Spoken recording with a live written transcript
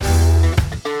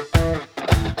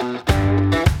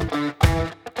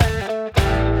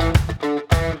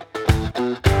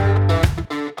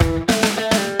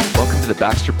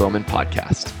Baxter Bowman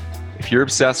Podcast. If you're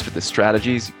obsessed with the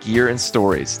strategies, gear, and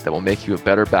stories that will make you a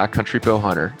better backcountry bow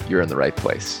hunter, you're in the right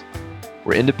place.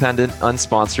 We're independent,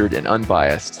 unsponsored, and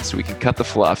unbiased, so we can cut the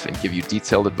fluff and give you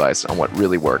detailed advice on what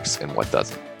really works and what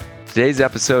doesn't. Today's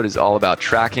episode is all about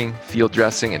tracking, field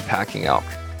dressing, and packing elk.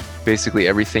 Basically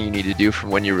everything you need to do from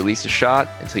when you release a shot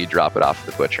until you drop it off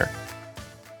at the butcher.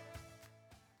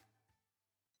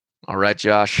 All right,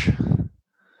 Josh.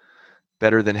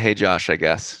 Better than hey, Josh, I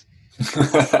guess.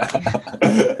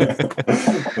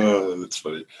 Oh, that's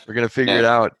funny. We're gonna figure it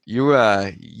out.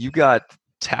 You got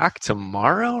tack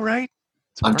tomorrow, right?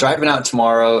 I'm driving out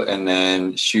tomorrow and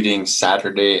then shooting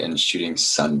Saturday and shooting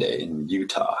Sunday in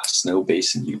Utah, Snow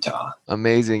Basin, Utah.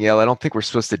 Amazing. Yeah, I don't think we're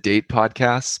supposed to date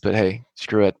podcasts, but hey,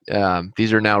 screw it.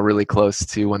 These are now really close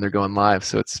to when they're going live,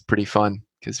 so it's pretty fun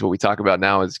because what we talk about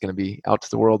now is going to be out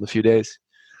to the world in a few days.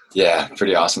 Yeah,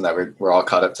 pretty awesome that we're all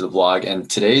caught up to the vlog. And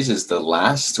today's is the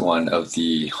last one of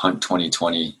the Hunt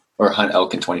 2020 or Hunt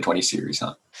Elk in 2020 series,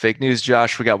 huh? Fake news,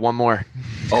 Josh. We got one more.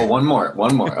 Oh, one more.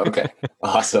 Okay.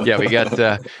 Awesome. Yeah, we got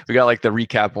like the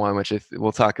recap one, which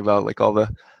we'll talk about like all the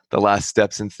last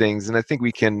steps and things. And I think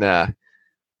we can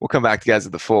we'll come back to guys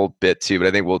at the full bit too, but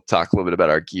I think we'll talk a little bit about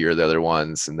our gear, the other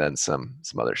ones, and then some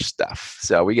other stuff.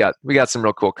 So we got some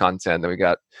real cool content that we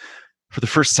got. For the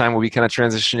first time, we'll be kind of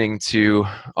transitioning to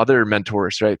other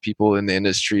mentors, right? People in the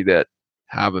industry that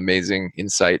have amazing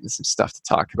insight and some stuff to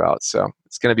talk about. So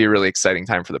it's going to be a really exciting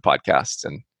time for the podcast.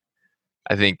 And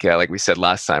I think, like we said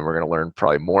last time, we're going to learn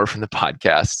probably more from the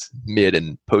podcast mid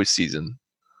and post season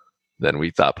than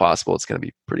we thought possible. It's going to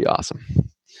be pretty awesome.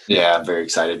 Yeah, I'm very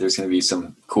excited. There's going to be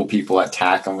some cool people at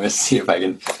TAC. I'm going to see if I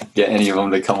can get any of them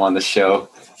to come on the show.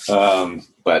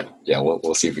 But yeah,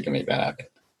 we'll see if we can make that happen.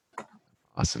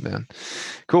 Awesome, man.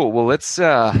 Cool. Well, let's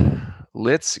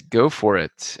go for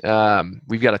it.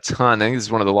 We've got a ton. I think this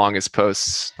is one of the longest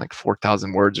posts, like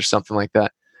 4,000 words or something like that. I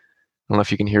don't know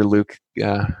if you can hear Luke.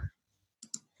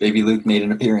 Baby Luke made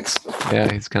an appearance.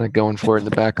 Yeah, he's kind of going for it in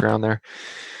the background there.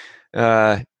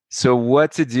 So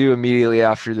what to do immediately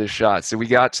after the shot? So we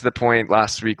got to the point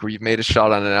last week where you've made a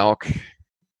shot on an elk.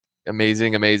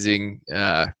 Amazing.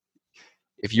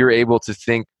 If you're able to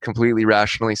think completely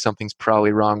rationally, something's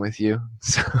probably wrong with you.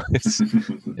 So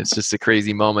it's just a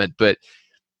crazy moment. But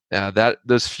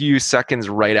those few seconds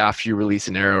right after you release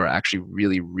an arrow are actually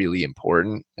really, really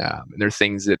important. And there are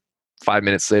things that 5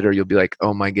 minutes later you'll be like,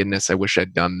 oh my goodness, I wish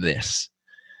I'd done this.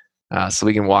 So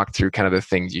we can walk through kind of the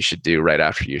things you should do right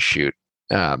after you shoot.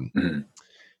 And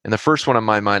the first one on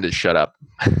my mind is shut up.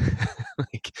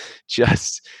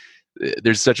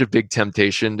 There's such a big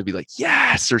temptation to be like,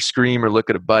 yes, or scream or look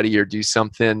at a buddy or do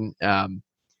something.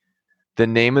 The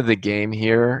name of the game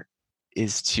here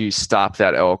is to stop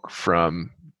that elk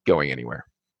from going anywhere,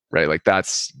 right? Like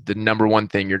that's the number one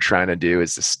thing you're trying to do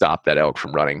is to stop that elk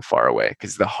from running far away.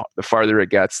 Because the farther it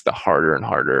gets, the harder and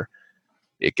harder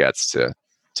it gets to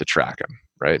track him,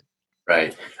 right?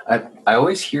 Right. I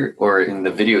always hear, or in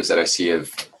the videos that I see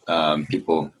of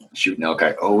people shooting elk,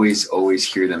 I always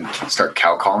hear them start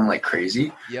cow calling like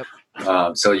crazy. Yep.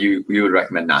 So you would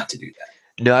recommend not to do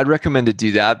that? No, I'd recommend to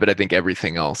do that, but I think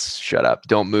everything else, shut up.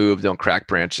 Don't move, don't crack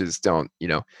branches,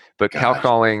 but cow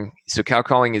calling. So cow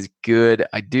calling is good.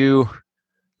 I don't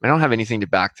have anything to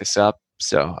back this up.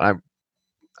 So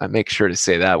I make sure to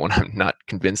say that when I'm not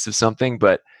convinced of something,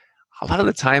 but a lot of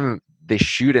the time they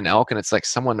shoot an elk and it's like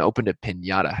someone opened a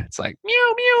piñata. It's like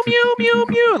meow, meow, meow, meow,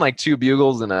 meow, and like two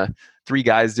bugles and 3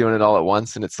 guys doing it all at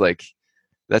once. And it's like,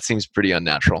 that seems pretty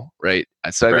unnatural, right?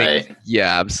 So I think,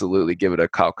 yeah, absolutely give it a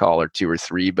cow call or 2 or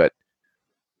 3. But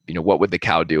what would the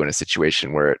cow do in a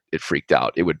situation where it freaked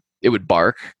out? It would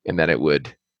bark and then it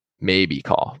would maybe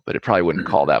call, but it probably wouldn't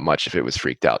call that much if it was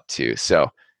freaked out too.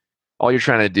 So all you're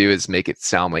trying to do is make it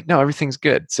sound like, no, everything's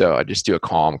good. So I just do a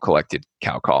calm, collected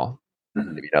cow call.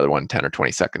 Maybe another one 10 or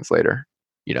 20 seconds later.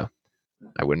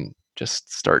 I wouldn't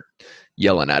just start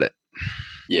yelling at it.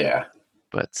 Yeah.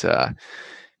 But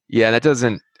that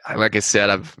doesn't, like I said,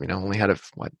 I've only had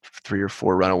 3 or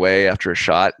 4 run away after a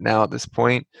shot now at this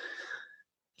point.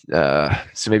 So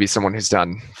maybe someone who's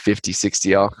done 50,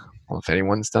 60 elk, well, if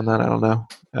anyone's done that, I don't know.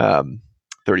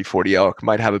 30, 40 elk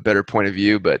might have a better point of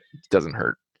view, but it doesn't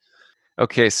hurt.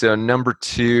 Okay, so number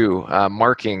 2,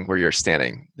 marking where you're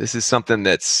standing. This is something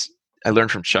I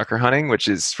learned from chukar hunting, which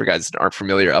is, for guys that aren't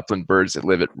familiar, upland birds that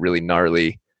live at really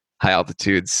gnarly high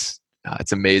altitudes.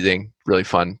 It's amazing, really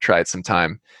fun. Try it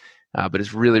sometime. But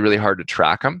it's really, really hard to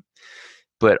track them.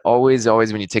 But always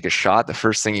when you take a shot, the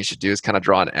first thing you should do is kind of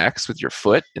draw an X with your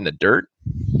foot in the dirt,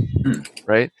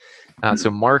 right?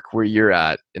 So mark where you're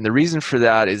at. And the reason for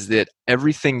that is that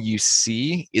everything you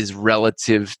see is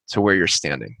relative to where you're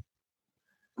standing.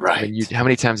 I mean, Right. how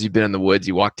many times you've been in the woods,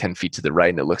 you walk 10 feet to the right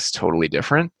and it looks totally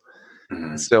different.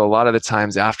 And Hmm. so a lot of the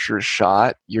times after a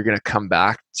shot, you're going to come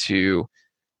back to,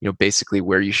 basically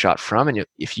where you shot from. And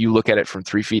if you look at it from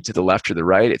 3 feet to the left or the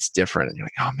right, it's different. And you're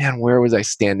like, oh man, where was I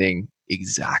standing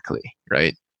exactly?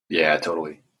 Right. Yeah,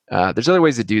 totally. There's other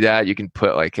ways to do that. You can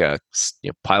put like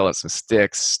pile out some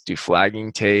sticks, do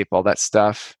flagging tape, all that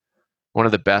stuff. One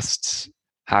of the best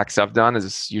hacks I've done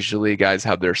is usually guys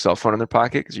have their cell phone in their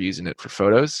pocket because you're using it for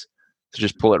photos. So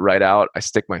just pull it right out. I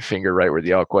stick my finger right where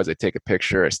the elk was. I take a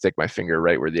picture. I stick my finger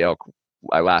right where the elk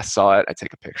I last saw it. I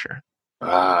take a picture.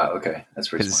 Okay. That's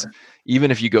pretty Because smart. even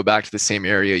if you go back to the same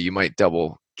area, you might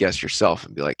double guess yourself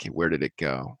and be like, hey, where did it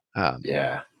go?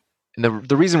 Yeah. And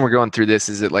the reason we're going through this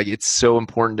is that like it's so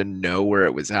important to know where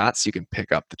it was at so you can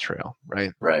pick up the trail,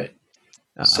 right? Right.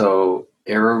 Uh, So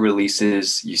arrow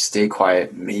releases, you stay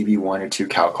quiet, maybe one or two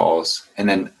cow calls. And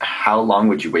then how long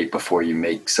would you wait before you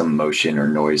make some motion or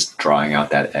noise drawing out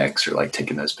that X or like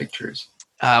taking those pictures?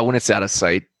 when it's out of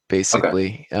sight, Okay.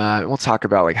 basically. We'll talk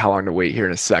about like how long to wait here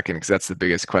in a second because that's the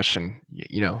biggest question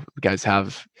guys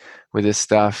have with this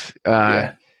stuff.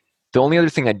 Yeah. The only other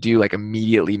thing I do like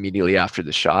immediately after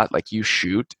the shot, like you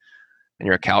shoot and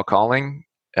you're cow calling,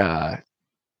 uh,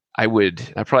 I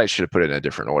probably should have put it in a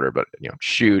different order, but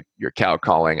shoot, you're cow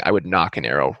calling. I would knock an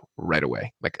arrow right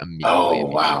away, like Oh,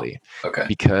 wow. immediately. Okay.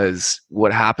 Because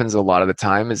what happens a lot of the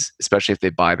time is, especially if they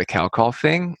buy the cow call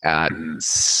thing at Mhm.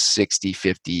 60,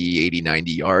 50, 80,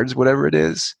 90 yards, whatever it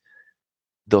is,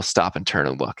 they'll stop and turn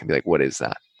and look and be like, what is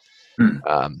that? Hmm.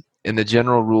 And the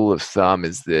general rule of thumb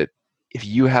is that if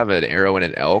you have an arrow in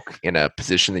an elk in a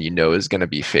position that you know is going to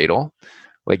be fatal,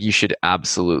 like you should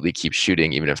absolutely keep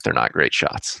shooting, even if they're not great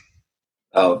shots.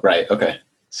 Oh, right. Okay.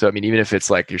 So, I mean, even if it's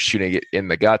like you're shooting it in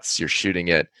the guts, you're shooting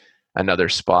at another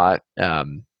spot,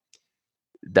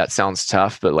 that sounds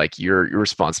tough, but like your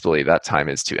responsibility at that time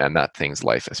is to end that thing's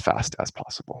life as fast as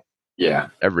possible. Yeah.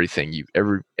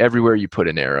 Everywhere you put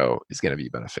an arrow is going to be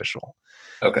beneficial.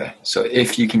 Okay. So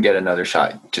if you can get another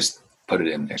shot, just put it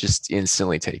in there. Just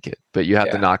instantly take it, but you have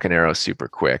to Yeah. knock an arrow super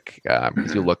quick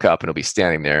because you'll look up and it'll be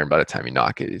standing there, and by the time you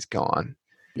knock it, it's gone.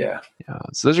 Yeah.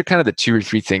 So those are kind of the 2 or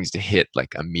 3 things to hit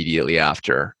like immediately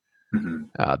after. Hmm.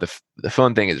 The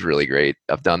phone thing is really great.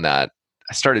 I've done that.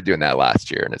 I started doing that last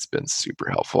year, and it's been super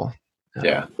helpful.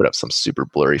 Yeah. Put up some super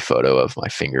blurry photo of my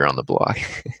finger on the block.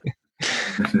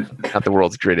 Not the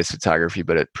world's greatest photography,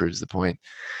 but it proves the point.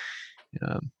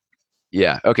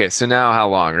 Yeah. Okay. So now, how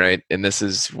long, right? And this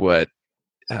is what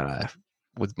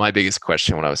was my biggest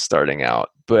question when I was starting out.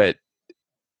 But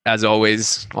as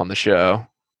always on the show,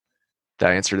 the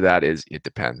answer to that is it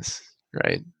depends,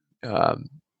 right?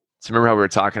 So remember how we were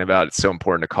talking about it's so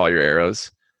important to call your arrows,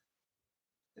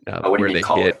 What do you where mean they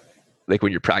call hit. it? Like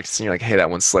when you're practicing, you're like, hey, that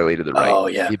one's slightly to the right. Oh,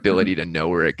 yeah. The ability to know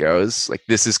where it goes. Like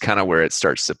this is kind of where it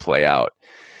starts to play out.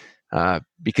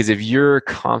 Because if you're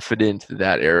confident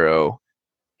that arrow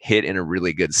hit in a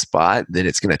really good spot, then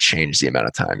it's going to change the amount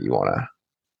of time you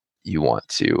want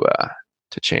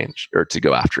to change or to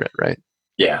go after it, right?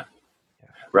 Yeah.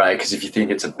 Right. Because if you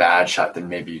think it's a bad shot, then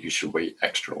maybe you should wait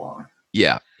extra long.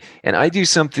 Yeah. And I do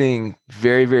something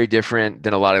very, very different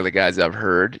than a lot of the guys I've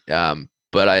heard.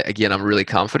 But I'm really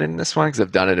confident in this one because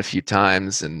I've done it a few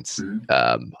times, and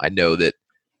I know that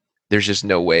there's just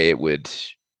no way it would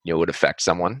affect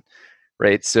someone,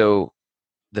 right? So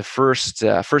the first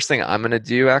thing I'm going to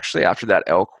do actually after that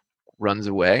elk runs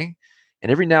away, and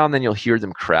every now and then you'll hear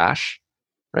them crash,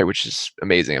 right? Which is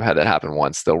amazing. I've had that happen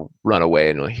once. They'll run away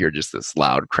and you'll hear just this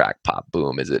loud crack, pop,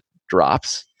 boom as it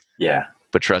drops. Yeah.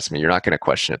 But trust me, you're not going to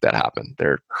question if that happened.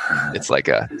 It's like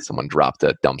someone dropped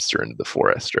a dumpster into the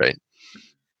forest, right?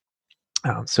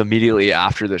 So immediately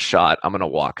after the shot, I'm going to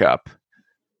walk up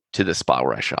to the spot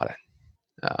where I shot it.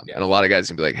 And a lot of guys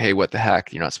can be like, hey, what the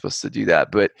heck? You're not supposed to do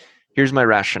that. But here's my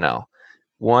rationale.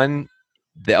 One,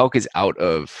 the elk is out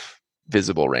of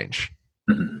visible range,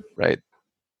 right?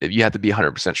 If you have to be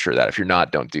 100% sure that if you're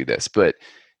not, don't do this. But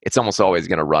it's almost always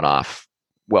going to run off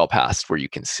well past where you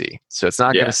can see. So it's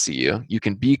not going to see you. You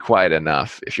can be quiet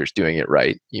enough if you're doing it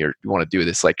right. You want to do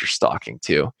this like you're stalking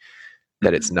too,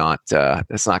 that it's not going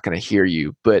to hear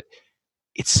you. But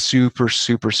it's super,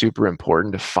 super, super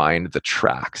important to find the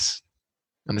tracks.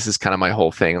 And this is kind of my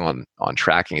whole thing on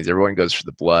tracking is everyone goes for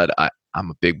the blood. I'm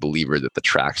a big believer that the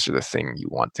tracks are the thing you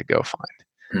want to go find.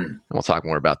 And we'll talk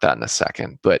more about that in a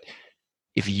second. But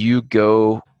if you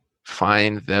go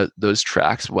find those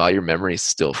tracks while your memory is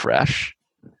still fresh,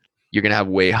 you're going to have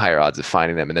way higher odds of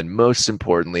finding them. And then most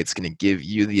importantly, it's going to give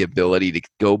you the ability to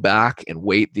go back and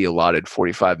wait the allotted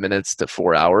 45 minutes to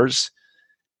 4 hours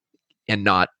and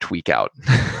not tweak out.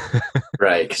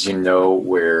 Right. Because you know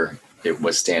where it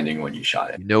was standing when you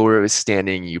shot it. You know where it was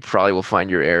standing. You probably will find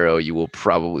your arrow. You will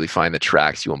probably find the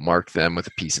tracks. You will mark them with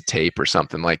a piece of tape or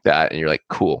something like that. And you're like,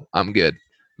 cool, I'm good.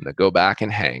 I'm going to go back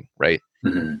and hang, right?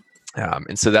 Mm-hmm.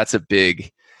 And so that's a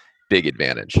big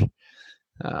advantage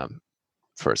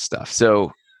for stuff.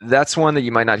 So that's one that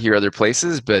you might not hear other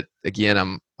places, but again,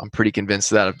 I'm pretty convinced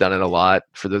that I've done it a lot.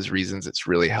 For those reasons, it's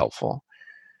really helpful.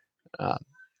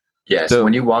 So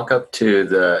when you walk up to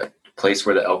the place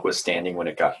where the elk was standing when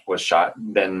it was shot,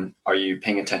 then are you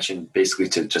paying attention basically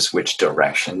to just which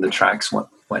direction the tracks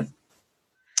went?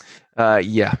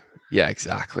 Yeah,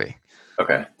 exactly.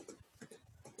 Okay.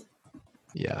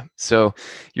 Yeah. So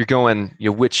you're going,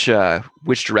 which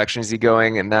direction is he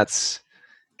going? And that's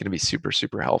going to be super,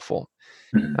 super helpful.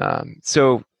 Mm-hmm.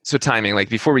 So timing, like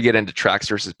before we get into tracks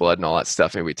versus blood and all that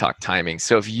stuff, maybe we talk timing.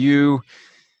 So if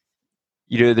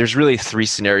there's really 3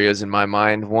 scenarios in my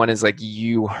mind. One is like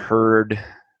you heard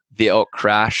the elk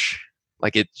crash,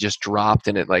 like it just dropped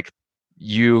and it like,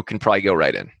 you can probably go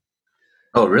right in.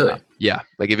 Oh, really? Yeah.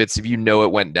 Like if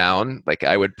it went down, like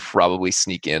I would probably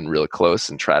sneak in real close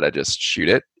and try to just shoot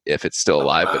it if it's still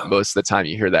alive. Wow. But most of the time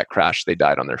you hear that crash, they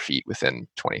died on their feet within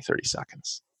 20, 30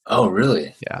 seconds. Oh,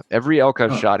 really? Yeah. Every elk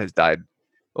I've shot has died.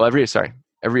 Well,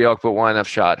 every elk but one I've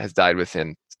shot has died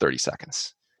within 30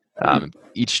 seconds.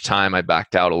 Each time I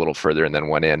backed out a little further and then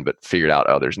went in, but figured out,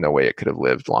 there's no way it could have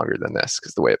lived longer than this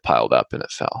because the way it piled up and it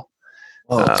fell.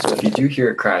 Oh, so if you do hear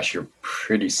it crash, you're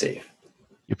pretty safe.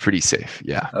 You're pretty safe.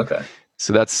 Yeah. Okay.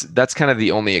 So that's kind of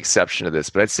the only exception to this,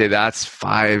 but I'd say that's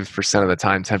 5% of the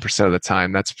time, 10% of the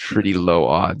time. That's pretty low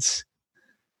odds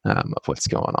of what's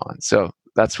going on. So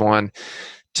that's 1.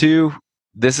 2,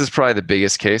 this is probably the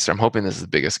biggest case, or I'm hoping this is the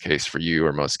biggest case for you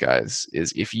or most guys,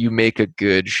 is if you make a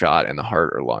good shot in the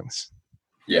heart or lungs.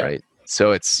 Yeah. Right.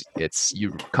 So it's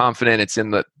you're confident it's in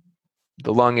the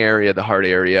lung area, the heart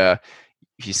area.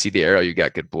 If you see the arrow, you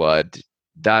got good blood.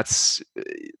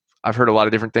 I've heard a lot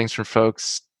of different things from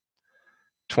folks.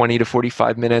 20 to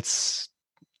 45 minutes,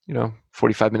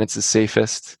 45 minutes is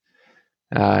safest.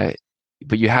 But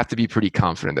you have to be pretty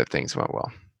confident that things went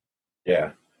well.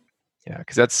 Yeah. Yeah.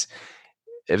 Because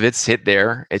if it's hit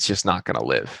there, it's just not going to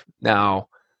live. Now,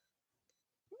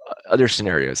 other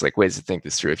scenarios, like ways to think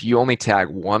this through. If you only tag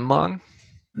one lung,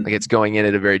 like it's going in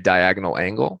at a very diagonal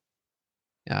angle,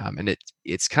 and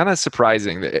it's kind of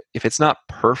surprising that if it's not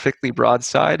perfectly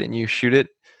broadside and you shoot it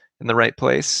in the right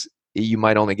place, you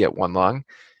might only get one lung,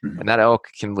 and that elk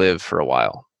can live for a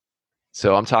while.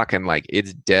 So I'm talking like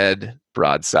it's dead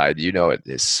broadside. It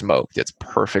is smoked. It's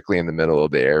perfectly in the middle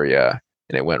of the area,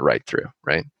 and it went right through,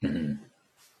 right? Mm-hmm.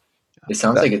 It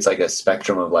sounds like it's like a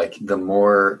spectrum of like the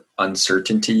more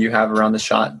uncertainty you have around the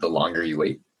shot, the longer you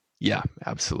wait. Yeah,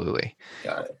 absolutely.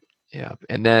 Got it. Yeah.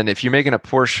 And then if you're making a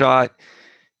poor shot,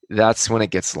 that's when it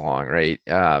gets long, right?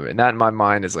 And that in my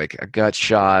mind is like a gut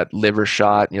shot, liver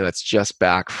shot, that's just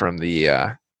back from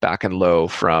the back and low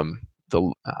from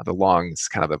the lungs,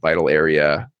 kind of the vital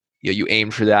area. You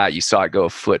aim for that, you saw it go a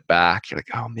foot back, you're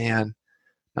like, oh man,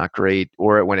 not great.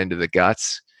 Or it went into the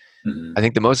guts. Mm-hmm. I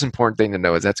think the most important thing to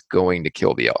know is that's going to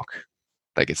kill the elk.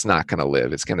 Like it's not going to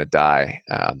live, it's going to die.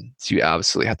 So you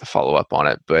absolutely have to follow up on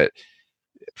it, but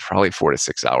probably 4 to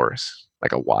 6 hours,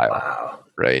 like a while. Wow.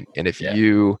 Right. And if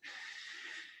you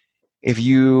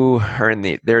are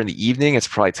there in the evening, it's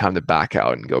probably time to back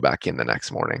out and go back in the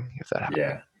next morning if that happens.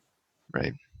 Yeah.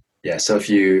 Right. Yeah. So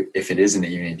if it is in the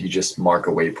evening, you just mark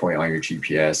a waypoint on your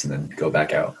GPS and then go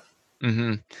back out.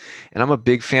 Mm-hmm. And I'm a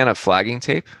big fan of flagging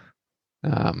tape.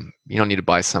 You don't need to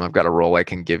buy some. I've got a roll I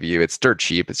can give you. It's dirt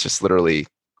cheap. It's just literally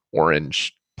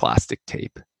orange plastic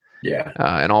tape. Yeah.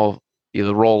 And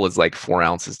the roll is like 4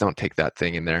 ounces. Don't take that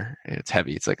thing in there. It's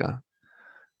heavy. It's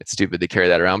stupid to carry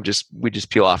that around. We just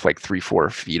peel off like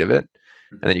 3-4 feet of it.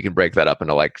 And then you can break that up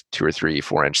into like 2 or 3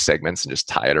 4-inch segments and just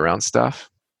tie it around stuff.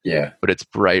 Yeah. But it's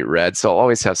bright red. So I'll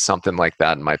always have something like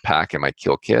that in my pack and my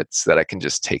kill kit so that I can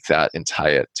just take that and tie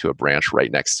it to a branch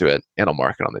right next to it. And I'll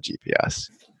mark it on the GPS.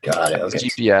 Got it. Okay.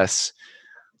 GPS.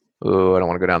 I don't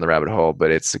want to go down the rabbit hole,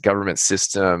 but it's a government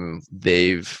system.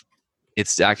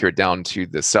 It's accurate down to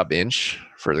the sub-inch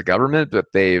for the government, but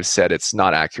they've said it's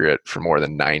not accurate for more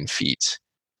than 9 feet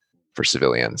for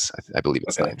civilians. I believe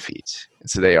it's 9 feet. And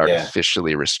so they are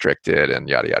officially restricted and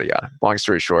yada, yada, yada. Long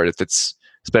story short, if it's,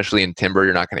 especially in timber,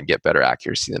 you're not going to get better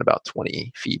accuracy than about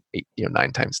 20 feet,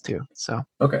 9 times 2. So,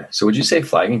 okay. So would you say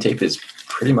flagging tape is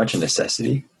pretty much a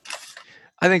necessity?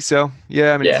 I think so.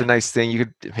 Yeah. It's a nice thing. You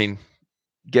could,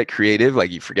 get creative.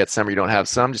 Like you forget some or you don't have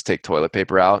some, just take toilet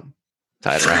paper out,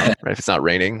 tie it around, right? If it's not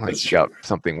raining, like you got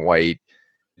something white.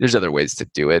 There's other ways to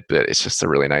do it, but it's just a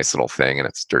really nice little thing and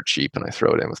it's dirt cheap and I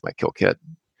throw it in with my kill kit.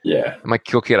 Yeah. In my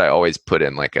kill kit, I always put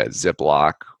in like a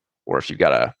Ziploc, or if you've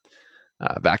got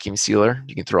a vacuum sealer,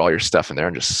 you can throw all your stuff in there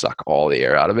and just suck all the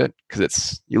air out of it,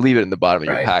 because you leave it in the bottom of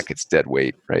your Right. pack, it's dead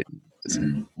weight, right? As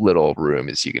little room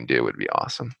as you can do would be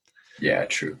awesome. Yeah,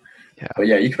 true. Yeah. But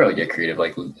yeah, you could probably get creative,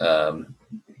 like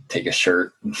take a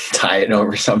shirt, tie it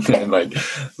over something, and like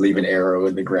leave an arrow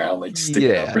in the ground, like stick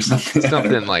it up or something.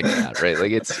 Something like that, right?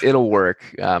 Like it'll work.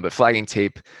 But flagging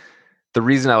tape, the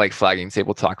reason I like flagging tape,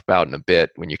 we'll talk about in a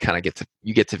bit, when you kind of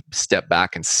get to step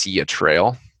back and see a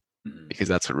trail, because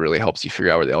that's what really helps you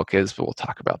figure out where the elk is. But we'll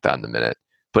talk about that in a minute.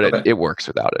 But it works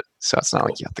without it, so it's not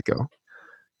like you have to go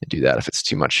and do that if it's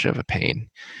too much of a pain.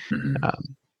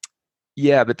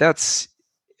 Yeah, but that's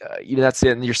that's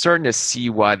it. And you're starting to see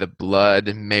why the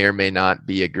blood may or may not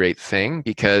be a great thing,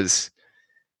 because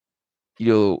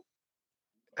in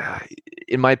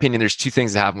my opinion, there's two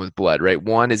things that happen with blood, right?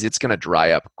 One is it's going to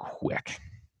dry up quick.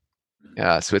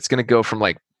 So it's going to go from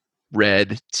like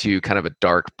red to kind of a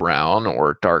dark brown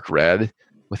or dark red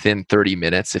within 30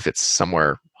 minutes if it's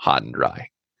somewhere hot and dry.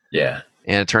 Yeah.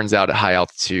 And it turns out at high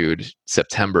altitude,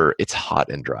 September, it's hot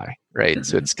and dry, right?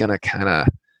 So it's going to kind of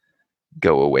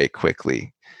go away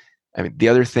quickly. I mean, the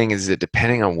other thing is that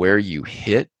depending on where you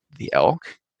hit the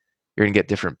elk, you're going to get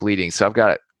different bleeding. So I've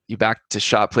got you back to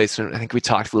shot placement. I think we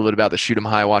talked a little bit about the shoot 'em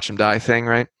high, watch 'em die thing,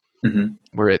 right?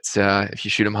 Where it's if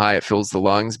you shoot 'em high, it fills the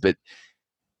lungs. But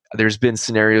there's been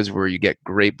scenarios where you get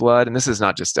great blood, and this is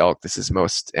not just elk. This is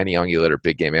most any ungulate or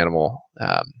big game animal.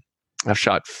 I've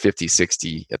shot 50,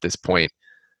 60 at this point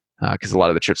because a lot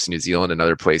of the trips to New Zealand and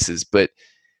other places. But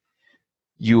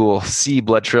you will see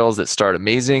blood trails that start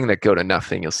amazing that go to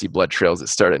nothing. You'll see blood trails that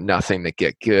start at nothing that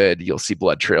get good. You'll see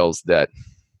blood trails that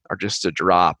are just a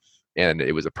drop and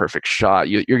it was a perfect shot.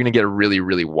 You're going to get a really,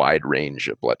 really wide range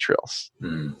of blood trails.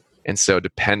 And so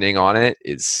depending on it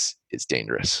is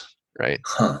dangerous, right?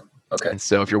 Okay. And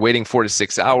so if you're waiting 4 to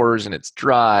 6 hours and it's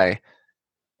dry,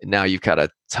 now you've got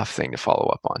a tough thing to follow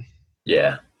up on.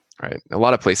 Yeah. Right. A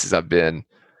lot of places I've been,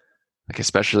 like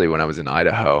especially when I was in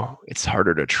Idaho, it's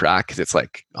harder to track because it's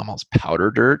like almost powder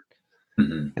dirt.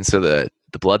 And so the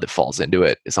blood that falls into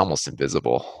it is almost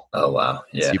invisible. Oh, wow.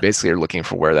 Yeah. So you basically are looking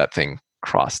for where that thing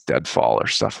crossed deadfall or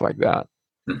stuff like that.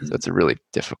 So it's a really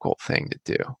difficult thing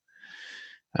to do.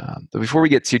 But before we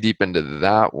get too deep into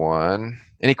that one,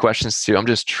 any questions too? I'm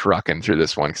just trucking through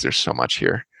this one because there's so much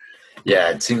here. Yeah,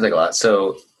 it seems like a lot.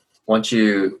 So once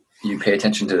you pay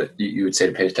attention to, you would say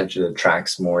to pay attention to the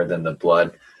tracks more than the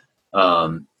blood.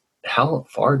 How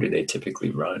far do they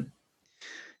typically run?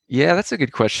 Yeah, that's a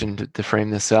good question to frame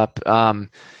this up.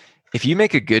 If you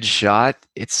make a good shot,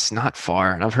 it's not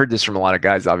far. And I've heard this from a lot of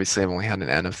guys. Obviously, I've only had an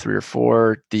N of 3 or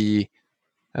 4.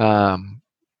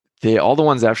 All the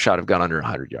ones I've shot have gone under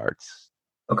 100 yards.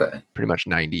 Okay. Pretty much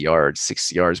 90 yards,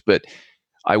 60 yards. But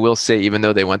I will say, even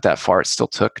though they went that far, it still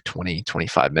took 20,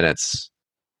 25 minutes,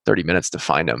 30 minutes to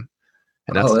find them.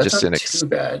 And that's just not too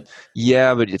bad.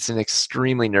 Yeah, but it's an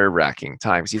extremely nerve-wracking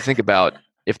time. So you think about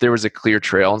if there was a clear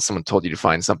trail and someone told you to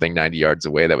find something 90 yards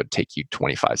away, that would take you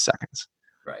 25 seconds.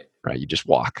 Right. You just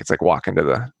walk. It's like walking to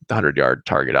the 100-yard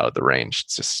target out of the range.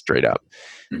 It's just straight up.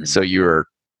 So you're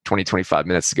 20, 25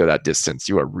 minutes to go that distance.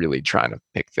 You are really trying to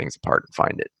pick things apart and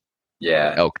find it.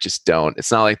 Yeah. Elk just don't.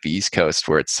 It's not like the East Coast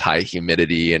where it's high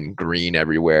humidity and green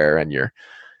everywhere and you're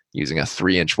using a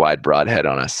 3-inch wide broadhead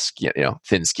on a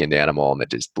thin-skinned animal and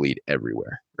that just bleed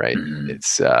everywhere, right?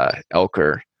 It's elk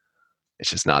it's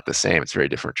just not the same. It's very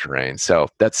different terrain. So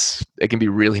it can be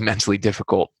really mentally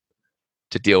difficult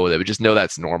to deal with it, but just know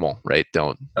that's normal, right?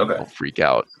 Don't freak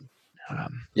out.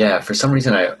 Yeah, for some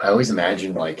reason I always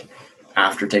imagine like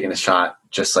after taking a shot,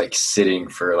 just like sitting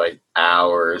for like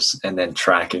hours and then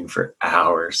tracking for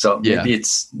hours. So maybe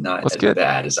it's not as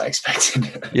bad as I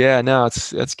expected. Yeah, no,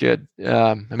 that's good.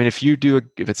 I mean, if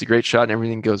it's a great shot and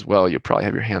everything goes well, you'll probably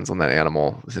have your hands on that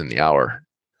animal within the hour.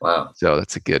 Wow. So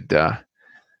that's a good,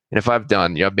 and if I've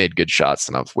made good shots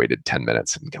and I've waited 10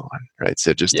 minutes and gone, right? So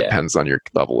it just depends on your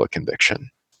level of conviction,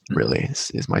 really,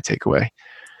 is my takeaway.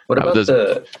 What about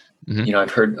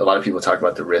I've heard a lot of people talk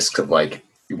about the risk of like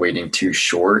waiting too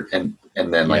short and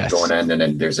then like going in and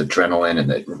then there's adrenaline and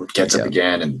it gets up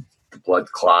again and the blood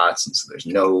clots and so there's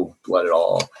no blood at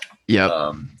all.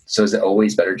 Yeah. So is it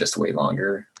always better just to wait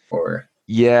longer or?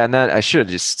 Yeah. And that I should have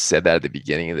just said that at the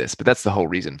beginning of this, but that's the whole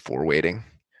reason for waiting,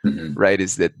 right?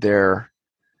 Is that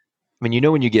when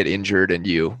you get injured and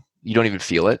you don't even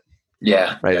feel it.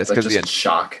 Yeah. Right. It's because of the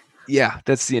shock. Yeah.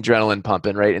 That's the adrenaline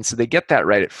pumping. Right. And so they get that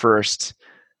right at first.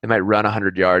 They might run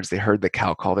 100 yards. They heard the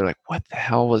cow call. They're like, what the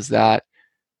hell was that?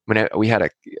 When we had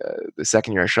the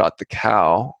second year I shot the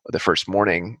cow the first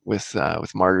morning with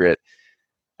Margaret,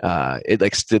 it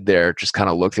like stood there, just kind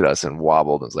of looked at us and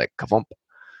wobbled and was like, "Kavump."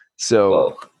 So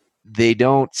Whoa. they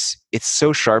don't, it's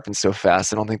so sharp and so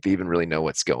fast, I don't think they even really know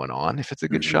what's going on if it's a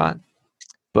good shot.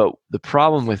 But the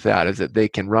problem with that is that they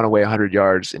can run away 100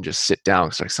 yards and just sit down.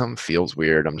 It's like, something feels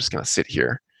weird. I'm just going to sit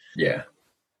here. Yeah.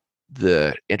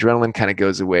 The adrenaline kind of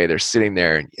goes away. They're sitting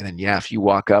there. And then, if you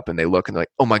walk up and they look and they're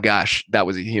like, oh my gosh, that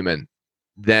was a human.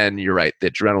 Then you're right.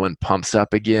 The adrenaline pumps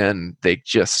up again. They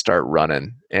just start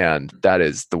running. And that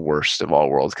is the worst of all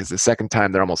worlds, because the second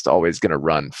time they're almost always going to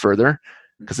run further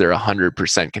because they're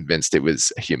 100% convinced it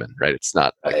was a human, right? It's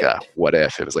not like a what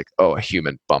if. It was like, oh, a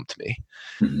human bumped me.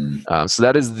 So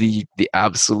that is the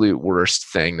absolute worst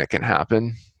thing that can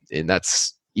happen. And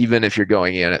that's, even if you're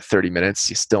going in at 30 minutes,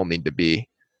 you still need to be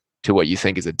to what you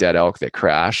think is a dead elk that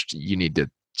crashed. You need to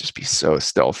just be so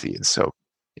stealthy and so,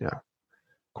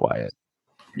 quiet.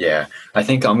 Yeah. I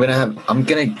think I'm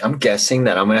guessing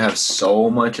that I'm going to have so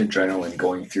much adrenaline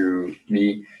going through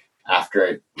me after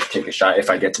I take a shot, if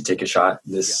I get to take a shot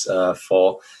this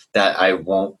fall, that I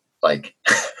won't like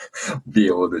be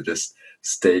able to just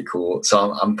stay cool.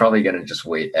 So I'm probably going to just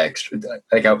wait extra.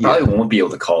 Like I probably won't be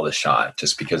able to call the shot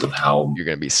just because of how you're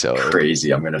going to be so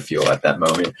crazy I'm going to feel at that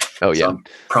moment. Oh, so I'm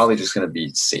probably just going to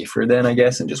be safer then, I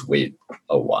guess, and just wait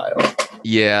a while.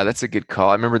 Yeah, that's a good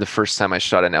call. I remember the first time I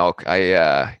shot an elk,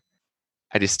 I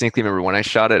distinctly remember when I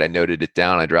shot it, I noted it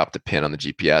down. I dropped a pin on the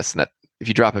GPS, and that if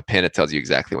you drop a pin, it tells you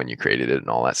exactly when you created it and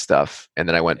all that stuff. And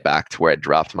then I went back to where I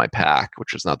dropped my pack,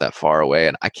 which was not that far away.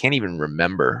 And I can't even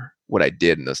remember what I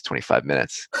did in those 25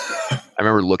 minutes. I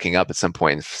remember looking up at some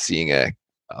point and seeing a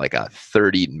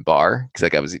third eaten bar, because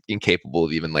like I was incapable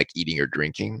of even like eating or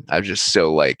drinking. I was just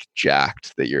so like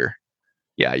jacked that you're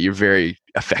very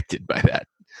affected by that.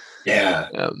 Yeah.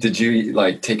 Did you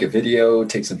like take a video,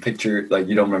 take some picture? Like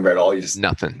you don't remember at all? You just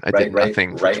nothing. I did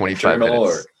nothing for 25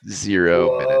 minutes.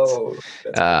 0 minutes.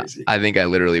 That's crazy. I think I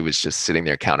literally was just sitting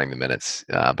there counting the minutes,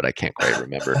 but I can't quite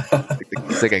remember.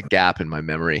 It's like a gap in my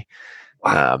memory.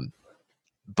 Wow.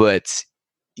 But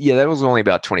yeah, that was only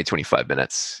about 25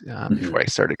 minutes before I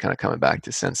started kind of coming back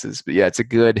to senses. But yeah, it's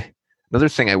another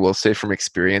thing I will say from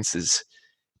experience is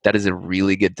that is a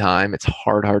really good time. It's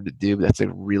hard to do, but that's a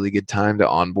really good time to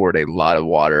onboard a lot of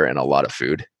water and a lot of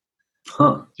food.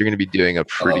 You're going to be doing a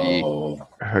pretty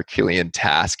Herculean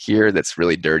task here that's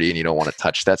really dirty, and you don't want to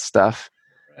touch that stuff.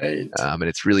 Right. And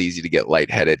it's really easy to get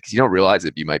lightheaded because you don't realize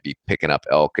that you might be picking up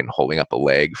elk and holding up a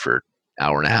leg for an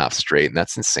hour and a half straight, and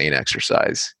that's insane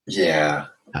exercise. Yeah.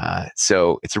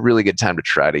 So it's a really good time to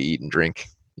try to eat and drink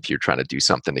if you're trying to do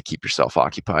something to keep yourself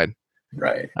occupied.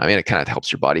 Right. I mean, it kind of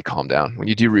helps your body calm down. When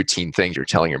you do routine things, you're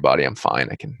telling your body, I'm fine.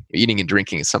 Eating and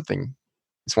drinking is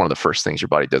it's one of the first things your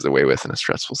body does away with in a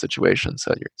stressful situation.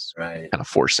 So you're kind of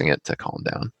forcing it to calm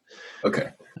down. Okay.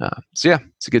 So yeah,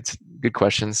 it's good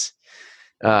questions.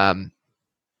 One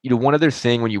other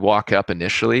thing when you walk up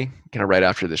initially, kind of right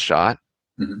after the shot,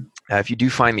 if you do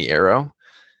find the arrow,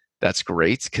 that's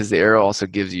great, because the arrow also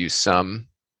gives you some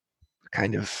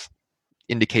kind of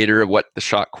indicator of what the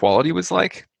shot quality was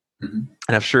like. And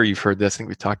I'm sure you've heard this. I think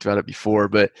we talked about it before,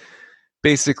 but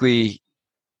basically,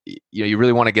 you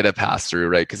really want to get a pass through,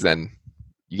 right? Because then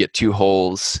you get 2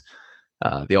 holes.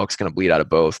 The elk's going to bleed out of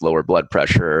both, lower blood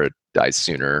pressure, dies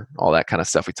sooner, all that kind of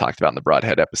stuff we talked about in the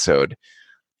broadhead episode.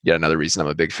 Yet another reason I'm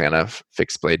a big fan of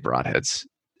fixed blade broadheads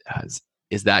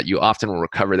is that you often will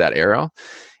recover that arrow.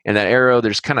 And that arrow,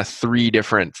 there's kind of 3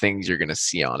 different things you're going to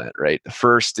see on it, right? The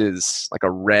first is like a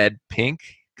red-pink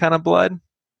kind of blood.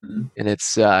 And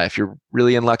it's, if you're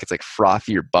really in luck, it's like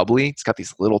frothy or bubbly. It's got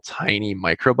these little tiny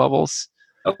micro bubbles.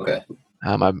 Okay.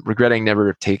 I'm regretting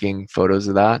never taking photos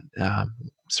of that.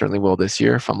 Certainly will this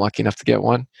year if I'm lucky enough to get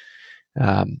one.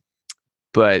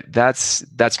 But that's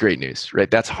great news, right?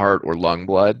 That's heart or lung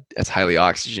blood. That's highly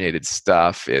oxygenated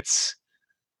stuff. It's,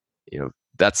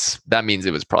 that means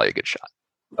it was probably a good shot.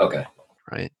 Okay.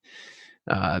 Right.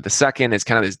 The second is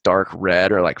kind of this dark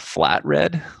red or like flat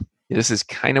red. This is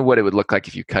kind of what it would look like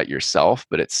if you cut yourself,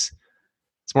 but it's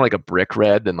more like a brick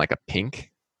red than like a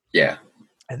pink. Yeah.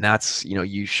 And that's,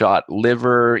 you shot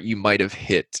liver, you might have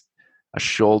hit a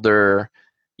shoulder,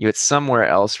 you hit somewhere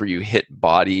else where you hit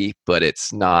body, but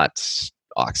it's not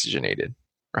oxygenated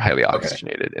or highly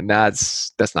oxygenated. Okay. And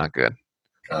that's not good.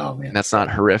 Oh man. And that's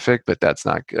not horrific, but that's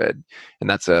not good. And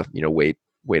that's wait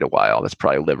a while. That's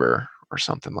probably liver or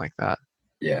something like that.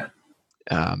 Yeah.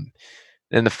 And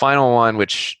the final one,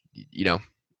 which,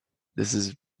 this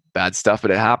is bad stuff, but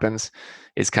it happens,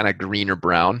 is kind of green or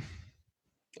brown.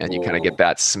 And you kind of get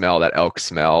that smell, that elk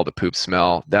smell, the poop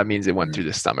smell. That means it went through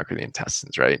the stomach or the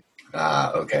intestines, right?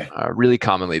 Okay. Really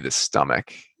commonly the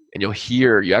stomach. And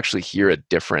you actually hear a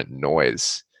different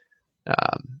noise.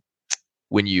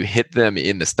 when you hit them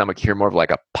in the stomach, you hear more of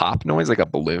like a pop noise, like a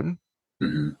balloon.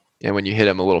 Mm-hmm. And when you hit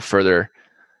them a little further,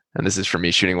 and this is for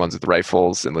me shooting ones with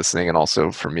rifles and listening, and also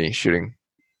for me shooting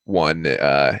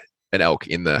an elk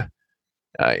in the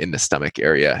stomach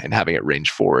area and having it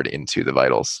range forward into the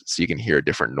vitals, so you can hear a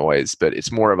different noise, but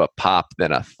it's more of a pop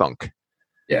than a thunk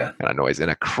kind of noise. And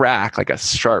a crack, like a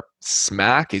sharp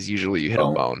smack, is usually you hit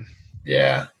a bone.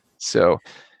 Yeah. So,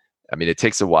 I mean, it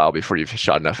takes a while before you've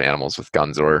shot enough animals with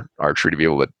guns or archery to be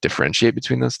able to differentiate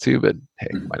between those two, but hey,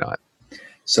 why not?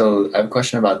 So I have a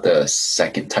question about the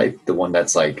second type, the one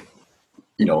that's like,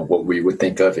 what we would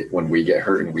think of it when we get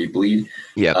hurt and we bleed.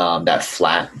 Yeah. That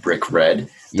flat brick red.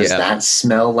 Does that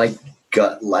smell like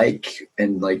gut-like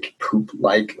and like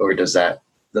poop-like, or would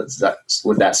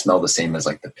that smell the same as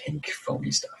like the pink foamy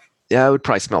stuff? Yeah, it would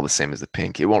probably smell the same as the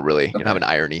pink. It won't really have an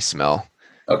irony smell.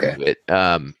 Okay.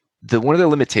 One of the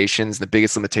limitations, the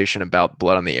biggest limitation about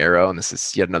blood on the arrow, and this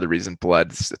is yet another reason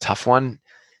blood is a tough one,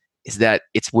 is that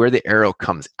it's where the arrow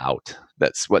comes out.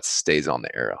 That's what stays on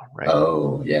the arrow, right?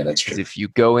 Oh, yeah, that's true. Because if you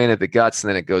go in at the guts and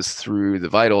then it goes through the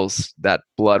vitals, that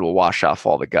blood will wash off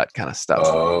all the gut kind of stuff.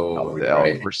 Oh,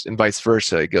 right. And vice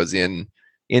versa. It goes in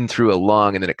through a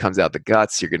lung and then it comes out the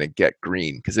guts. You're going to get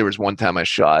green. Because there was one time I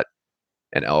shot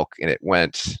an elk and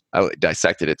I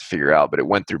dissected it to figure out, but it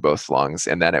went through both lungs,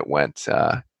 and then it went,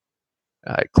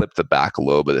 I clipped the back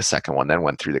lobe of the second one, then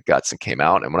went through the guts and came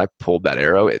out. And when I pulled that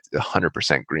arrow, it's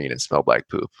 100% green and smelled like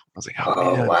poop. I was like,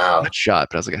 oh man, wow. Not shot.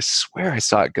 But I was like, I swear I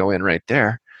saw it go in right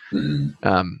there.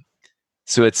 Mm-hmm.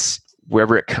 So it's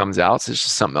wherever it comes out. So it's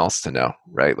just something else to know,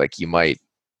 right? Like you might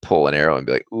pull an arrow and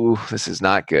be like, ooh, this is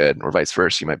not good. Or vice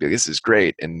versa. You might be like, this is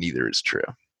great. And neither is true.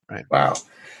 Right. Wow.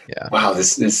 Yeah. Wow.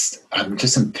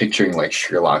 I'm picturing like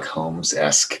Sherlock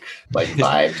Holmes-esque like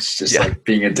vibes, just like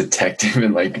being a detective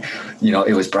and like,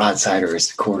 it was broadside or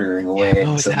it's quartering away.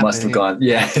 So it must have gone.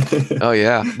 Yeah. Oh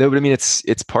yeah. No, but I mean,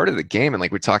 it's part of the game. And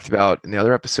like we talked about in the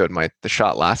other episode, the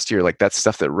shot last year, like that's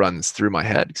stuff that runs through my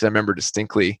head. Cause I remember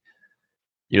distinctly,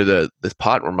 the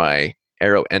pot where my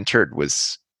arrow entered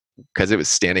was because it was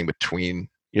standing between,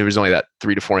 there was only that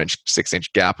 3 to 4 inch, 6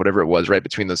 inch gap, whatever it was, right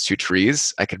between those two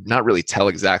trees. I could not really tell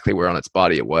exactly where on its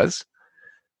body it was,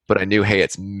 but I knew, hey,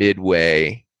 it's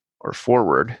midway or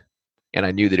forward, and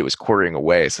I knew that it was quartering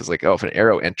away. So it's like, oh, if an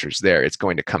arrow enters there, it's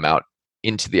going to come out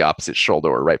into the opposite shoulder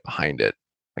or right behind it.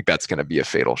 Like that's going to be a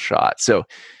fatal shot. So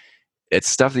it's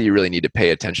stuff that you really need to pay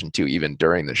attention to even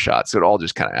during the shot. So it all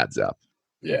just kind of adds up.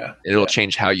 Yeah. It'll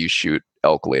change how you shoot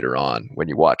elk later on when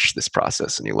you watch this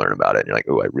process and you learn about it. And you're like,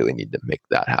 oh, I really need to make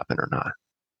that happen or not.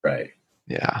 Right.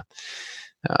 Yeah.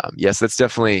 Yes, that's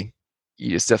definitely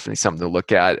something to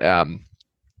look at.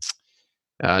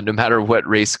 No matter what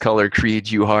race, color,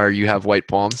 creed you are, you have white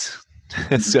palms.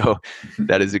 So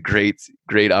that is a great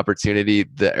opportunity.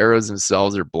 The arrows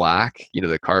themselves are black,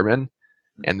 the carbon.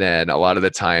 And then a lot of the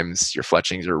times your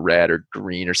fletchings are red or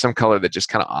green or some color that just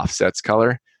kind of offsets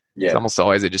color. Yeah. It's almost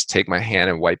always I just take my hand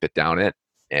and wipe it down it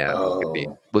and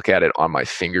look at it on my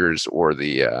fingers or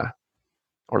the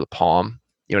palm,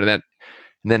 and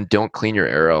then don't clean your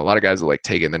arrow. A lot of guys will like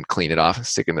take it and then clean it off and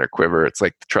stick it in their quiver. It's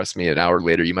like, trust me, an hour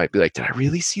later you might be like, did I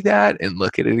really see that? And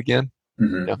look at it again.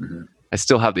 Mm-hmm, mm-hmm. I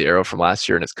still have the arrow from last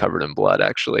year and it's covered in blood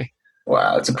actually.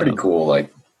 Wow, it's a pretty cool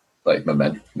like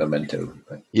memento.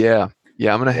 Yeah,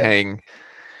 I'm gonna hang.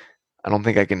 I don't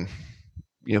think I can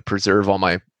preserve all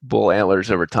my bull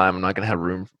antlers over time. I'm not going to have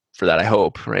room for that. I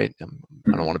hope, right? I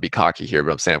don't want to be cocky here,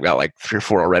 but I'm saying I've got like 3 or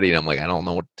 4 already. And I'm like, I don't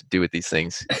know what to do with these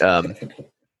things.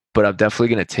 But I'm definitely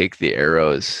going to take the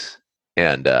arrows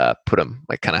and put them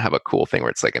like kind of have a cool thing where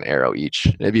it's like an arrow each.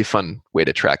 It'd be a fun way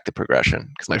to track the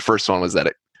progression. Cause my first one was that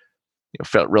it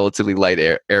felt relatively light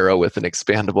arrow with an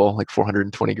expandable, like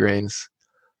 420 grains.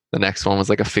 The next one was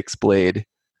like a fixed blade,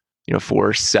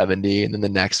 470. And then the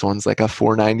next one's like a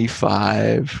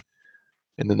 495.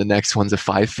 And then the next one's a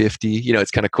 550.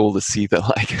 It's kind of cool to see the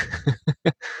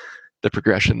the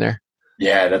progression there.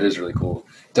 Yeah, that is really cool.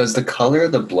 Does the color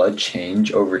of the blood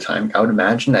change over time? I would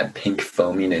imagine that pink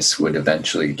foaminess would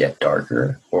eventually get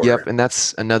darker. Yep, and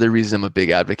that's another reason I'm a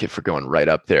big advocate for going right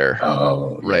up there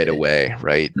right away,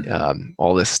 right? Mm-hmm.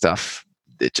 All this stuff,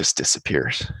 it just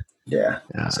disappears. Yeah,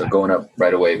 so going up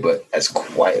right away, but as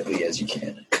quietly as you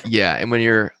can. Yeah, and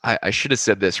when I should have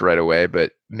said this right away,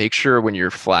 but make sure when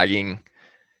you're flagging,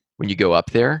 when you go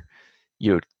up there,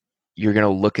 you're going to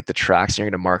look at the tracks and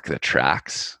you're going to mark the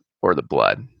tracks or the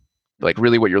blood. Like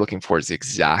really what you're looking for is the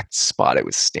exact spot it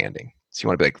was standing. So you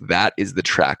want to be like, that is the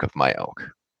track of my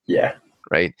elk. Yeah.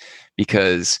 Right?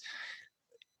 Because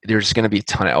there's going to be a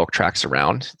ton of elk tracks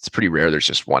around. It's pretty rare there's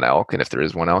just one elk. And if there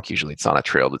is one elk, usually it's on a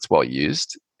trail that's well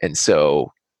used. And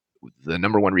so the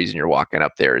number one reason you're walking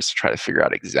up there is to try to figure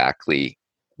out exactly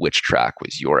which track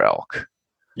was your elk.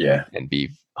 Yeah. And be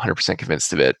 100%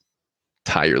 convinced of it,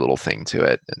 tie your little thing to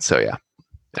it. And so, yeah.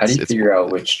 How do you figure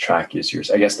out which track is yours?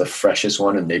 I guess the freshest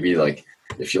one, and maybe like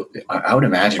I would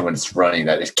imagine when it's running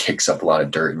that it kicks up a lot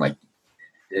of dirt and like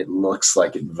it looks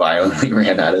like it violently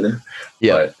ran out of there.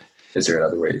 Yeah. But is there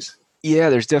other ways? Yeah,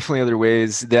 there's definitely other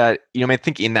ways that, I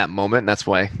think in that moment, and that's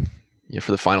why,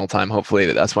 for the final time,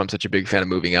 hopefully, that's why I'm such a big fan of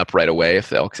moving up right away if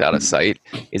the elk's out of sight,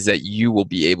 is that you will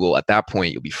be able, at that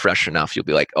point, you'll be fresh enough. You'll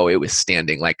be like, oh, it was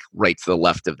standing like right to the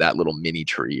left of that little mini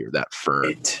tree or that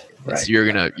fern. Right. So you're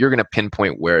gonna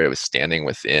pinpoint where it was standing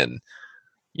within,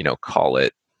 call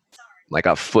it like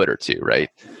a foot or two, right?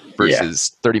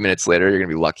 Versus 30 minutes later, you're gonna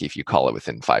be lucky if you call it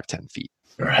within 5-10 feet.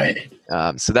 Right.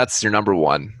 So that's your number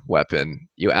one weapon.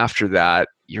 After that,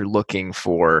 you're looking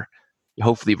for,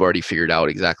 hopefully you've already figured out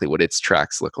exactly what its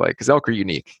tracks look like, because elk are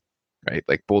unique, right?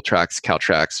 Like bull tracks, cow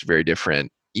tracks, very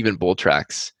different. Even bull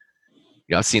tracks,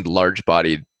 I've seen large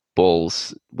bodied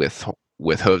bulls with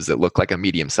hooves that look like a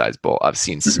medium-sized bull. I've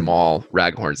seen small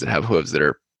raghorns that have hooves that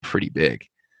are pretty big.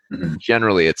 Mm-hmm.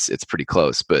 Generally, it's pretty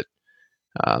close, but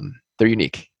they're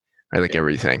unique, right? Like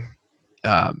everything.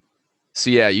 So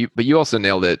yeah, you also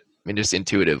nailed it. Just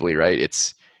intuitively,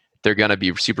 right? They're gonna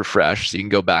be super fresh. So you can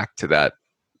go back to that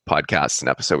podcast and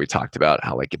episode we talked about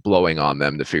how like blowing on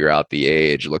them to figure out the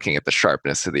age, looking at the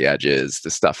sharpness of the edges, the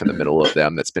stuff in the middle of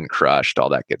them that's been crushed, all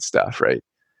that good stuff, right?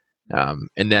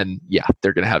 And then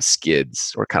they're gonna have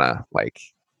skids or kind of like,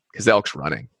 because the elk's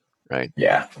running, right?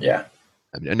 Yeah.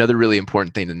 Another really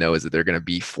important thing to know is that they're going to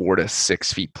be 4 to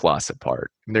 6 feet plus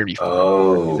apart.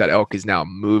 That elk is now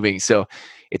moving. So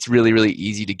it's really, really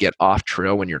easy to get off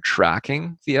trail when you're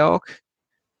tracking the elk,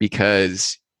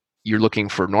 because you're looking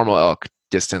for normal elk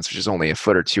distance, which is only a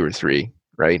foot or 2 or 3,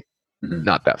 right? Mm-hmm.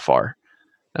 Not that far,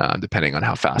 depending on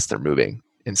how fast they're moving.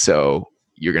 And so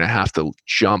you're going to have to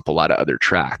jump a lot of other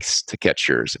tracks to catch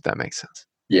yours, if that makes sense.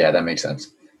 Yeah, that makes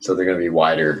sense. So they're going to be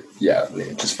wider,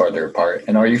 just farther apart.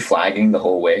 And are you flagging the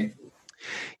whole way?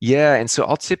 Yeah, and so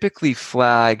I'll typically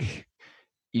flag,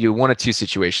 one of two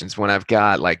situations. When I've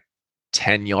got like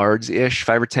 10 yards-ish,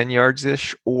 5 or 10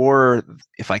 yards-ish, or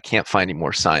if I can't find any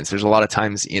more signs. There's a lot of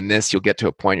times in this, you'll get to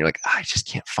a point, you're like, I just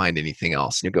can't find anything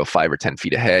else. And you'll go 5 or 10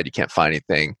 feet ahead, you can't find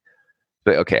anything.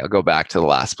 But okay, I'll go back to the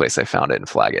last place I found it and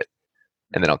flag it.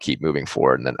 And then I'll keep moving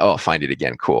forward, and then, I'll find it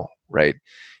again, cool, right?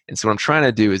 And so what I'm trying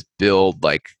to do is build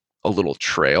like a little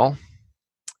trail.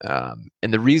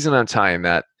 And the reason I'm tying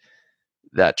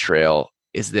that trail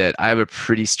is that I have a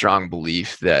pretty strong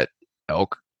belief that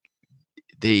elk,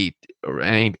 or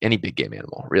any big game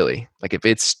animal, really, like if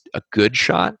it's a good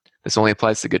shot, this only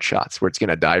applies to good shots, where it's going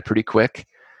to die pretty quick,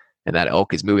 and that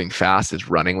elk is moving fast, is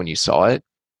running when you saw it,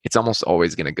 it's almost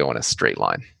always going to go in a straight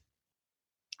line,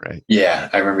 right? Yeah,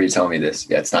 I remember you telling me this.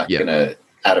 Yeah, it's not going to,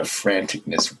 out of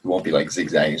franticness, won't be like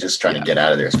zigzagging. It's just trying to get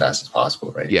out of there as fast as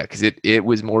possible, right? Yeah, because it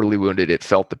was mortally wounded. It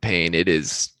felt the pain. It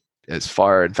is as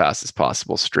far and fast as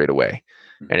possible straight away.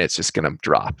 And it's just going to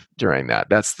drop during that.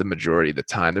 That's the majority of the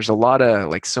time. There's a lot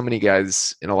of, like, so many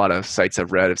guys in a lot of sites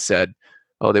I've read have said,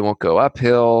 oh, they won't go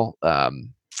uphill.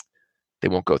 They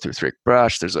won't go through thick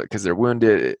brush. Because they're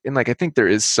wounded. And like, I think there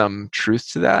is some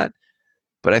truth to that.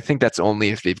 But I think that's only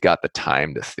if they've got the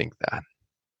time to think that,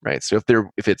 right? So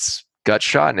if it's gut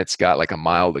shot and it's got like a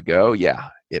mile to go,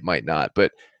 it might not.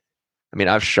 But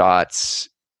I've shot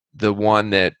the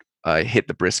one that I hit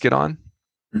the brisket on.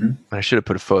 Mm-hmm. I should have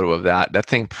put a photo of that. That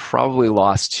thing probably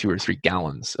lost 2 or 3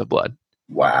 gallons of blood.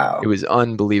 Wow. It was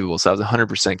unbelievable. So I was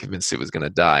 100% convinced it was going to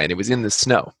die, and it was in the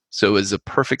snow. So it was a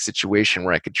perfect situation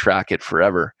where I could track it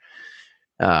forever.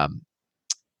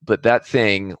 But that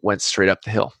thing went straight up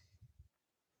the hill.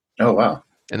 Oh, wow.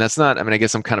 And that's not, I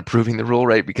guess I'm kind of proving the rule,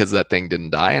 right? Because that thing didn't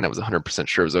die, and I was 100%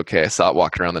 sure it was okay. I saw it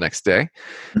walking around the next day.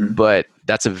 Mm-hmm. But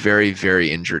that's a very, very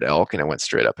injured elk, and it went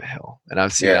straight up a hill. And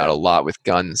I've seen that a lot with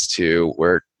guns too,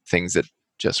 where things that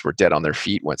just were dead on their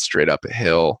feet went straight up a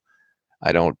hill.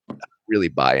 I don't really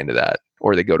buy into that.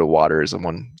 Or they go to water, as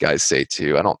one guys say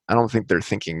too. I don't think they're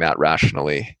thinking that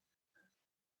rationally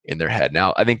in their head.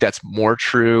 Now, I think that's more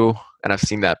true, and I've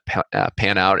seen that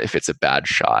pan out if it's a bad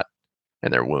shot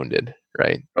and they're wounded.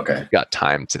 Right. Okay. You've got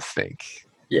time to think.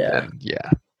 Yeah. And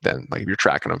then like if you're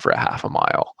tracking them for a half a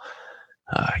mile,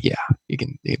 you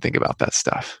can think about that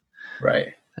stuff.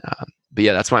 Right. But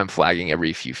that's why I'm flagging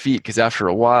every few feet, because after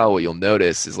a while, what you'll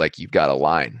notice is like you've got a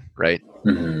line, right?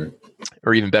 Mm-hmm.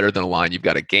 Or even better than a line, you've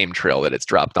got a game trail that it's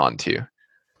dropped onto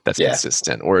that's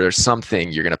consistent, or there's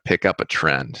something you're going to pick up a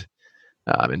trend.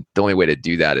 And the only way to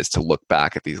do that is to look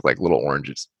back at these like little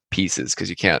oranges pieces, because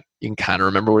you can kind of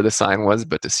remember where the sign was,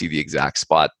 but to see the exact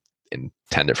spot in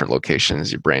 10 different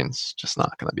locations, your brain's just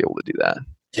not going to be able to do that.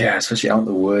 Yeah, especially out in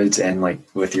the woods and like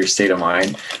with your state of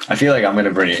mind. I feel like I'm going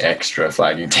to bring extra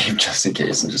flagging tape just in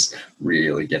case and just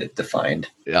really get it defined.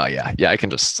 Oh yeah. Yeah. I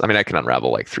can unravel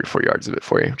like 3 or 4 yards of it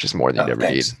for you, which is more than you'd ever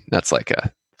need. That's like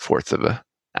a 1/4 of an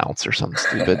ounce or something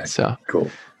stupid. So cool.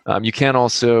 You can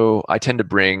also, I tend to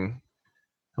bring,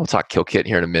 I'll talk kill kit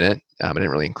here in a minute. I didn't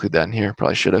really include that in here.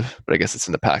 Probably should have, but I guess it's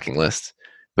in the packing list.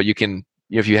 But you can,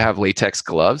 if you have latex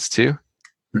gloves too,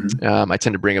 I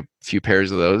tend to bring a few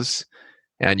pairs of those.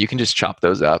 And you can just chop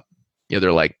those up.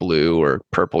 They're like blue or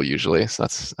purple usually, so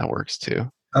that works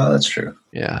too. Oh, that's true.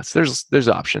 Yeah, so there's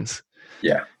options.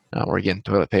 Yeah. Or again,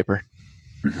 toilet paper,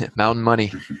 mountain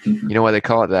money. You know why they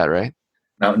call it that, right?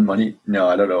 Mountain money? No,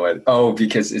 I don't know why. Oh,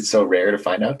 because it's so rare to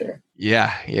find out there.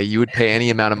 Yeah. You would pay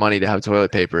any amount of money to have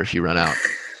toilet paper if you run out.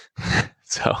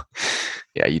 So,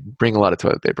 yeah, you bring a lot of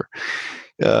toilet paper.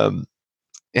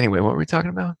 Anyway, what were we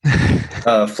talking about?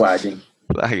 Flagging.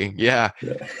 Flagging, yeah.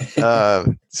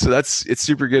 So it's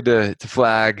super good to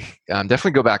flag.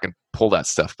 Definitely go back and pull that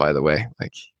stuff, by the way.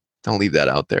 Like, don't leave that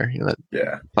out there.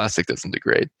 That plastic doesn't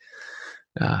degrade.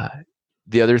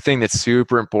 The other thing that's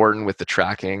super important with the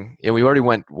tracking, and we already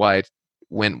went why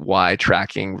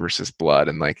tracking versus blood,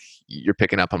 and like you're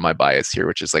picking up on my bias here,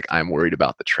 which is like I'm worried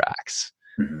about the tracks.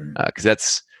 Because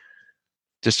that's,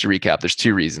 just to recap, there's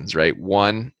 2 reasons, right?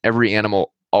 One, every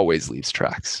animal always leaves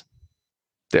tracks.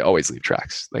 They always leave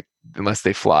tracks, like unless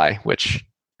they fly, which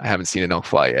I haven't seen an elk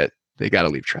fly yet. They got to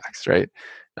leave tracks, right?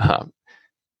 And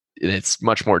it's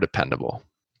much more dependable.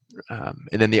 And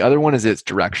then the other one is it's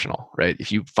directional, right?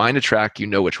 If you find a track, you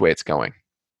know which way it's going.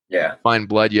 Yeah. Find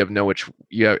blood, you have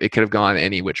it could have gone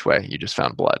any which way. You just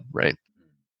found blood, right?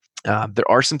 There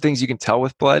are some things you can tell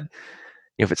with blood.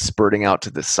 If it's spurting out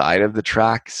to the side of the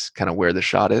tracks, kind of where the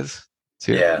shot is,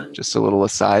 too. Yeah. Just a little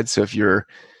aside. So if you're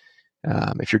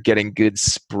getting good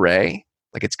spray,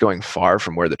 like it's going far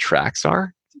from where the tracks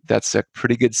are, that's a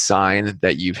pretty good sign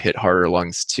that you've hit harder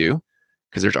lungs too,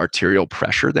 because there's arterial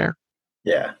pressure there.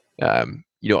 Yeah.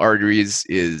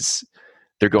 Arteries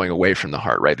they're going away from the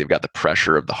heart, right? They've got the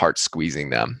pressure of the heart squeezing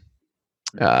them.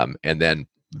 And then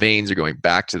veins are going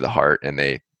back to the heart,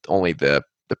 and only the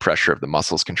pressure of the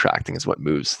muscles contracting is what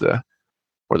moves the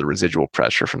residual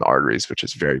pressure from the arteries, which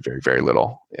is very, very, very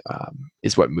little,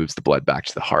 is what moves the blood back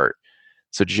to the heart.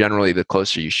 So generally, the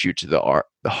closer you shoot to the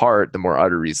heart, the more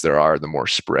arteries there are, the more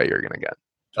spray you're going to get.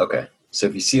 Okay. So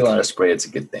if you see a lot of spray, it's a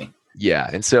good thing. Yeah.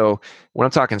 And so when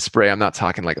I'm talking spray, I'm not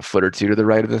talking like a foot or 2 to the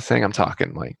right of the thing. I'm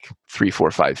talking like 3, 4,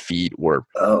 5 feet or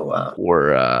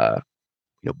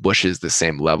bushes the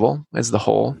same level as the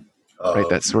hole, right?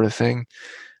 That sort of thing.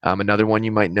 Another one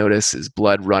you might notice is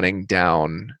blood running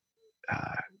down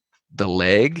the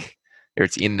leg, or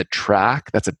it's in the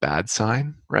track. That's a bad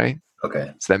sign, right?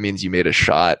 Okay. So that means you made a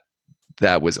shot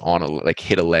that was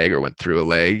hit a leg or went through a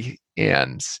leg,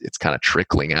 and it's kind of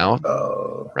trickling out,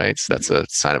 right? So that's a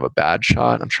sign of a bad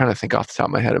shot. I'm trying to think off the top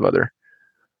of my head of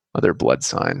other blood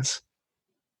signs.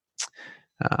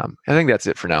 I think that's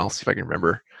it for now. I'll see if I can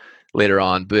remember later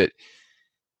on. But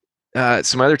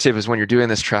so my other tip is when you're doing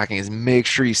this tracking is make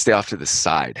sure you stay off to the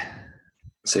side.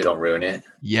 So you don't ruin it?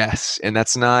 Yes. And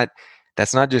that's not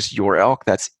just your elk,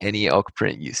 that's any elk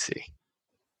print you see.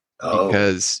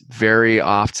 Because very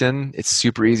often it's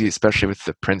super easy, especially with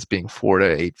the prints being 4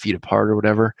 to 8 feet apart or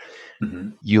whatever.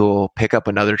 You'll pick up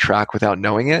another track without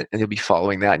knowing it, and you'll be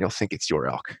following that, and you'll think it's your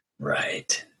elk.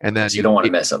 Right. And then you don't want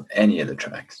to mess up any of the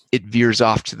tracks. It veers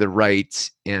off to the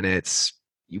right, and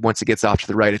once it gets off to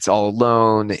the right, it's all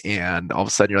alone, and all of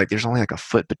a sudden you're like, there's only like a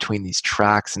foot between these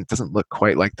tracks, and it doesn't look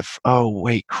quite like oh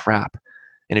wait, crap.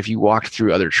 And if you walked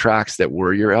through other tracks that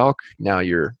were your elk, now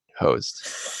you're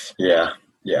hosed. Yeah.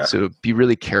 Yeah. So be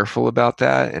really careful about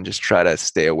that, and just try to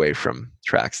stay away from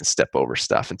tracks and step over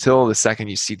stuff until the second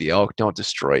you see the elk. Don't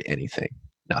destroy anything.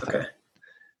 Nothing. Okay.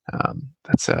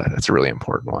 That's a really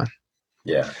important one.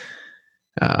 Yeah.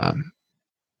 And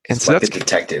it's so like that's a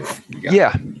detective.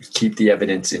 Yeah. Keep the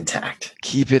evidence intact.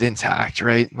 Keep it intact,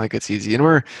 right? Like it's easy. And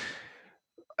I'm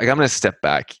going to step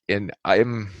back, and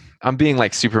I'm being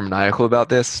like super maniacal about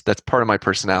this. That's part of my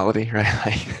personality, right?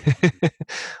 Like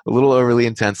a little overly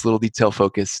intense, a little detail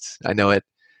focused. I know it.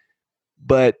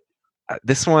 But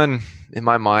this one, in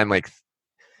my mind, like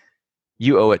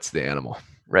you owe it to the animal,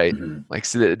 right? Like,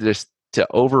 so just to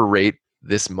overrate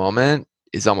this moment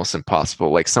is almost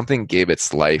impossible. Like something gave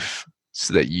its life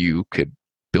so that you could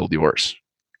build yours.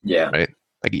 Yeah. Right.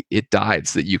 Like it died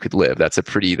so that you could live. That's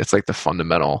like the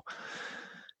fundamental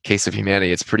case of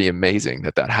humanity. It's pretty amazing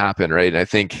that happened, right? And I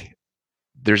think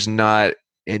there's not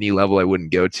any level I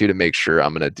wouldn't go to make sure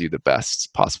I'm going to do the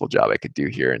best possible job I could do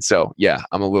here. And so, yeah,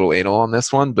 I'm a little anal on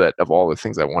this one, but of all the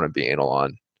things I want to be anal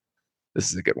on,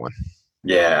 this is a good one.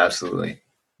 Yeah, absolutely.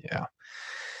 Yeah.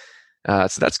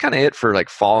 So that's kind of it for like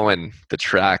following the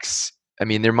tracks. I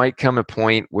mean, there might come a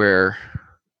point where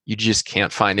you just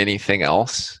can't find anything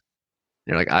else.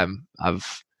 You're like,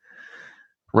 I've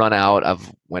run out.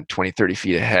 I've went 20, 30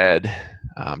 feet ahead.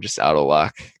 I'm just out of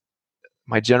luck.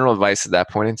 My general advice at that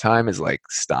point in time is like,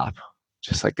 stop.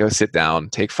 Just like go sit down,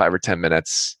 take 5 or 10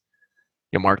 minutes.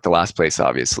 You'll mark the last place,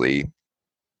 obviously.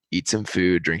 Eat some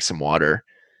food, drink some water.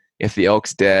 If the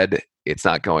elk's dead, it's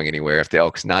not going anywhere. If the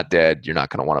elk's not dead, you're not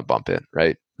going to want to bump it,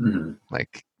 right? Mm-hmm.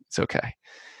 Like, it's okay.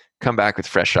 Come back with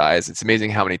fresh eyes. It's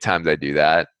amazing how many times I do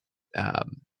that.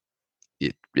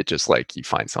 It just like you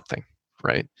find something,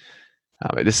 right?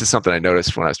 This is something I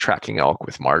noticed when I was tracking elk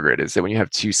with Margaret, is that when you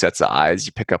have 2 sets of eyes,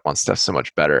 you pick up on stuff so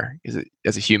much better. Because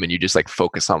as a human, you just like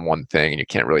focus on one thing and you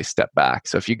can't really step back.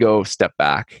 So if you go step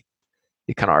back,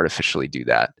 you kind of artificially do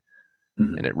that.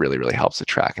 Mm-hmm. And it really, really helps the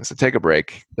track. And so take a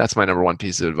break. That's my number one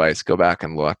piece of advice. Go back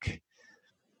and look.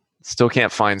 Still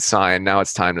can't find sign. Now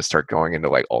it's time to start going into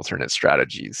like alternate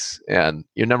strategies. And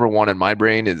your number one in my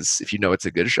brain is, if you know it's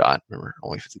a good shot, remember,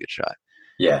 only if it's a good shot.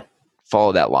 Yeah.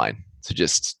 Follow that line. So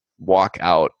just walk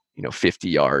out, 50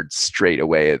 yards straight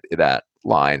away at that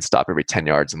line, stop every 10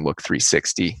 yards and look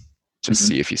 360, just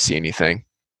see if you see anything.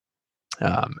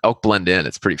 Elk blend in.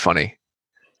 It's pretty funny.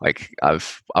 Like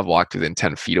I've walked within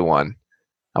 10 feet of one.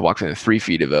 I walked within 3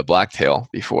 feet of a blacktail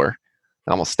before.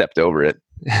 I almost stepped over it.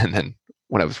 And then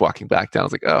when I was walking back down, I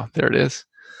was like, oh, there it is.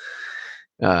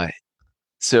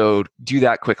 So do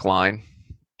that quick line.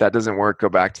 That doesn't work. Go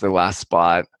back to the last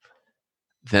spot.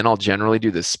 Then I'll generally do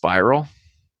the spiral.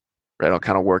 Right, I'll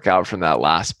kind of work out from that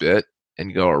last bit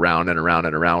and go around and around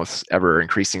and around with ever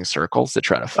increasing circles to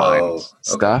try to find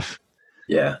stuff.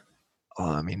 Yeah.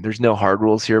 I mean, there's no hard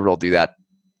rules here, but I'll do that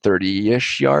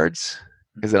 30-ish yards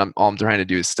because then all I'm trying to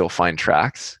do is still find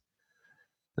tracks.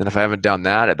 Then if I haven't done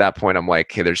that, at that point, I'm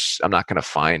like, hey, I'm not going to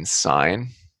find sign.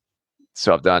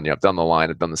 So I've done the line,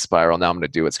 I've done the spiral. Now I'm going to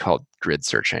do what's called grid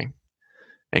searching.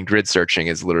 And grid searching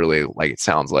is literally like it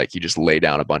sounds like you just lay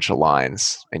down a bunch of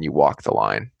lines and you walk the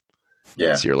line.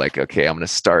 Yeah. So you're like, okay, I'm going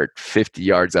to start 50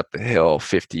 yards up the hill,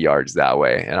 50 yards that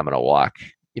way, and I'm going to walk,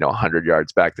 100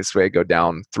 yards back this way, go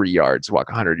down 3 yards, walk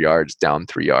 100 yards, down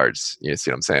 3 yards. You see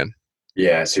what I'm saying?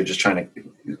 Yeah. So you're just trying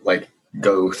to like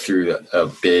go through a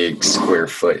big square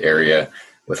foot area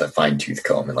with a fine tooth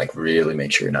comb and like really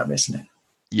make sure you're not missing it.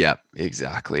 Yeah,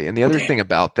 exactly. And the other thing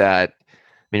about that, I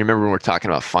mean, remember when we're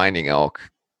talking about finding elk,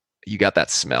 you got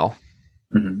that smell.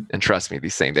 Mm-hmm. And trust me,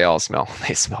 these things,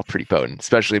 they smell pretty potent,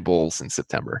 especially bulls in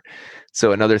September.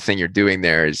 So another thing you're doing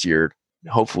there is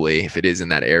hopefully, if it is in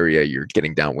that area, you're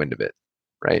getting downwind of it,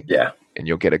 right? Yeah. And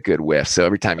you'll get a good whiff. So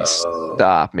every time you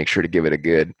stop, make sure to give it a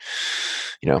good,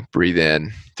 breathe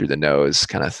in through the nose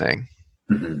kind of thing.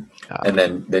 Mm-hmm.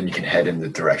 And then you can head in the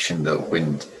direction the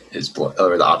wind is blowing,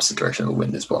 or the opposite direction the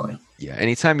wind is blowing. Yeah.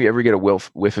 Anytime you ever get a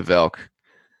whiff of elk,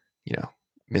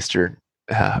 Mr.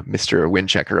 Wind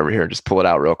Checker over here, just pull it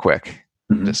out real quick.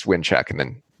 Mm-hmm. Just wind check,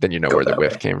 and then you know where the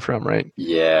whiff came from, right?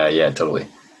 Yeah, totally.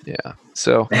 Yeah.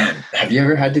 So man, have you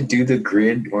ever had to do the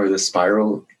grid or the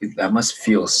spiral? That must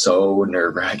feel so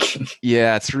nerve-wracking.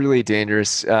 Yeah, it's really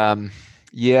dangerous.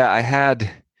 Yeah, I had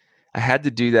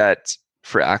to do that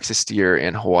for axis deer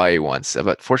in Hawaii once,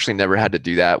 but fortunately never had to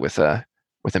do that with a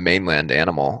mainland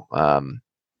animal.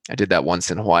 I did that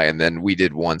once in Hawaii, and then we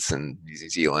did once in New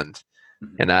Zealand.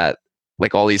 Mm-hmm. And that,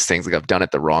 like all these things, like I've done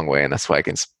it the wrong way, and that's why I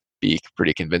can speak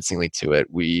pretty convincingly to it.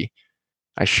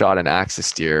 I shot an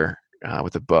axis deer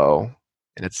with a bow,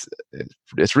 and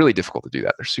it's really difficult to do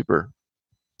that. They're super,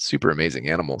 super amazing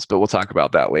animals, but we'll talk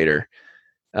about that later.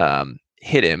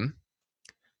 Hit him,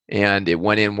 and it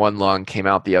went in one lung, came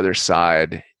out the other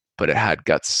side, but it had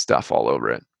gut stuff all over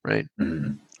it, right?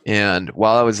 Mm-hmm. And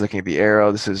while I was looking at the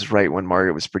arrow, this is right when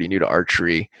Margaret was pretty new to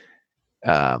archery.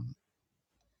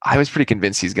 I was pretty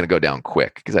convinced he's going to go down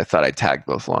quick because I thought I tagged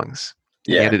both lungs.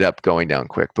 Yeah. He ended up going down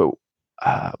quick, but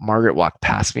Margaret walked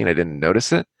past me and I didn't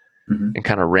notice it, and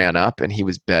kind of ran up, and he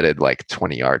was bedded like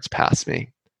 20 yards past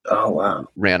me. Oh, wow.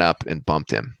 Ran up and bumped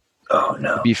him. Oh,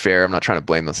 no. To be fair, I'm not trying to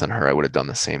blame this on her. I would have done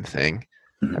the same thing.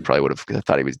 Mm-hmm. I probably would have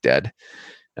thought he was dead.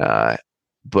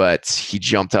 But he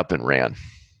jumped up and ran.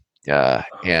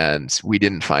 And we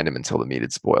didn't find him until the meat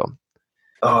had spoiled.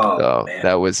 Oh, so man.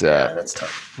 That was a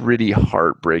pretty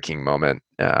heartbreaking moment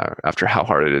after how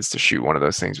hard it is to shoot one of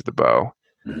those things with a bow.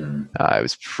 Mm-hmm. It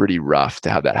was pretty rough to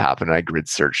have that happen. I grid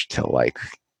searched till like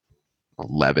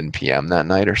 11 p.m. that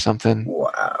night or something.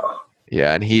 Wow.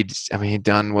 Yeah, and he'd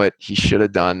done what he should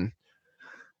have done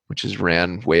which is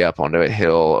ran way up onto a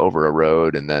hill over a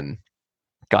road and then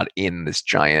got in this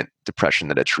giant depression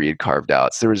that a tree had carved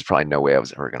out. So there was probably no way I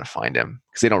was ever going to find him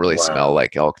because they don't really smell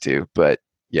like elk do. But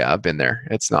yeah, I've been there.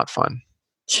 It's not fun.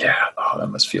 Yeah. Oh, that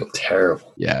must feel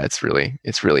terrible. Yeah, it's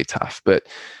really tough. But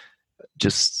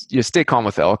just stay calm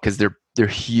with elk because they're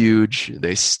huge.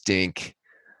 They stink.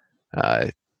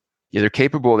 They're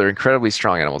capable. They're incredibly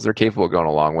strong animals. They're capable of going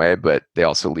a long way, but they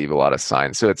also leave a lot of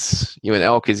signs. So it's an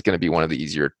elk is going to be one of the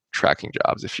easier tracking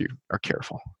jobs if you are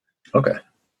careful. Okay.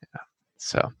 Yeah.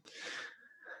 So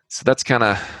that's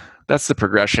that's the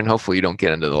progression. Hopefully you don't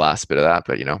get into the last bit of that,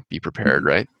 but be prepared,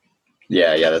 right?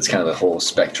 Yeah. That's kind of the whole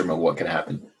spectrum of what can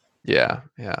happen. Yeah.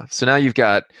 So now you've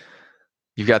got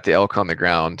the elk on the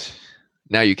ground.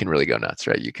 Now you can really go nuts,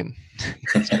 right? You can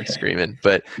start screaming,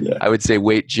 but I would say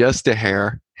wait just a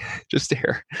hair,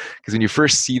 because when you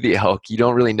first see the elk, you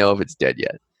don't really know if it's dead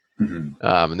yet. Mm-hmm.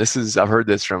 And I've heard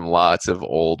this from lots of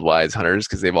old wise hunters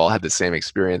because they've all had the same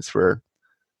experience where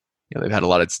they've had a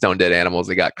lot of stone dead animals.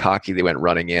 They got cocky, they went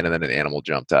running in, and then an animal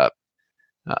jumped up.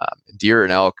 Deer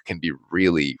and elk can be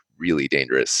really, really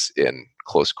dangerous in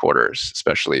close quarters,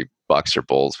 especially bucks or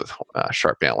bulls with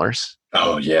sharp antlers.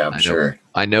 Oh yeah, I'm sure.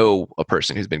 I know a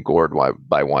person who's been gored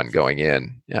by one going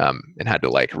in and had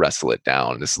to wrestle it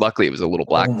down. Luckily it was a little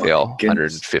blacktail,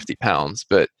 150 pounds,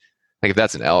 but if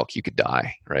that's an elk, you could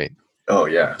die, right? Oh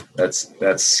yeah, that's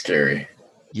scary.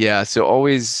 Yeah, so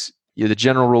always, the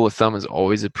general rule of thumb is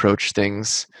always approach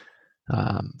things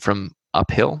from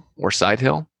uphill or side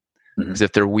hill. Because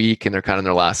if they're weak and they're kind of in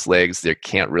their last legs, they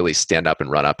can't really stand up and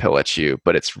run uphill at you,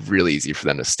 but it's really easy for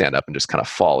them to stand up and just kind of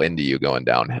fall into you going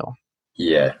downhill.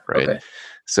 Yeah. Right. Okay.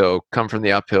 So come from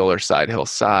the uphill or side hill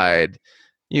side,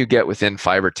 you get within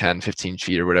 5 or 10, 15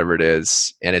 feet or whatever it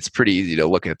is. And it's pretty easy to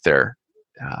look at their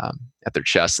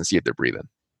chest and see if they're breathing.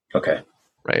 Okay.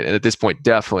 Right. And at this point,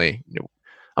 definitely,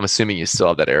 I'm assuming you still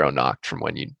have that arrow knocked from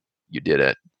when you did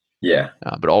it. Yeah.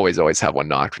 But always have one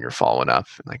knocked when you're following up.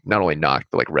 Not only knocked,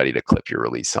 but ready to clip your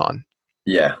release on.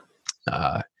 Yeah.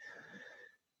 And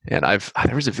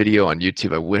there was a video on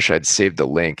YouTube. I wish I'd saved the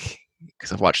link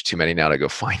because I've watched too many now to go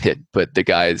find it. But the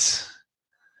guys,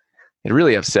 it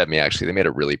really upset me actually. They made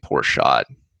a really poor shot.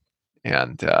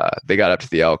 And they got up to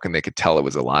the elk and they could tell it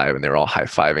was alive and they were all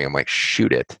high-fiving. I'm like,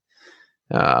 shoot it.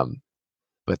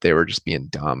 But they were just being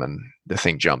dumb and the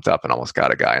thing jumped up and almost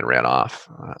got a guy and ran off.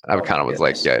 I kind of was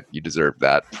like, yeah, you deserve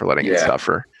that for letting it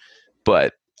suffer.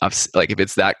 But if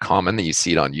it's that common that you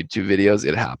see it on YouTube videos,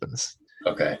 it happens.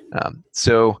 Okay.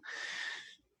 So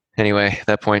anyway, at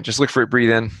that point, just look for it,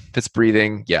 breathe in. If it's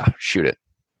breathing, shoot it.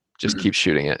 Just keep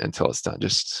shooting it until it's done.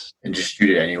 Just shoot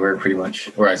it anywhere pretty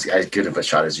much. Or as good of a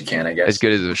shot as you can, I guess. As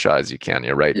good as a shot as you can.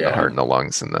 You're right in the heart and the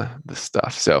lungs and the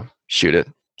stuff. So shoot it.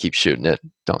 Keep shooting it.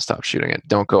 Don't stop shooting it.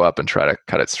 Don't go up and try to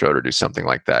cut its throat or do something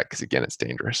like that because, again, it's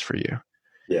dangerous for you.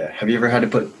 Yeah. Have you ever had to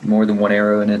put more than one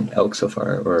arrow in an elk so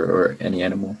far or any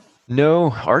animal?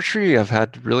 No. Archery, I've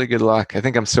had really good luck. I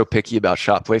think I'm so picky about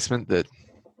shot placement that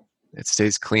it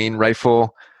stays clean.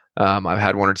 Rifle, I've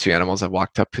had 1 or 2 animals I've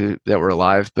walked up to that were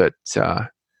alive, but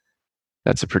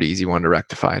that's a pretty easy one to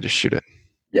rectify. Just shoot it.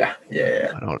 Yeah.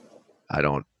 I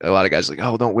don't. A lot of guys are like,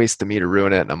 oh, don't waste the meat or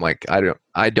ruin it. And I'm like, I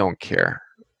don't care.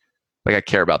 I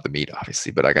care about the meat,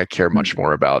 obviously, but I care much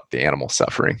more about the animal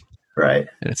suffering. Right.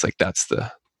 And it's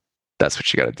that's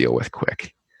what you got to deal with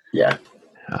quick. Yeah.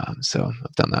 So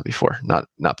I've done that before. Not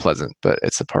pleasant, but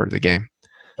it's a part of the game.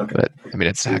 Okay. But I mean,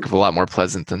 it's a heck of a lot more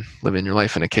pleasant than living your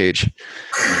life in a cage.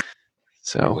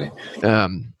 So,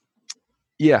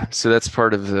 so that's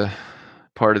part of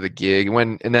the gig.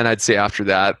 And then I'd say after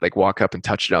that, walk up and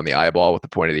touch it on the eyeball with the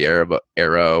point of the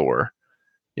arrow, or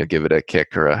give it a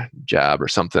kick or a jab or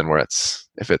something where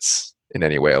if it's in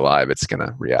any way alive, it's going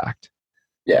to react.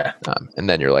 Yeah. And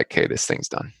then you're like, hey, this thing's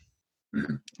done.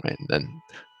 Mm-hmm. Right. And then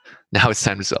now it's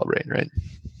time to celebrate, right?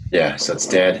 Yeah. So it's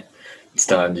dead. It's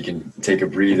done. You can take a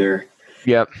breather.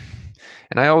 Yep.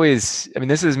 And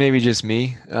this is maybe just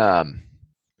me. But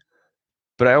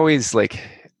I've always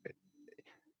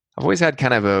had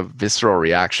kind of a visceral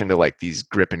reaction to these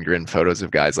grip and grin photos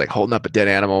of guys holding up a dead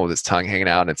animal with his tongue hanging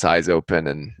out and its eyes open.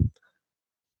 And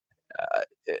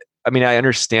I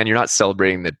understand you're not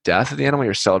celebrating the death of the animal,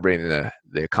 you're celebrating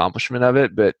the accomplishment of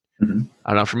it. But I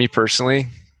don't know, for me personally,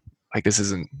 this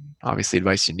isn't obviously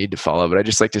advice you need to follow, but I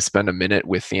just like to spend a minute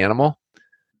with the animal,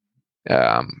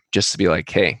 just to be like,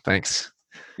 hey, thanks.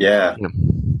 Yeah.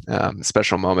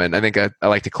 Special moment. I think I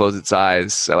like to close its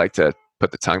eyes. I like to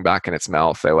put the tongue back in its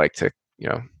mouth. I like to,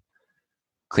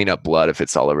 clean up blood if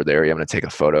it's all over the area. I'm going to take a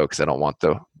photo because I don't want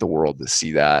the world to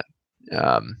see that.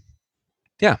 I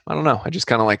don't know. I just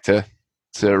kind of like to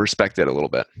respect it a little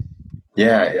bit.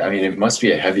 Yeah, I mean, it must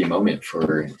be a heavy moment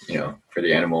for, for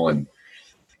the animal, and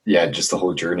yeah, just the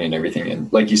whole journey and everything.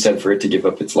 And like you said, for it to give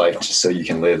up its life just so you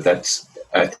can live,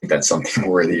 I think that's something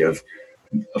worthy of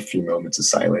a few moments of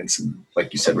silence and,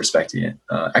 like you said, respecting it.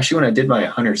 Actually, when I did my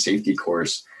hunter safety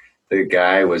course, the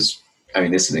guy was, I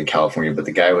mean, this is in California, but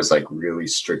the guy was like really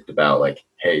strict about like,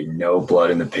 hey, no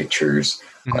blood in the pictures.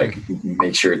 Like,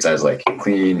 make sure it's as like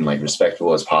clean, like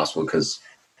respectable as possible, because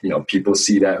people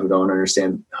see that who don't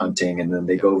understand hunting, and then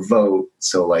they go vote.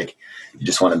 So like, you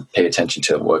just want to pay attention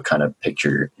to what kind of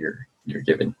picture you're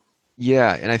given.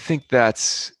 Yeah, and I think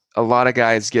that's a lot of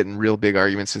guys getting real big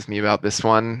arguments with me about this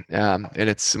one, and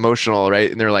it's emotional, right?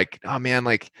 And they're like, "Oh man,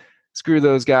 like screw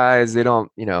those guys. They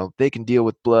don't, they can deal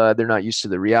with blood. They're not used to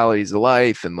the realities of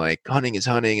life, and like hunting is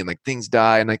hunting, and like things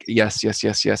die." And like, yes, yes,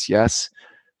 yes, yes, yes,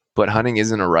 but hunting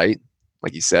isn't a right.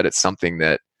 Like you said, it's something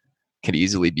that can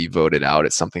easily be voted out.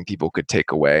 It's something people could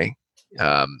take away,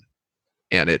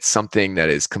 and it's something that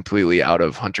is completely out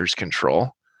of hunters'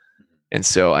 control. And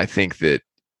so I think that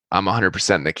I'm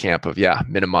 100% in the camp of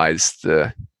minimize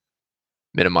the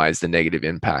negative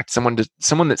impact. Someone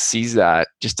that sees that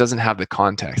just doesn't have the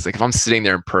context. Like if I'm sitting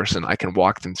there in person, I can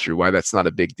walk them through why that's not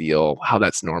a big deal, how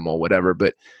that's normal, whatever.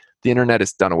 But the internet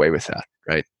has done away with that,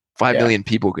 right? 5 million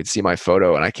people could see my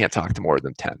photo, and I can't talk to more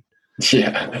than 10.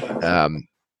 Yeah.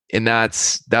 And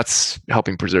that's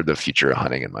helping preserve the future of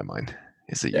hunting in my mind.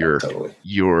 Is that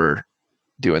you're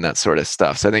doing that sort of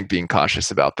stuff. So I think being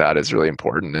cautious about that is really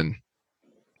important, and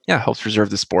helps preserve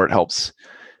the sport, helps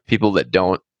people that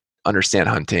don't understand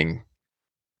hunting,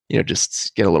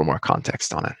 just get a little more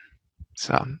context on it.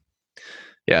 So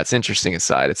it's interesting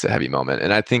aside. It's a heavy moment.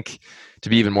 And I think, to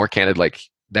be even more candid, like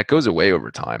that goes away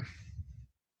over time,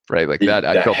 right? Like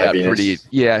I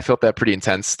felt that pretty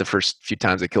intense the first few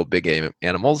times I killed big game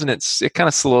animals, and it kind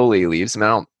of slowly leaves. I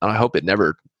mean, I hope it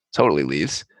never totally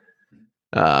leaves.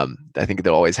 I think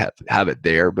they'll always have it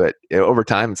there, but over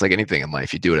time, it's like anything in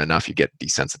life. You do it enough, you get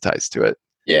desensitized to it.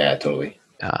 Yeah, totally.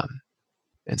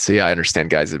 And so, I understand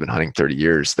guys that have been hunting 30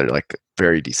 years. They're like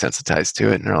very desensitized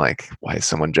to it, and they're like, "Why is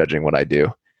someone judging what I do?"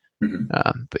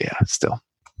 But still,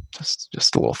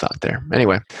 just a little thought there.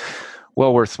 Anyway,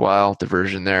 well worthwhile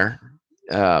diversion there.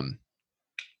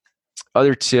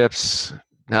 Other tips.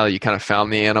 Now that you kind of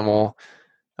found the animal,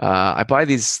 I buy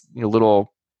these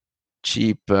little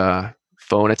cheap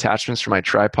phone attachments for my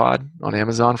tripod on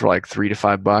Amazon for like $3 to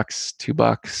 $5,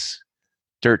 $2,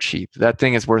 dirt cheap. That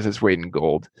thing is worth its weight in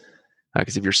gold.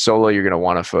 Because if you're solo, you're going to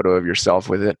want a photo of yourself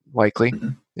with it, likely.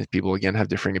 If people, again, have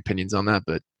differing opinions on that,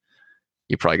 but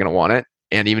you're probably going to want it.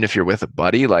 And even if you're with a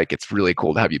buddy, like it's really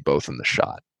cool to have you both in the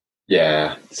shot.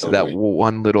 Yeah. So that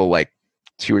one little like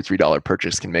 $2 or $3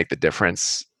 purchase can make the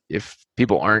difference. If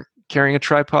people aren't carrying a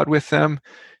tripod with them,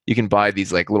 you can buy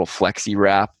these like little flexi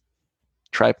wrap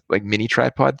like mini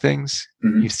tripod things.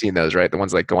 You've seen those, right? The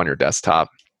ones that go on your desktop.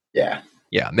 Yeah.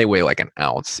 And they weigh like an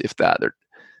ounce, if that.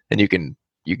 And you can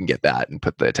get that and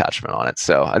put the attachment on it.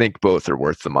 So I think both are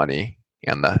worth the money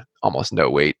and the almost no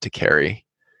weight to carry,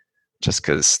 just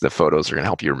because the photos are going to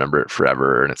help you remember it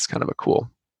forever, and it's kind of a cool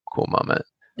moment.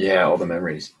 Yeah, all the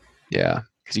memories. Yeah,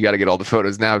 because you got to get all the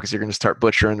photos now, because you're going to start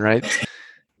butchering, right?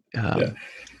 Yeah.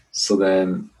 So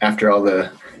then, after all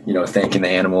the thanking the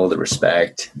animal, the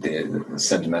respect, the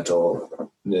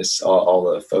sentimentalness,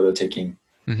 all the photo taking,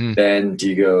 then do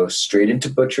you go straight into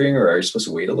butchering, or are you supposed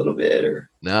to wait a little bit? Or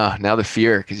no, now the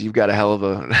fear, because you've got a hell of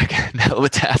a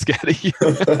task ahead of you.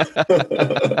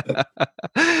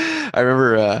 I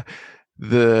remember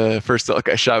the first elk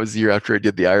I shot was the year after I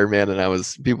did the Ironman,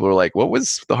 and people were like, "What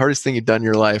was the hardest thing you've done in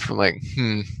your life?" I'm like,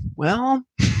 well.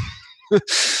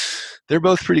 They're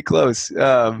both pretty close.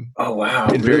 Oh wow!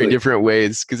 In very different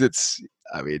ways, because it's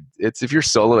if you're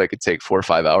solo, it could take 4 or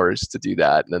 5 hours to do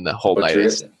that, and then the whole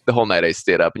night I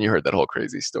stayed up, and you heard that whole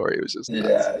crazy story. It was just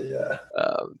nuts. Yeah.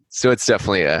 So it's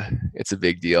definitely a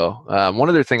big deal. One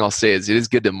other thing I'll say is it is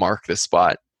good to mark the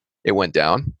spot it went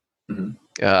down,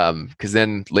 because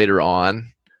then later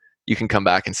on you can come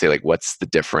back and say like, what's the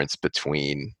difference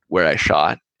between where I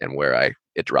shot and where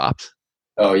it dropped.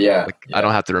 Oh yeah. I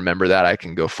don't have to remember that. I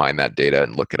can go find that data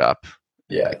and look it up.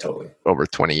 Yeah, totally. Over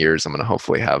 20 years, I'm going to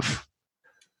hopefully have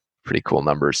pretty cool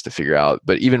numbers to figure out.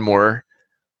 But even more,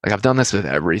 like I've done this with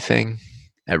everything.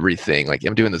 Like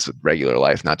I'm doing this with regular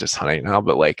life, not just hunting now,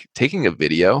 but like taking a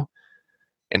video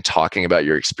and talking about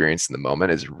your experience in the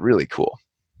moment is really cool.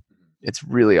 It's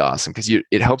really awesome because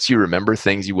it helps you remember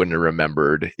things you wouldn't have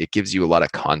remembered. It gives you a lot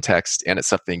of context, and it's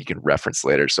something you can reference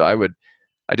later. So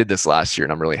I did this last year,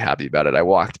 and I'm really happy about it. I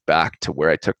walked back to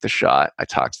where I took the shot. I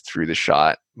talked through the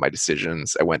shot, my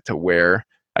decisions. I went to where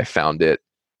I found it.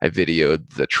 I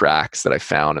videoed the tracks that I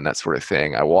found and that sort of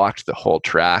thing. I walked the whole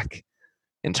track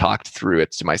and talked through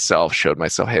it to myself, showed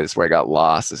myself, hey, this is where I got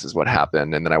lost. This is what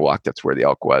happened. And then I walked up to where the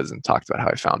elk was and talked about how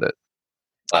I found it.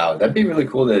 Wow, that'd be really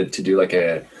cool to do like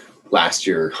a last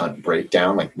year hunt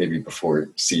breakdown, like maybe before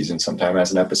season sometime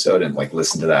as an episode, and like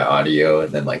listen to that audio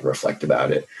and then like reflect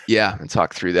about it. Yeah, and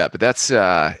talk through that. But that's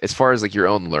as far as like your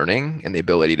own learning and the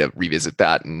ability to revisit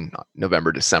that in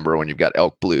November, December when you've got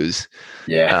elk blues.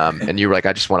 Yeah. And you're like,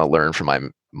 I just want to learn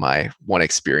from my one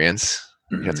experience.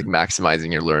 Mm-hmm. It's like maximizing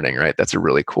your learning, right? That's a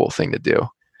really cool thing to do.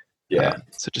 Yeah.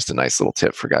 So just a nice little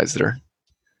tip for guys that are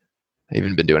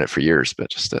even been doing it for years, but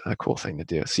just a cool thing to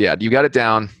do. So yeah, you got it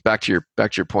down. Back to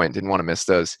your point. Didn't want to miss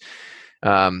those.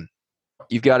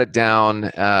 You've got it down.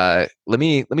 Let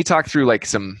me talk through like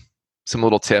some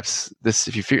little tips. This,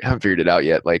 if you haven't figured it out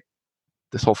yet, like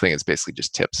this whole thing is basically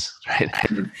just tips, right?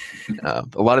 A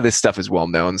lot of this stuff is well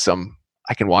known.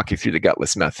 I can walk you through the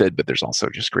gutless method, but there's also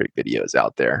just great videos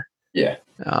out there. Yeah.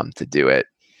 To do it.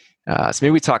 So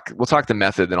maybe we'll talk the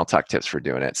method, then I'll talk tips for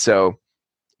doing it. So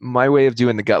my way of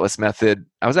doing the gutless method,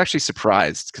 I was actually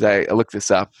surprised because I looked this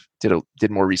up,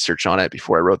 did more research on it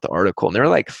before I wrote the article, and there are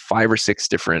like 5 or 6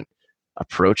 different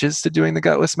approaches to doing the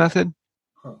gutless method.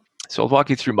 Huh. So I'll walk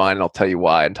you through mine and I'll tell you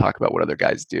why and talk about what other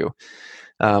guys do.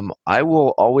 I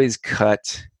will always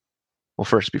cut. Well,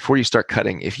 first, before you start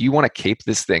cutting, if you want to cape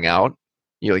this thing out,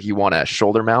 you want a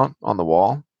shoulder mount on the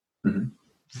wall, mm-hmm.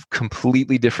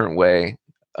 Completely different way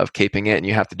of caping it, and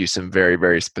you have to do some very,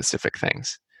 very specific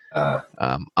things.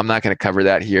 I'm not going to cover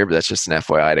that here, but that's just an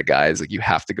FYI to guys. Like, you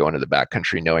have to go into the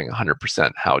backcountry knowing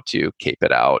 100% how to cape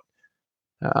it out,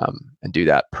 and do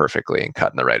that perfectly and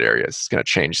cut in the right areas. It's going to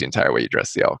change the entire way you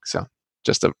dress the elk. So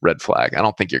just a red flag. I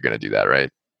don't think you're going to do that, right?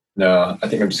 No, I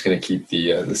think I'm just going to keep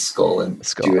the skull and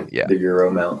do the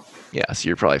Euro mount. Yeah, so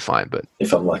you're probably fine, but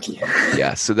if I'm lucky.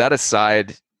 Yeah, so that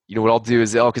aside, what I'll do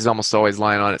is the elk is almost always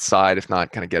lying on its side, if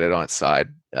not kind of get it on its side.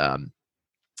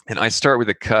 And I start with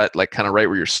a cut like kind of right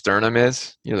where your sternum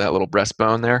is, that little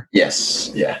breastbone there.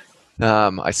 Yes. Yeah.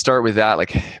 I start with that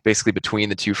like basically between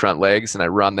the 2 front legs, and I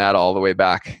run that all the way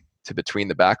back to between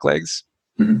the back legs.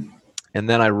 Mm-hmm. And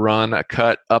then I run a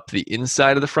cut up the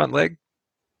inside of the front leg.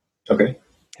 Okay.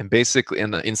 And basically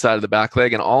in the inside of the back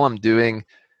leg. And all I'm doing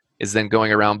is then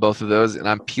going around both of those, and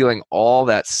I'm peeling all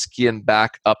that skin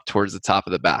back up towards the top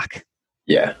of the back.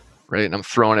 Yeah. Right. And I'm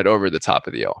throwing it over the top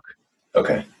of the elk.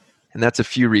 Okay. And that's a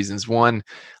few reasons. One,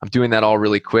 I'm doing that all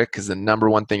really quick because the number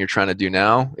one thing you're trying to do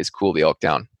now is cool the elk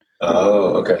down.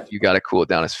 Oh, okay. You got to cool it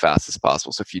down as fast as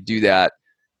possible. So if you do that,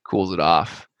 cools it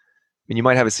off. I mean, you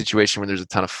might have a situation where there's a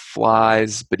ton of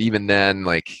flies, but even then,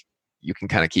 like, you can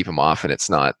kind of keep them off, and it's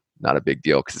not a big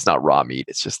deal because it's not raw meat.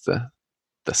 It's just the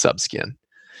subskin.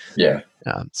 Yeah.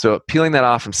 So peeling that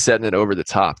off and setting it over the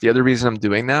top. The other reason I'm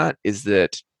doing that is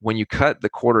that when you cut the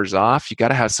quarters off, you got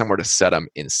to have somewhere to set them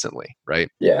instantly, right?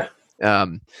 Yeah.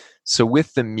 So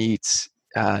with the meats,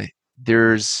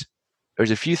 there's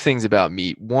a few things about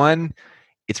meat. One,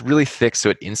 it's really thick, so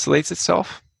it insulates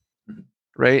itself,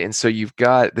 right? And so you've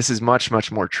got, this is much,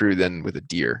 much more true than with a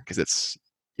deer because it's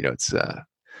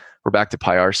we're back to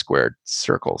pi r squared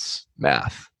circles,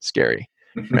 math, scary,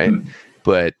 right?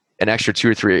 But an extra 2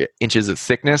 or 3 inches of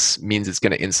thickness means it's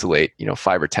going to insulate,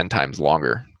 5 or 10 times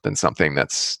longer than something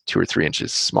that's 2 or 3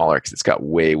 inches smaller because it's got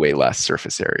way, way less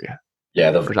surface area.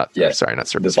 Yeah. Not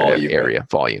surface area,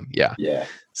 volume. Yeah. Yeah.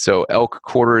 So elk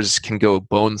quarters can go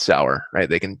bone sour, right?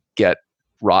 They can get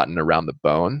rotten around the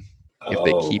bone if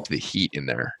they keep the heat in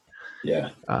there. Yeah.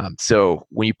 So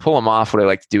when you pull them off, what I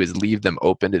like to do is leave them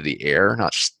open to the air,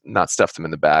 not stuff them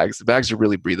in the bags. The bags are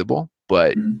really breathable,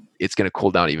 but it's going to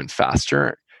cool down even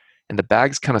faster. And the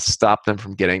bags kind of stop them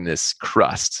from getting this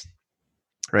crust,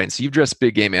 right? And so you've dressed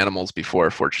big game animals before,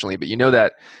 fortunately, but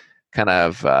that kind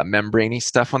of membraney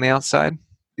stuff on the outside.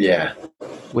 Yeah.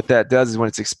 What that does is when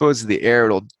it's exposed to the air,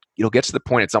 it'll get to the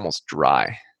point it's almost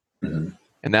dry. Mm-hmm.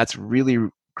 And that's really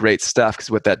great stuff because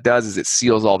what that does is it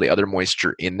seals all the other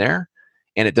moisture in there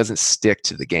and it doesn't stick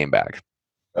to the game bag.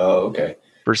 Oh, okay.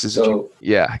 Versus,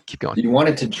 keep going. You want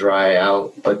it to dry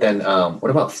out, but then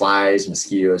what about flies,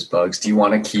 mosquitoes, bugs? Do you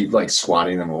want to keep like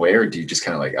swatting them away, or do you just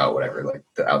kind of like, oh, whatever, like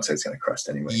the outside's going to crust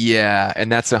anyway? Yeah,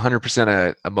 and that's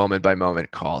 100% a moment by moment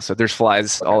call. So there's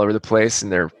flies all over the place,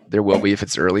 and there will be if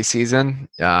it's early season.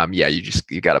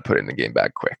 You got to put it in the game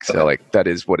bag quick. So like that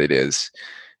is what it is.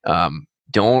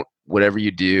 Whatever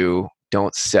you do,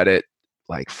 don't set it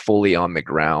like fully on the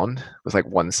ground with like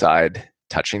one side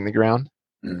touching the ground.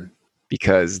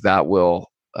 Because that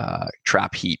will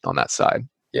trap heat on that side.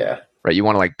 Yeah. Right. You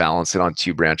want to like balance it on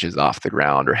 2 branches off the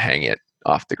ground or hang it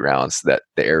off the ground so that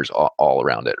the air's all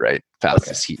around it, right?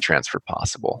 Fastest heat transfer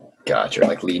possible. Gotcha.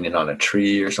 Like leaning on a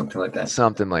tree or something like that.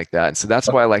 Something like that. And so that's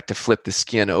why I like to flip the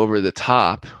skin over the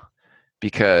top,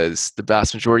 because the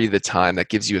vast majority of the time that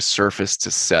gives you a surface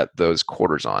to set those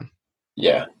quarters on.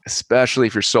 Yeah. Especially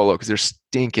if you're solo, because they're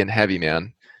stinking heavy,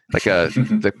 man. Like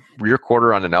the rear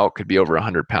quarter on an elk could be over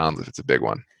 100 pounds if it's a big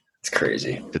one. It's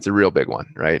crazy. It's a real big one,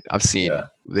 right? I've seen,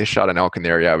 they shot an elk in the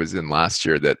area I was in last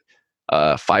year that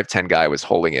 5'10" guy was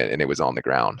holding it and it was on the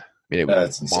ground. I mean, it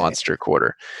was a monster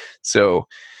quarter. So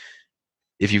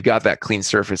if you've got that clean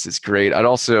surface, it's great. I'd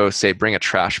also say bring a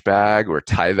trash bag or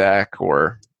Tyvek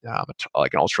or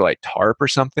like an ultralight tarp or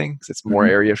something, because it's more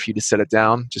area for you to set it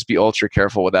down. Just be ultra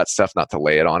careful with that stuff, not to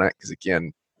lay it on it, because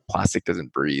again, plastic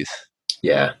doesn't breathe.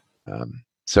 Yeah.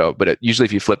 But usually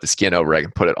if you flip the skin over, I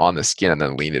can put it on the skin and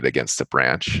then lean it against the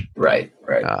branch. Right.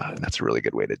 And that's a really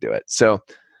good way to do it. So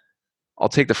I'll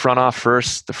take the front off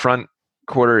first. The front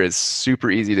quarter is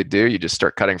super easy to do. You just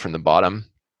start cutting from the bottom.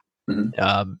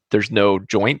 There's no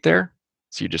joint there,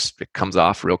 so it comes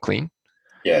off real clean.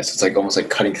 Yeah, so it's like almost like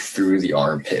cutting through the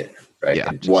armpit, right?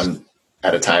 Yeah, one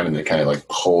at a time, and then kind of like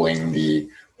pulling the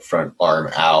front arm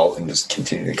out and just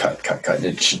continue to cut. And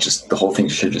it should the whole thing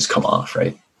should just come off,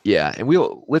 right? Yeah, and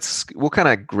we'll kind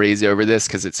of graze over this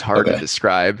because it's hard to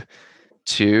describe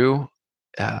too.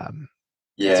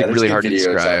 It's really hard to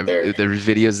describe. There's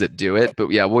videos that do it, but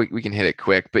yeah, we can hit it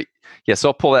quick. But yeah, so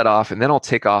I'll pull that off, and then I'll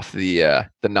take off the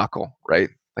knuckle,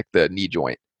 right, like the knee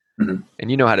joint. And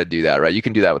you know how to do that, right? You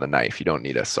can do that with a knife. You don't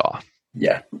need a saw.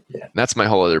 Yeah. And that's my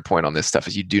whole other point on this stuff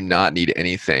is you do not need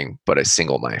anything but a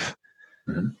single knife.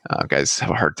 Guys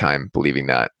have a hard time believing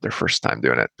that their first time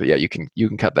doing it, but yeah, you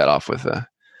can cut that off with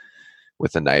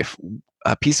a knife.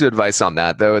 A piece of advice on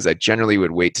that though is I generally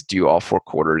would wait to do all 4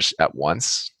 quarters at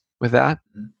once with that.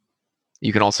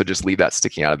 You can also just leave that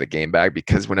sticking out of the game bag,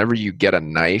 because whenever you get a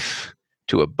knife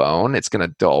to a bone, it's going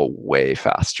to dull way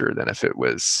faster than if it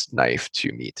was knife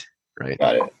to meat, right?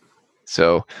 Got it.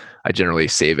 So I generally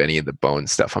save any of the bone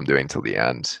stuff I'm doing till the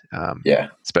end.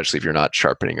 Especially if you're not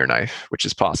sharpening your knife, which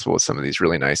is possible with some of these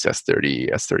really nice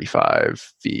S30,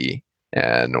 S35V,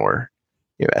 or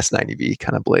S90V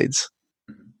kind of blades.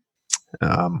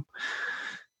 So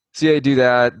yeah, you do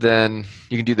that. Then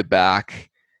you can do the back.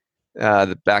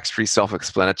 The back's pretty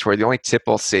self-explanatory. The only tip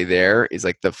I'll say there is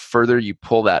like the further you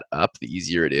pull that up, the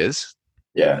easier it is.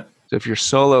 Yeah. So if you're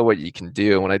solo, what you can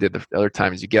do, when I did the other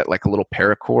times, you get like a little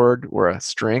paracord or a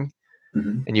string,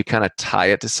 and you kind of tie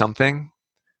it to something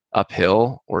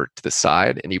uphill or to the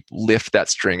side, and you lift that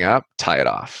string up, tie it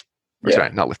off.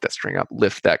 Sorry, not lift that string up,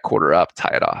 lift that quarter up,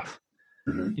 tie it off.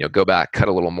 Go back, cut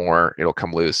a little more, it'll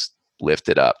come loose, lift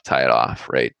it up, tie it off,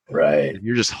 right? Right. If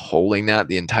you're just holding that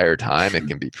the entire time, it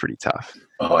can be pretty tough.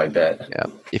 Oh, I bet. Yeah.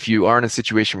 If you are in a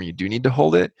situation where you do need to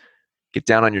hold it, get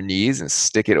down on your knees and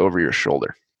stick it over your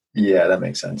shoulder. Yeah, that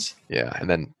makes sense. Yeah, and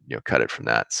then cut it from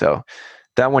that. So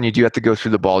that one you do have to go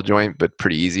through the ball joint, but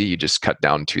pretty easy. You just cut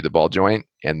down to the ball joint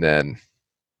and then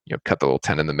cut the little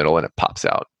tendon in the middle and it pops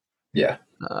out. Yeah.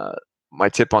 My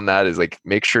tip on that is like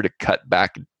make sure to cut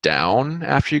back down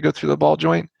after you go through the ball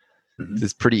joint.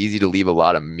 It's pretty easy to leave a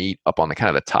lot of meat up on the kind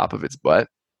of the top of its butt.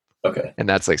 Okay. And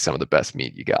that's like some of the best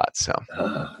meat you got. So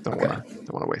don't want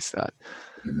to waste that.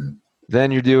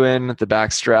 Then you're doing the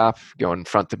back strap, going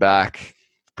front to back.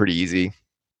 Pretty easy.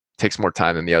 Takes more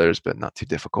time than the others, but not too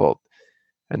difficult.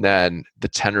 And then the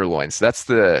tenderloin. So that's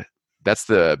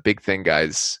the big thing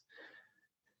guys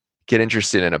get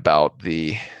interested in about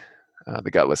the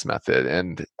gutless method.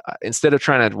 And instead of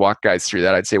trying to walk guys through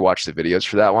that, I'd say watch the videos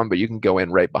for that one, but you can go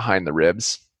in right behind the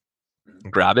ribs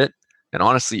and grab it. And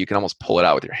honestly, you can almost pull it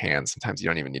out with your hands. Sometimes you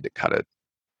don't even need to cut it.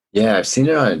 Yeah, I've seen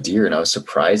it on a deer and I was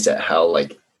surprised at how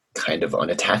like kind of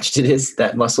unattached it is,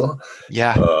 that muscle.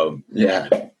 Yeah.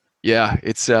 Yeah.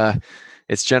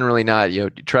 It's generally not, you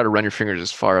try to run your fingers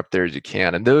as far up there as you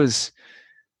can. And those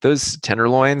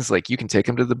tenderloins, like you can take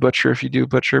them to the butcher if you do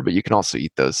butcher, but you can also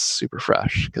eat those super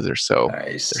fresh because they're so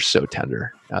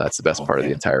tender. That's the best part of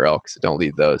the entire elk. So don't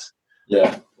leave those.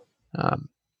 Yeah.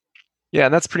 Yeah,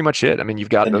 and that's pretty much it. I mean, you've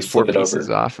got those 4 pieces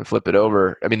off and flip it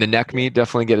over. I mean, the neck meat,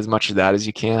 definitely get as much of that as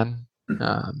you can.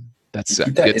 That's you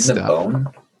keep that good in stuff. The bone?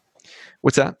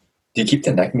 What's that? Do you keep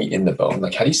the neck meat in the bone?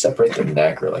 Like, how do you separate the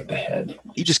neck or like the head?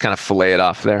 You just kind of fillet it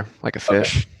off there like a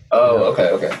fish. Okay. Oh,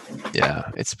 okay. Yeah,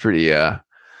 it's pretty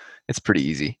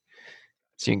easy.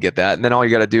 So you can get that. And then all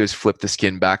you got to do is flip the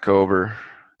skin back over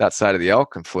that side of the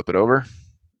elk and flip it over.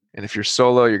 And if you're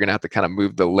solo, you're going to have to kind of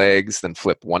move the legs, then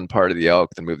flip one part of the elk,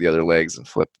 then move the other legs and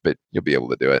flip, but you'll be able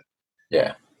to do it.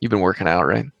 Yeah. You've been working out,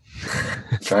 right?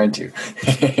 Trying to.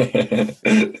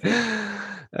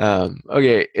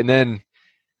 Okay. And then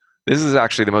This is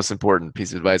actually the most important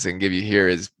piece of advice I can give you here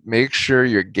is make sure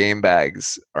your game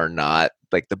bags are not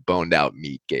like the boned out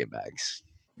meat game bags.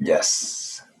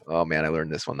 Yes. Oh man, I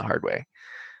learned this one the hard way.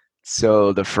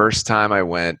 So the first time I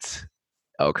went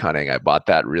elk hunting, I bought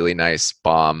that really nice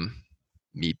bomb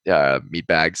meat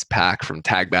bags pack from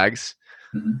Tag Bags.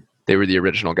 Mm-hmm. They were the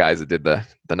original guys that did the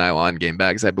nylon game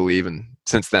bags, I believe, and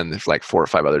since then there's like 4 or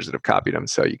 5 others that have copied them,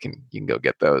 so you can go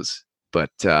get those.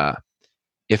 But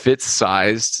if it's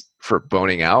sized for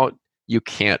boning out, you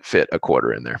can't fit a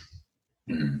quarter in there.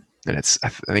 Mm-hmm. And I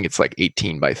think it's like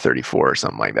 18 by 34 or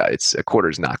something like that. A quarter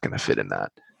is not going to fit in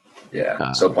that.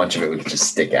 Yeah. So a bunch of it would just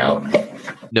stick out.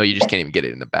 No, you just can't even get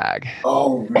it in the bag.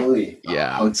 Oh, really?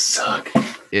 Yeah. Oh, it would suck.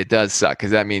 It does suck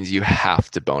because that means you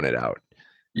have to bone it out.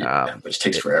 Yeah, which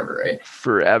takes forever, right?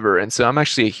 Forever. And so I'm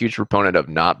actually a huge proponent of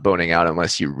not boning out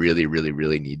unless you really, really,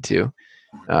 really need to.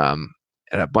 And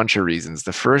a bunch of reasons.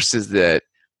 The first is that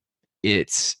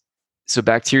so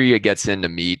bacteria gets into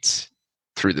meat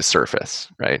through the surface,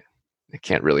 right? It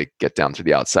can't really get down through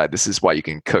the outside. This is why you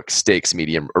can cook steaks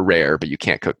medium or rare, but you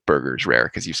can't cook burgers rare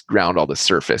because you've ground all the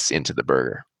surface into the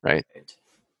burger, right?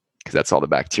 Because that's all the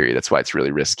bacteria. That's why it's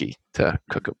really risky to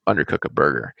undercook a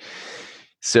burger.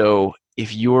 So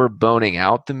if you're boning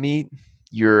out the meat,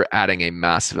 you're adding a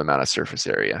massive amount of surface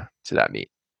area to that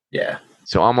meat. Yeah.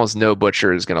 So almost no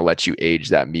butcher is going to let you age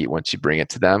that meat once you bring it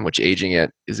to them, which aging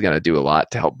it is going to do a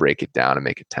lot to help break it down and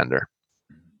make it tender.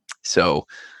 So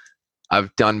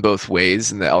I've done both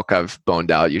ways, and the elk I've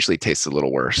boned out usually tastes a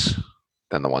little worse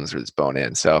than the ones where it's bone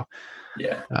in. So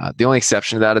yeah, the only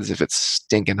exception to that is if it's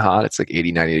stinking hot, it's like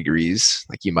 80, 90 degrees.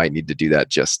 Like you might need to do that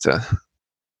just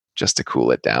to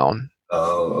cool it down.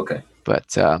 Oh, okay. But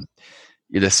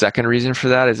the second reason for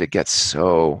that is it gets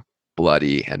so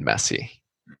bloody and messy,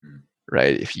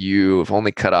 right? If you've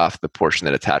only cut off the portion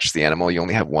that attached the animal, you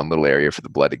only have one little area for the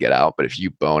blood to get out. But if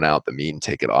you bone out the meat and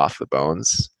take it off the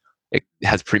bones, it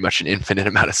has pretty much an infinite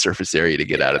amount of surface area to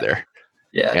get out of there.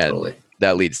 Yeah, and totally.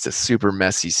 That leads to super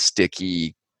messy,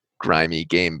 sticky, grimy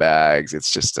game bags.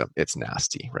 It's just, it's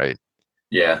nasty, right?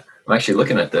 Yeah. I'm actually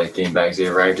looking at the game bags. They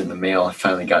arrived in the mail. I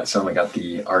finally got some. I got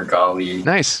the Argali.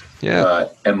 Nice. Yeah.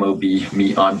 MOB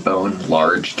meat on bone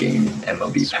large game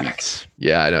MOB packs.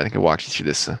 Yeah, I think I walked you through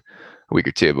this a week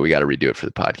or two, but we got to redo it for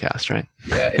the podcast, right?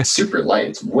 Yeah, it's super light.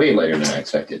 It's way lighter than I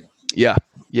expected. Yeah.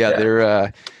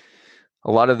 They're a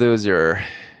lot of those are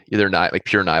either like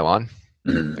pure nylon,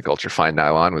 like ultra fine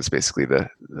nylon was basically the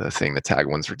thing the Tag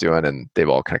ones were doing, and they've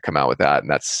all kind of come out with that.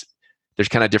 And there's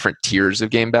kind of different tiers of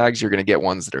game bags. You're going to get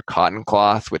ones that are cotton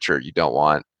cloth, which you don't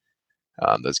want.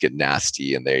 Those get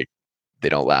nasty and they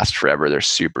don't last forever. They're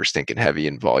super stinking heavy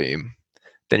in volume.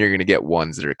 Then you're going to get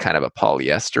ones that are kind of a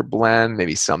polyester blend,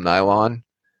 maybe some nylon.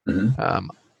 Mm-hmm.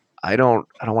 I don't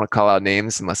want to call out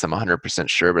names unless I'm 100%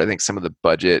 sure, but I think some of the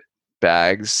budget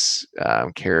bags,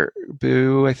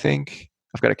 Caribou, I think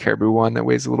I've got a Caribou one that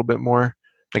weighs a little bit more.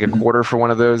 Like a quarter for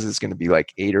one of those is going to be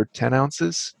like 8 or 10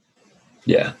 ounces.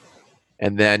 Yeah.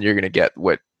 And then you're going to get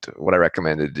what I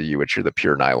recommended to you, which are the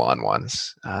pure nylon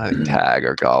ones. Tag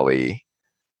or Argali.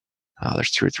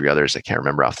 There's 2 or 3 others I can't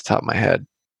remember off the top of my head.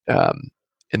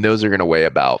 And those are going to weigh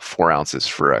about 4 ounces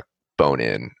for a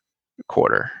bone-in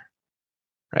quarter.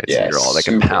 Right? Yeah, so you're all like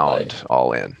a pound light.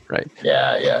 All in, right?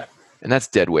 Yeah. And that's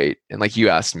dead weight. And like you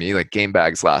asked me, like game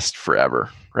bags last forever,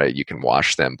 right? You can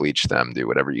wash them, bleach them, do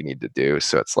whatever you need to do.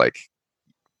 So it's like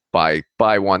buy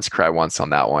once, cry once on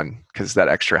that one, because that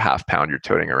extra half pound you're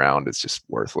toting around is just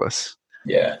worthless.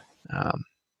 Yeah.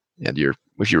 And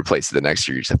if you replace it the next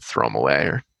year, you just have to throw them away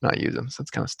or not use them. So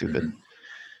it's kind of stupid.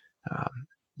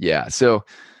 Yeah. So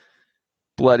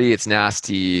bloody, it's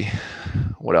nasty.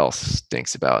 What else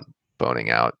stinks about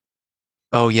boning out?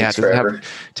 Oh yeah,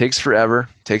 takes forever.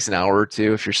 Takes an hour or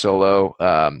two if you're solo.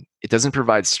 It doesn't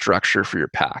provide structure for your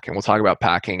pack, and we'll talk about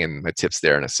packing and my tips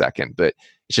there in a second. But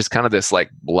it's just kind of this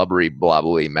like blubbery,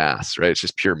 blobbly mass, right? It's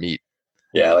just pure meat.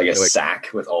 Yeah, like a sack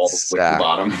with all the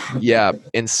bottom. Yeah,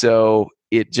 and so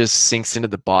it just sinks into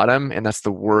the bottom, and that's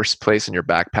the worst place in your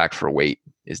backpack for weight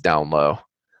is down low.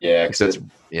 Yeah, because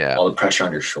all the pressure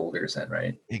on your shoulders, then,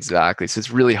 right? Exactly. So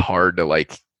it's really hard to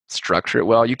like structure it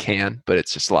well. You can, but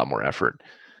it's just a lot more effort.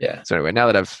 Yeah. So anyway,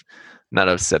 now that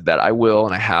I've said that, I will,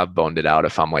 and I have boned it out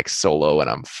if I'm like solo and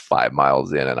I'm 5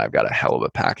 miles in and I've got a hell of a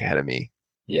pack ahead of me.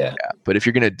 Yeah. But if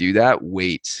you're going to do that,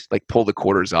 wait, like pull the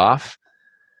quarters off,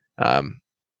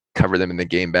 cover them in the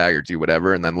game bag or do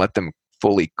whatever, and then let them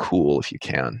fully cool if you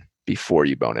can before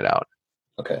you bone it out.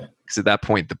 Okay. Because at that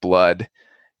point, the blood,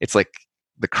 it's like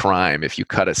the crime if you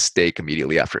cut a steak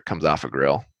immediately after it comes off a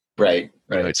grill. Right.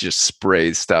 You know, it just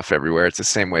sprays stuff everywhere. It's the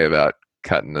same way about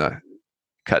cutting a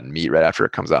cutting meat right after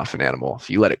it comes off an animal. If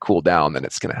you let it cool down, then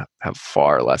it's going to have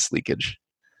far less leakage.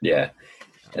 Yeah.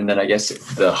 And then I guess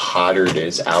the hotter it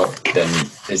is out, then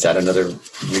is that another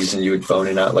reason you would bone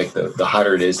it out? Like the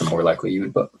hotter it is, the more likely you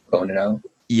would bone it out?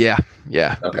 Yeah.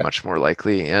 Okay. Much more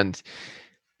likely. And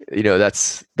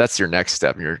that's your next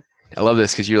step. I love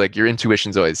this because you're like, your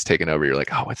intuition's always taken over. You're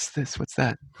like, oh, what's this? What's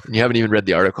that? And you haven't even read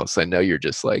the article. So I know you're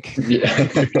just like, you're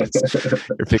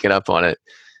picking up on it.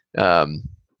 I'm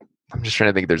just trying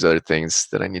to think if there's other things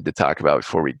that I need to talk about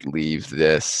before we leave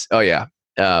this. Oh yeah.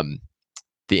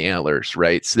 The antlers,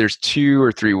 right? So there's 2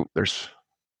 or 3,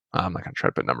 I'm not going to try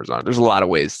to put numbers on it. There's a lot of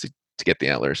ways to get the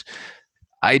antlers.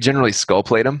 I generally skull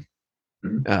plate them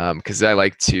because I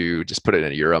like to just put it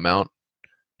in a Euro mount.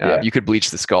 You could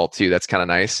bleach the skull too. That's kind of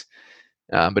nice.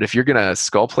 But if you're going to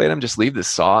skull plate them, just leave the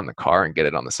saw in the car and get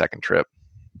it on the second trip.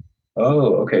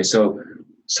 Oh, okay. So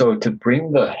to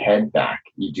bring the head back,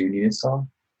 you do need a saw?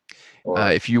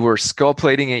 If you were skull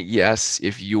plating it, yes.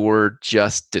 If you were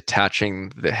just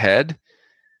detaching the head,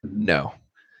 no.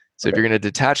 So if you're going to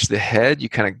detach the head, you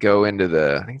kind of go into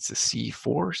I think it's a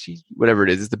C4, whatever it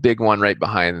is. It's the big one right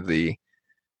behind the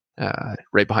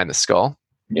skull.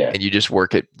 Yeah. And you just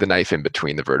work the knife in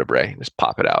between the vertebrae and just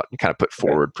pop it out. You kind of put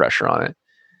forward pressure on it.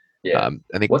 Yeah.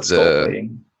 I think what's skull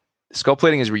plating? Skull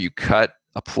plating is where you cut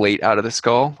a plate out of the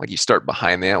skull. Like you start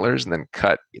behind the antlers and then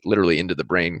cut literally into the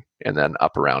brain and then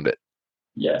up around it.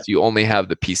 Yeah. So you only have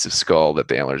the piece of skull that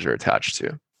the antlers are attached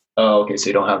to. Oh, okay. So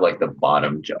you don't have like the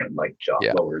bottom jaw,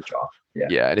 lower jaw. Yeah.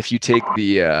 Yeah. And if you take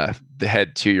the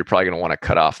head too, you're probably going to want to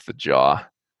cut off the jaw.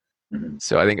 Mm-hmm.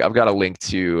 So I think I've got a link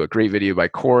to a great video by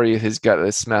Corey. He's got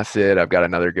this method. I've got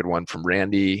another good one from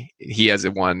Randy. He has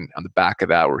one on the back of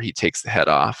that where he takes the head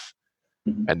off.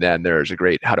 Mm-hmm. And then there's a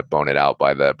great how to bone it out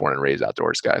by the Born and Raised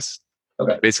Outdoors guys.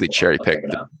 Okay. Basically cherry pick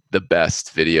the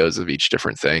best videos of each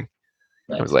different thing.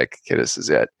 Nice. I was like, okay, this is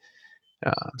it.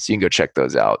 So you can go check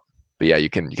those out. But yeah, you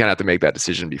kind of have to make that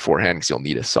decision beforehand because you'll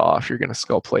need a saw if you're going to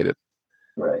skull plate it.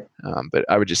 Right. But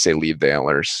I would just say leave the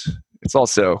antlers. It's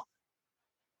also,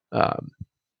 I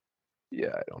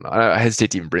don't know. I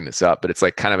hesitate to even bring this up, but it's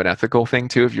like kind of an ethical thing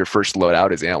too. If your first load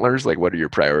out is antlers, like what are your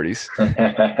priorities? That's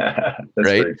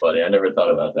right? Pretty funny. I never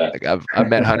thought about that. Like I've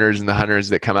met hunters, and the hunters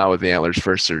that come out with the antlers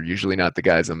first are usually not the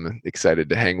guys I'm excited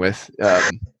to hang with.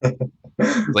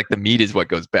 Like the meat is what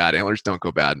goes bad. Antlers don't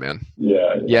go bad, man.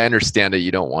 Yeah, I understand it.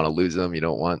 You don't want to lose them. You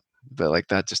don't want, but like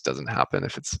that just doesn't happen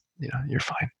if it's, you're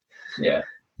fine. Yeah.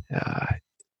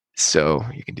 So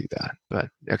you can do that. But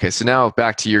okay, so now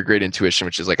back to your great intuition,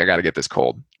 which is like, I got to get this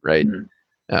cold, right?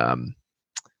 Mm-hmm.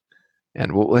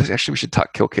 And we should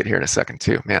talk kill kit here in a second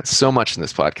too. Man, so much in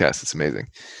this podcast. It's amazing.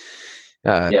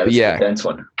 This is a dense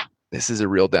one. This is a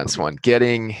real dense one.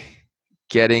 Getting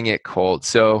it cold.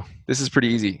 So this is pretty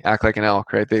easy. Act like an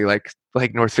elk, right? They like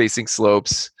north facing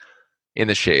slopes in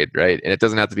the shade, right? And it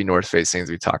doesn't have to be north facing, as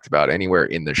we talked about. Anywhere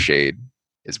in the shade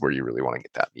is where you really want to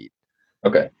get that meat.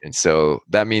 Okay. And so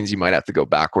that means you might have to go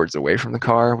backwards away from the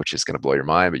car, which is going to blow your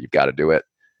mind, but you've got to do it.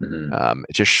 Mm-hmm.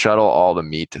 Just shuttle all the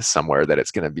meat to somewhere that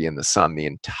it's going to be in the sun the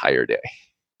entire day.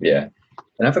 Yeah.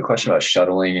 And I have a question about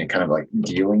shuttling and kind of like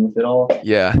dealing with it all.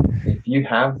 Yeah. If you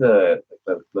have the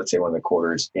let's say one of the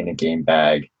quarters in a game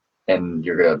bag and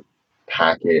you're going to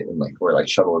pack it and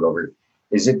shuttle it over,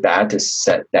 is it bad to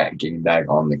set that game bag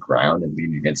on the ground and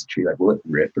lean it against a tree? Like, will it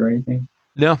rip or anything?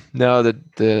 No,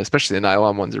 especially the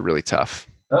nylon ones are really tough.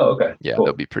 Oh, okay. Yeah, cool.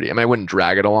 They'll be pretty. I mean, I wouldn't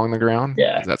drag it along the ground.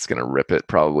 Yeah. That's going to rip it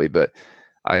probably. But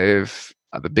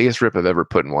the biggest rip I've ever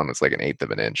put in one was like 1/8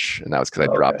 of an inch. And that was because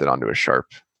I dropped it onto a sharp,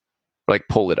 like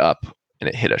pull it up and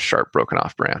it hit a sharp broken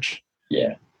off branch.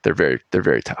 Yeah. They're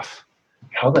very tough.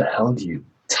 How the hell do you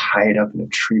tie it up in a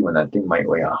tree when that thing might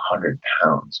weigh 100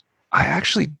 pounds? I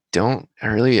actually don't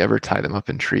really ever tie them up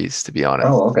in trees, to be honest.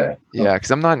 Oh, okay. Yeah,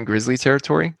 because I'm not in grizzly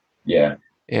territory. Yeah.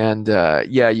 And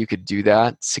you could do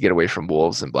that to get away from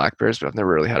wolves and black bears, but I've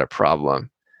never really had a problem.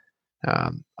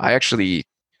 I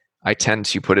tend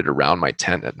to put it around my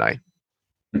tent at night.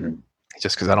 Mm-hmm.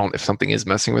 Just because if something is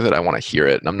messing with it, I want to hear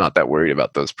it. And I'm not that worried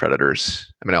about those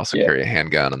predators. I mean, I also carry a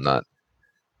handgun. I'm not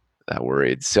that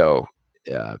worried. So,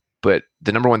 but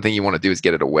the number one thing you want to do is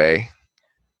get it away.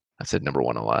 I've said number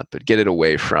one a lot, but get it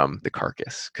away from the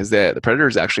carcass, because the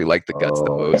predators actually like the guts the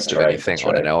most of anything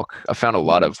on an elk. I found a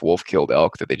lot of wolf killed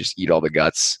elk that they just eat all the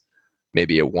guts,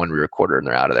 maybe a one rear quarter, and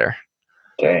they're out of there.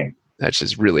 Dang. That's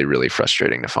just really, really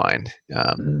frustrating to find.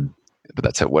 But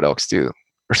that's what elks do,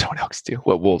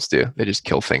 what wolves do. They just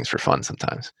kill things for fun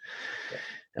sometimes.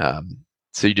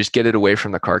 So you just get it away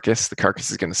from the carcass. The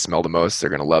carcass is going to smell the most. They're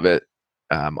going to love it.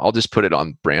 I'll just put it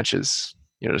on branches,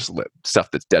 just stuff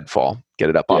that's deadfall, get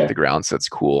it up off the ground so it's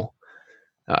cool.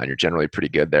 and you're generally pretty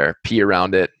good there. Pee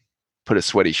around it, put a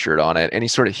sweaty shirt on it, any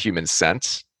sort of human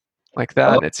scent like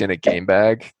that, and it's in a game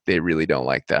bag, they really don't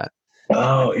like that.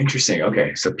 Oh, interesting.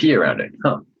 Okay, so pee around it.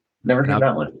 Huh. Never heard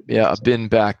that one. Yeah, I've been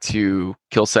back to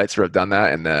kill sites where I've done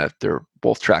that, and they're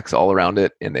both tracks all around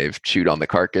it, and they've chewed on the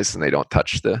carcass, and they don't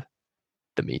touch the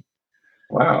meat.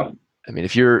 Wow. I mean,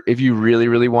 if you really,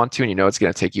 really want to, and you know it's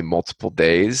going to take you multiple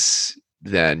days,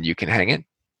 then you can hang it.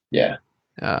 Yeah.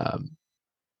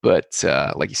 But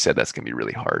like you said, that's going to be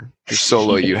really hard. For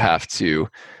solo, you have to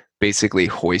basically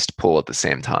hoist pull at the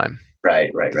same time.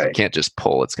 Right. You can't just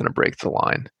pull; it's going to break the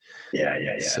line.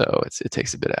 Yeah. So it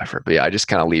takes a bit of effort. But yeah, I just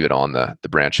kind of leave it on the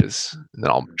branches, and then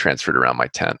I'll transfer it around my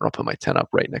tent, or I'll put my tent up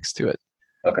right next to it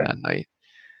at night.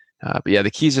 But yeah,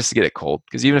 the key is just to get it cold,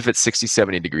 because even if it's 60,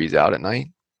 70 degrees out at night,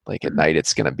 like at night,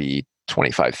 it's going to be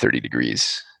 25, 30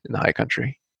 degrees in the high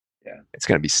country. Yeah. It's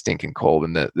going to be stinking cold.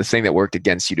 And the thing that worked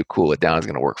against you to cool it down is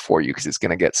going to work for you, because it's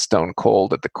going to get stone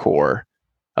cold at the core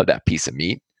of that piece of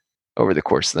meat over the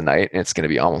course of the night. And it's going to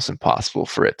be almost impossible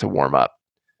for it to warm up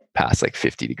past like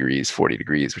 50 degrees, 40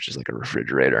 degrees, which is like a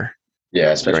refrigerator.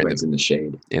 Yeah, especially when it's in the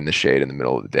shade. In the shade in the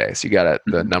middle of the day. So you got to,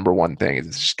 the number one thing is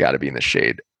it's just got to be in the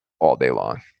shade all day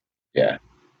long. Yeah.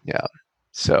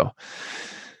 So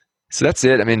that's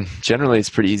it. I mean, generally it's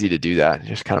pretty easy to do that. You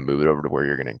just kind of move it over to where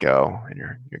you're going to go, and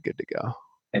you're good to go.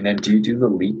 And then do you do the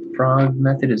leapfrog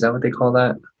method? Is that what they call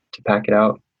that, to pack it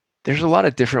out? There's a lot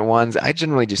of different ones. I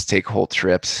generally just take whole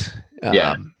trips.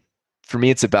 For me,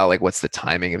 it's about like, what's the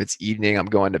timing? If it's evening, I'm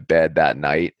going to bed that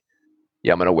night.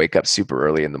 Yeah, I'm going to wake up super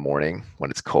early in the morning when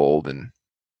it's cold and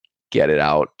get it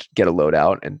out, get a load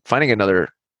out. And finding another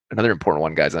important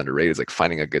one, guys, underrated, is like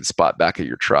finding a good spot back at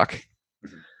your truck.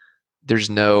 There's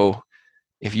no,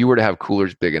 if you were to have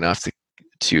coolers big enough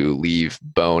to leave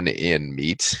bone in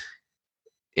meat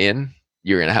in,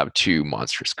 you're going to have two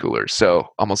monstrous coolers. So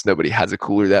almost nobody has a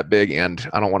cooler that big, and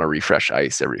I don't want to refresh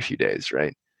ice every few days,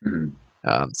 right?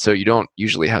 So you don't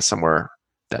usually have somewhere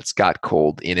that's got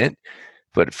cold in it,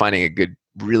 but finding a good,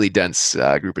 really dense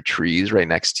group of trees right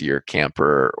next to your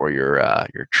camper or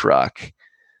your truck.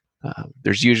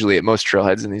 There's usually, at most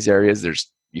trailheads in these areas,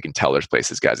 you can tell there's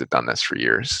places guys have done this for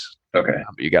years. Okay.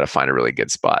 But you got to find a really good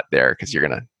spot there, because you're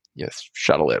going to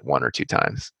shuttle it one or two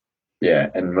times. Yeah.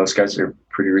 And most guys are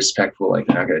pretty respectful. Like,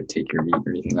 you're not going to take your meat or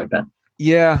anything like that.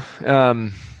 Yeah. I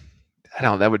don't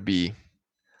know. That would be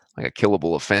like a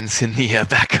killable offense in the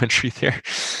backcountry there.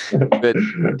 But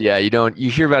yeah, you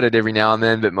hear about it every now and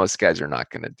then, but most guys are not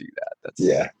going to do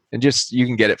that. And just, you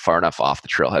can get it far enough off the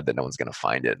trailhead that no one's going to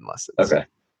find it unless it's,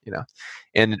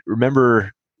 and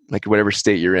remember, like, whatever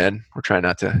state you're in, we're trying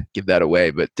not to give that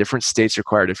away, but different states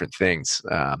require different things.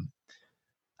 I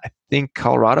think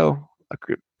Colorado,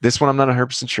 this one I'm not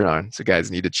 100% sure on, so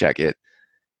guys need to check it.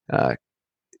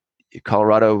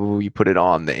 Colorado, you put it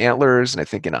on the antlers, and I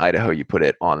think in Idaho you put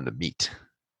it on the meat.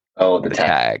 Oh, the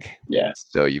tag. Yeah.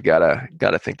 So you've gotta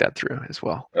think that through as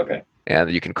well. Okay. And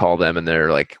you can call them, and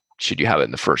they're like, should you have it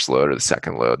in the first load or the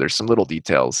second load? There's some little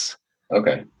details.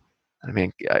 Okay. I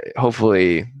mean,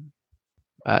 hopefully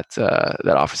that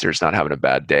officer is not having a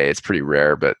bad day. It's pretty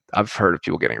rare, but I've heard of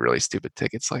people getting really stupid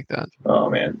tickets like that. Oh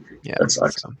man. Yeah. That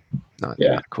sucks. So not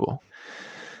cool.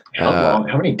 How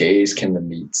many days can the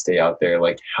meat stay out there?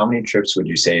 Like, how many trips would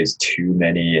you say is too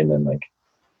many? And then, like,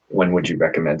 when would you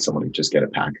recommend someone to just get a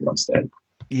packer instead?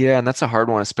 Yeah, and that's a hard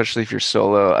one, especially if you're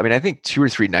solo. I mean, I think 2 or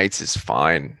 3 nights is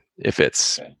fine. If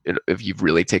if you've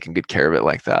really taken good care of it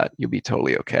like that, you'll be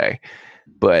totally okay.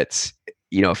 But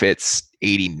if it's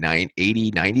 80,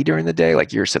 90 during the day,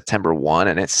 like you're September 1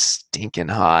 and it's stinking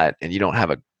hot and you don't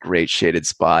have a great shaded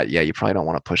spot, yeah, you probably don't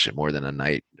want to push it more than a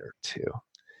night or two.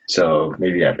 So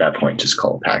maybe at that point, just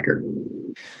call a packer.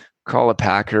 Call a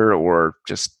packer, or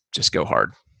just go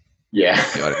hard. Yeah.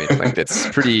 You know what I mean? Like, that's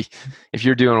pretty, if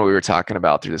you're doing what we were talking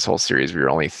about through this whole series, where you're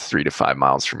only 3 to 5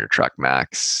 miles from your truck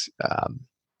max.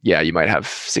 You might have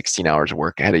 16 hours of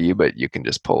work ahead of you, but you can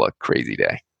just pull a crazy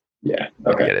day. Yeah.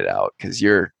 Okay. Get it out. Because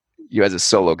you as a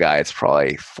solo guy, it's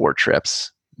probably 4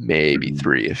 trips, maybe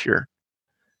 3 if you're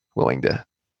willing to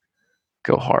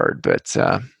go hard. But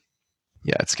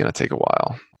it's going to take a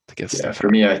while to get stuff. For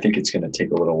me, I think it's going to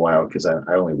take a little while, because I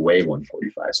only weigh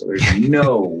 145, so there's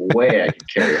no way I can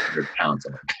carry 100 pounds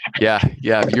on my back.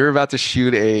 Yeah. If you're about to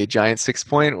shoot a giant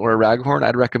 6-point or a raghorn,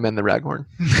 I'd recommend the raghorn.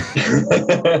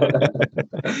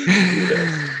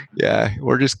 Yeah,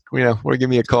 or just or give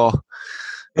me a call.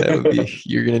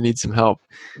 You're going to need some help.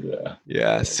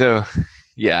 Yeah. So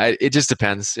it just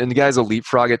depends. And the guys will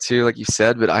leapfrog it too, like you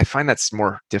said, but I find that's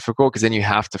more difficult, because then you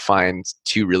have to find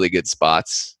 2 really good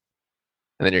spots.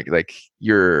 And then you're like,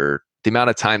 the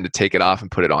amount of time to take it off and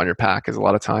put it on your pack is a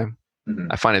lot of time.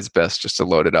 I find it's best just to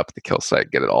load it up at the kill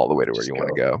site, get it all the way to where you want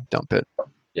to go, dump it.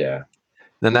 Yeah.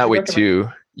 Then that way too,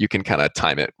 you can kind of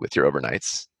time it with your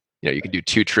overnights. You can do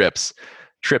 2 trips,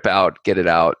 trip out, get it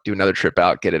out, do another trip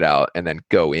out, get it out, and then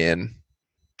go in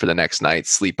for the next night,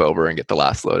 sleep over, and get the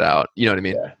last load out. You know what I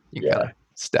mean? Yeah. You can kind of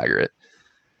stagger it.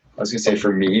 I was gonna say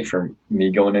for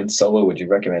me going in solo, would you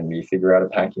recommend me figure out a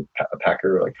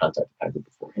packer or like contact a packer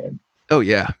beforehand? Oh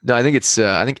yeah, no, I think it's.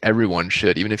 I think everyone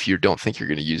should, even if you don't think you're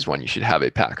going to use one, you should have a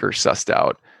packer sussed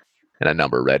out and a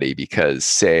number ready. Because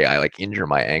say I like injure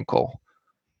my ankle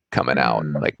coming out,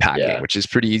 like packing, which is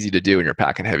pretty easy to do when you're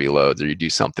packing heavy loads, or you do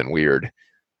something weird,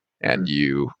 and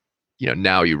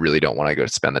now you really don't want to go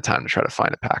spend the time to try to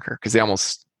find a packer because they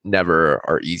almost never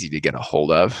are easy to get a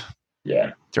hold of.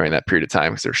 Yeah. During that period of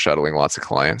time because they're shuttling lots of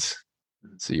clients,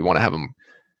 so you want to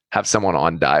have someone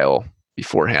on dial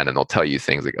beforehand, and they'll tell you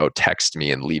things like, "Oh, text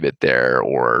me and leave it there,"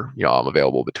 or I'm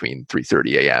available between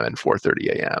 3:30 a.m. and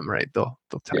 4:30 a.m. Right? They'll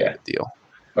tell you the deal.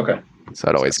 Okay. So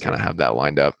I'd always kind of have that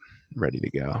lined up, ready to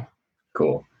go.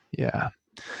 Cool. Yeah.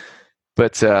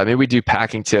 But maybe we do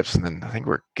packing tips, and then I think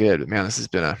we're good. But man, this is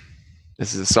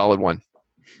a solid one.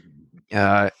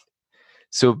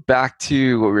 So back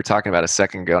to what we were talking about a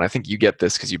second ago, and I think you get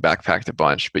this because you backpacked a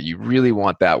bunch, but you really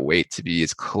want that weight to be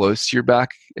as close to your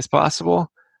back as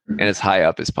possible and as high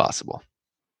up as possible,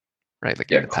 right?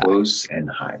 Like close and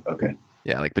high. Okay.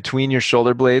 Yeah, like between your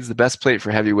shoulder blades. The best plate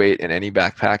for heavyweight in any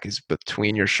backpack is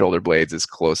between your shoulder blades as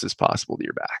close as possible to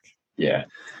your back. Yeah.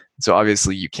 So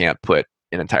obviously you can't put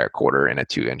an entire quarter in a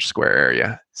 2-inch square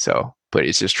area. But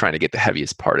it's just trying to get the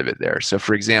heaviest part of it there. So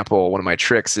for example, one of my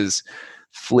tricks is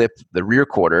flip the rear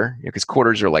quarter, because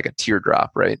quarters are like a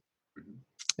teardrop, right?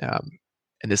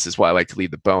 And this is why I like to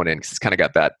leave the bone in, because it's kind of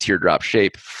got that teardrop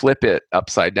shape. Flip it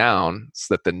upside down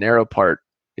so that the narrow part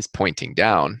is pointing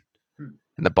down,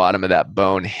 and the bottom of that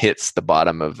bone hits the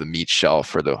bottom of the meat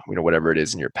shelf or the whatever it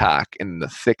is in your pack, and the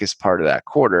thickest part of that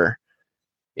quarter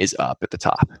is up at the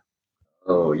top.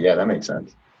 Oh yeah, that makes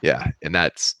sense. Yeah, and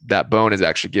that bone is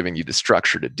actually giving you the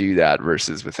structure to do that,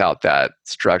 versus without that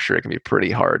structure, it can be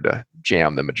pretty hard to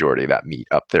jam the majority of that meat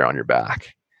up there on your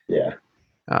back. Yeah.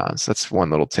 So that's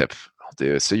one little tip I'll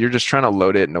do. So you're just trying to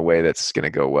load it in a way that's going to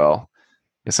go well.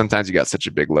 And sometimes you got such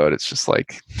a big load, it's just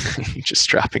like you're just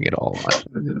strapping it all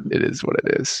on. It is what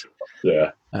it is.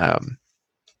 Yeah. And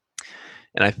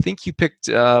I think you picked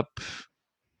up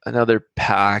another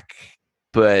pack.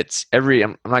 But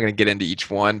I'm not going to get into each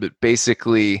one, but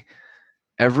basically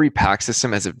every pack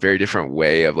system has a very different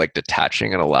way of like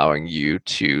detaching and allowing you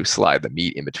to slide the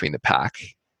meat in between the pack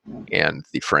and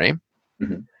the frame.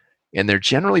 And they're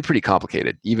generally pretty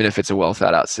complicated, even if it's a well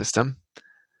thought out system.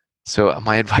 So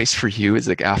my advice for you is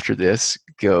like after this,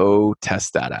 go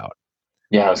test that out.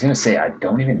 Yeah, I was going to say, I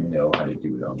don't even know how to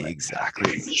do it on that.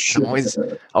 Exactly.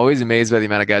 I'm always amazed by the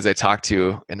amount of guys I talk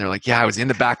to, and they're like, yeah, I was in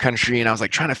the backcountry and I was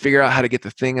like trying to figure out how to get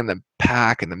the thing in the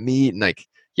pack and the meat. And like,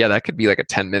 yeah, that could be like a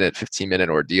 10-minute, 15-minute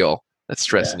ordeal. That's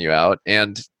stressing you out.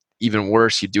 And even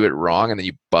worse, you do it wrong and then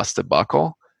you bust a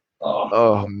buckle.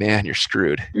 Oh man, you're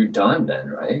screwed. You're done then,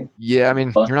 right? Yeah, I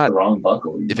mean, you're not the wrong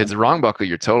buckle. If it's the wrong buckle,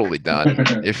 you're totally done.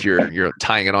 If you're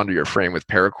tying it onto your frame with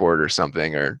paracord or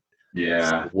something, or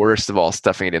worst of all,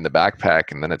 stuffing it in the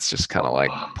backpack, and then it's just kind of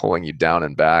like pulling you down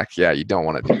and back. Yeah, you don't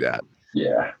want to do that.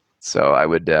 Yeah. So I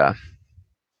would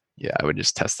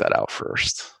just test that out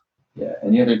first. Yeah.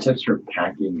 Any other tips for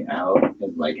packing out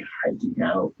and like hiking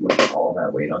out with all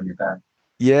that weight on your back?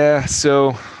 Yeah.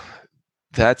 So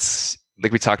that's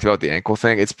like we talked about the ankle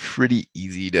thing. It's pretty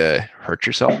easy to hurt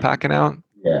yourself packing out.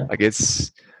 Yeah. Like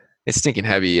it's stinking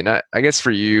heavy. And I guess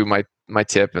for you, my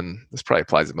tip, and this probably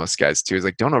applies to most guys too, is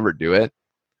like, don't overdo it.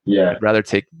 Yeah. I'd rather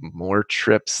take more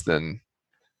trips than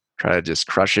try to just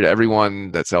crush it.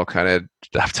 Everyone that's elk hunted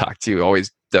that I've talked to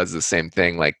always does the same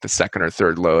thing. Like the second or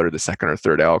third load or the second or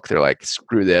third elk, they're like,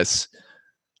 screw this.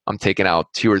 I'm taking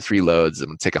out 2 or 3 loads. I'm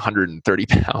going to take 130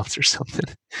 pounds or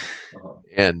something.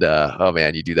 And, oh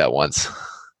man, you do that once.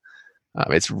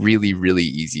 It's really, really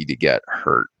easy to get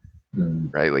hurt,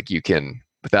 right? Like you can,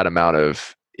 with that amount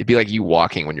of, it'd be like you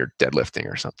walking when you're deadlifting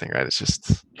or something, right? It's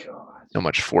just so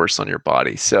much force on your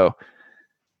body. So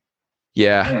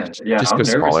just I'm go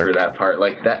smaller for that part.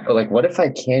 Like that, like what if I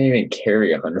can't even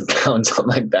carry 100 pounds on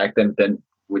my back? Then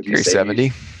would you carry say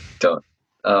 70? Don't.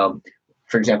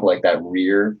 For example, like that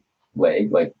rear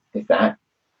leg, like if that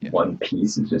one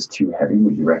piece is just too heavy,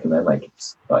 would you recommend like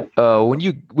when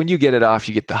you get it off,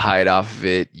 you get the hide off of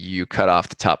it, you cut off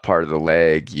the top part of the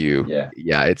leg,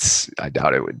 I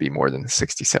doubt it would be more than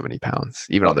 60, 70 pounds,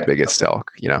 even on the biggest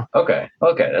elk, Okay.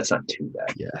 That's not too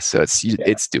bad. Yeah. So it's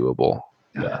doable.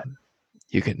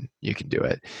 you can do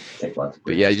it. Take lots of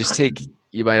but yeah,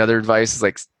 my other advice is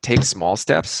like take small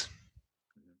steps.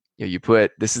 You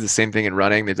put, this is the same thing in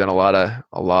running. They've done a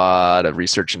lot of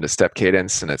research into step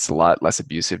cadence, and it's a lot less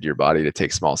abusive to your body to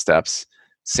take small steps.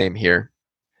 Same here.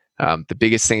 The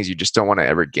biggest thing is you just don't want to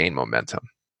ever gain momentum,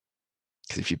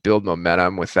 because if you build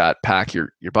momentum with that pack, your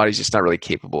body's just not really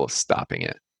capable of stopping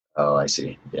it. Oh, I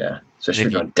see. Yeah. Especially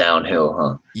if you're going downhill,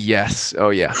 huh? Yes. Oh,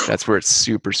 yeah. That's where it's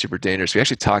super, super dangerous. We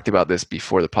actually talked about this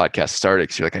before the podcast started,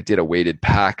 because you're like, I did a weighted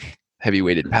pack, heavy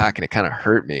weighted pack, and it kind of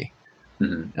hurt me.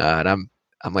 And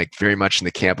I'm like very much in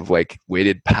the camp of like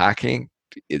weighted packing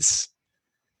is,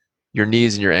 your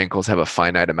knees and your ankles have a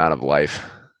finite amount of life,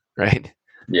 right?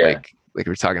 Yeah. Like we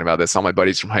were talking about this, all my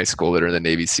buddies from high school that are in the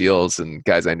Navy SEALs and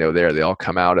guys I know there, they all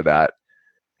come out of that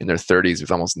in their 30s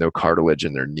with almost no cartilage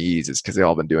in their knees. Is because they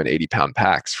all been doing 80-pound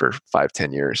packs for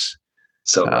 5-10 years.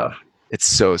 So rough. It's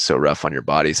so rough on your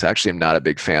body. So actually I'm not a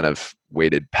big fan of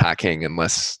weighted packing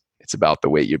unless it's about the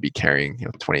weight you'd be carrying,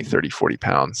 20, 30, 40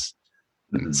 pounds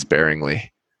and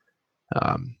sparingly.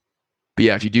 But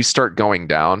yeah, if you do start going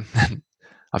down,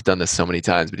 I've done this so many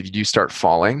times, but if you do start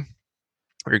falling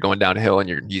or you're going downhill and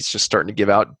your knees just starting to give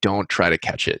out, don't try to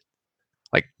catch it.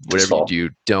 Like whatever you do,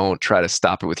 don't try to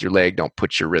stop it with your leg. Don't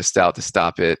put your wrist out to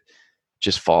stop it.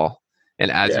 Just fall.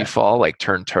 And as you fall, like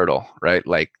turn turtle, right?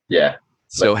 Like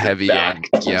so like heavy on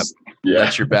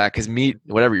let your back, because meat,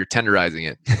 whatever, you're tenderizing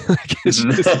it.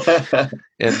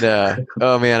 And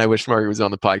oh man, I wish Margaret was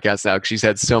on the podcast now, because she's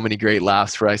had so many great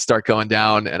laughs where I start going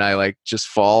down and I like just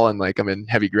fall, and like I'm in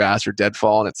heavy grass or dead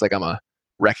fall, and it's like I'm a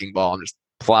wrecking ball. I'm just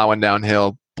plowing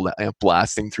downhill,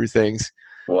 blasting through things.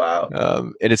 Wow.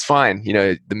 And it's fine.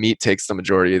 The meat takes the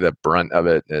majority of the brunt of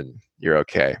it and you're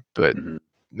okay. But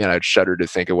man, I'd shudder to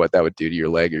think of what that would do to your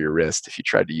leg or your wrist if you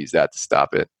tried to use that to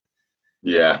stop it.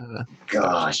 Yeah.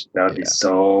 Gosh, that would be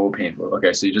so painful.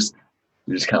 Okay. So you're just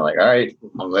kind of like, all right,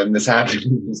 I'm letting this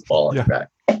happen. Just fall on the back.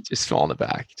 Just fall on the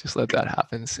back. Just let that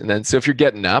happen. And then, so if you're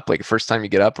getting up, like the first time you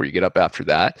get up or you get up after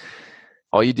that,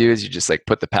 all you do is you just like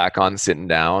put the pack on sitting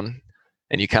down,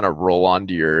 and you kind of roll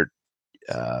onto your,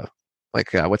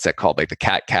 what's that called? Like the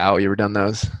cat cow. You ever done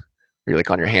those? You're like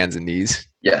on your hands and knees.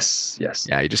 Yes.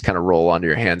 Yeah. You just kind of roll onto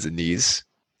your hands and knees,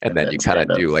 and then you kind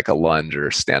of do like a lunge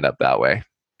or stand up that way,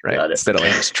 right? Instead of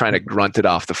like just trying to grunt it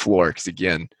off the floor. Because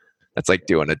again, that's like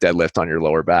doing a deadlift on your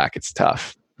lower back. It's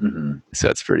tough. So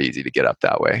it's pretty easy to get up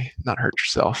that way, not hurt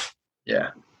yourself.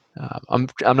 Yeah. I'm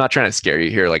not trying to scare you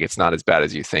here. Like, it's not as bad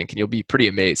as you think, and you'll be pretty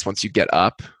amazed once you get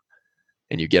up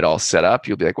and you get all set up.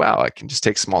 You'll be like, wow, I can just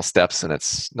take small steps and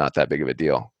it's not that big of a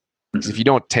deal. Because if you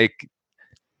don't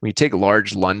when you take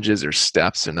large lunges or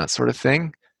steps and that sort of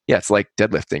thing, yeah, it's like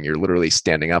deadlifting. You're literally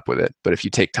standing up with it. But if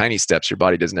you take tiny steps, your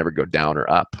body doesn't ever go down or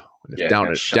up. Down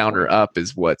or up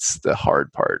is what's the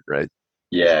hard part, right?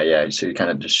 Yeah. So you're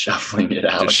kind of just shuffling it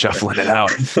out.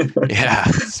 Yeah.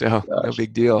 So no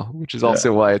big deal, which is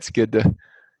also why it's good to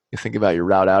think about your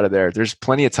route out of there. There's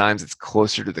plenty of times it's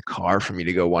closer to the car for me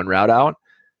to go one route out,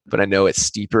 but I know it's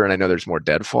steeper and I know there's more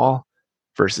deadfall,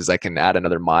 versus I can add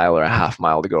another mile or a half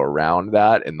mile to go around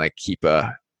that and like keep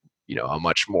a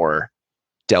much more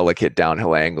delicate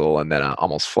downhill angle, and then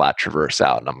almost flat traverse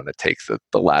out. And I'm going to take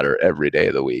the ladder every day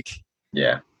of the week.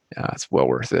 Yeah. It's well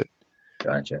worth it.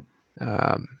 Gotcha.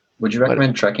 Would you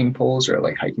recommend trekking poles or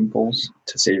like hiking poles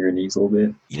to save your knees a little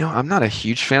bit? I'm not a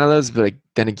huge fan of those, but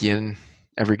then again,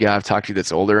 every guy I've talked to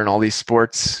that's older in all these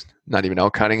sports, not even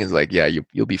elk hunting, is like, yeah,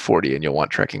 you'll be 40 and you'll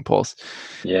want trekking poles.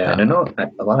 Yeah. And I know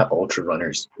a lot of ultra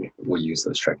runners will use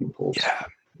those trekking poles. Yeah.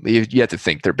 You have to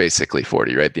think they're basically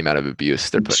 40, right? The amount of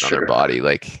abuse they're putting on their body.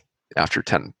 Like after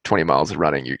 10, 20 miles of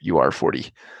running, you are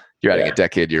 40. You're adding a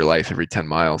decade to your life every 10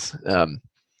 miles.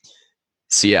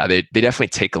 So yeah, they definitely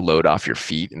take a load off your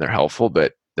feet and they're helpful,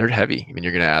 but they're heavy. I mean,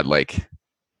 you're going to add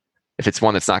if it's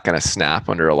one that's not going to snap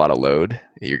under a lot of load,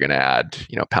 you're going to add,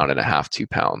 1.5 pounds, 2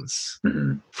 pounds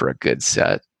for a good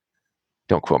set.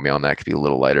 Don't quote me on that. It could be a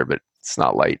little lighter, but it's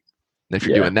not light. And if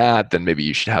you're doing that, then maybe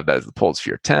you should have that as the poles for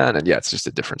your 10. And it's just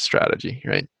a different strategy,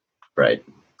 right? Right.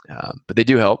 But they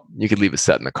do help. You could leave a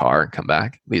set in the car and come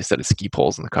back. Leave a set of ski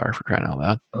poles in the car, for crying out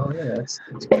loud. Oh yeah, that's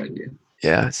a good idea.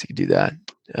 Yeah, so you could do that.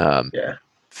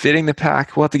 Fitting the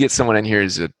pack. We'll have to get someone in here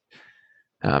who's an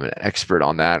expert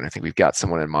on that. And I think we've got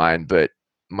someone in mind. But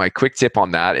my quick tip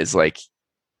on that is like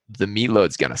the meat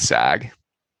load's going to sag.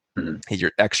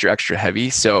 You're extra heavy.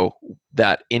 So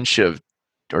that 1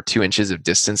 or 2 inches of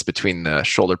distance between the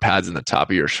shoulder pads and the top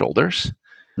of your shoulders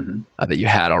that you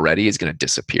had already is going to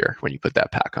disappear when you put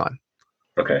that pack on.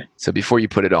 Okay. So before you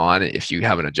put it on, if you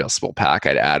have an adjustable pack,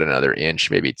 I'd add another inch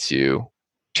maybe to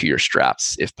your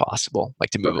straps if possible, like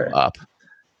to move them up.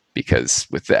 because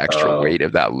with the extra weight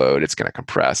of that load, it's going to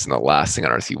compress. And the last thing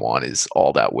on earth you want is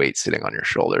all that weight sitting on your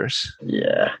shoulders.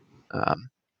 Yeah.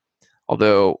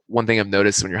 Although one thing I've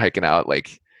noticed when you're hiking out,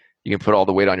 like you can put all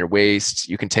the weight on your waist,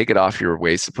 you can take it off your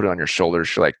waist and put it on your shoulders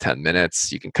for like 10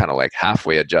 minutes. You can kind of like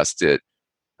halfway adjust it.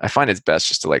 I find it's best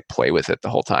just to like play with it the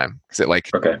whole time because it like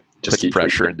puts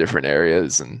pressure in different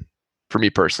areas. And for me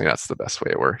personally, that's the best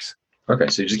way it works. Okay.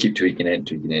 So you just keep tweaking it,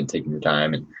 taking your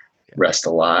time and rest a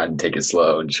lot and take it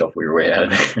slow and shuffle your way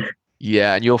out of there.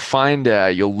 Yeah, and you'll find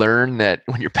you'll learn that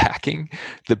when you're packing,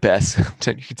 the best.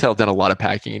 You can tell I've done a lot of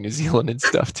packing in New Zealand and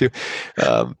stuff too.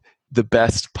 The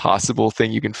best possible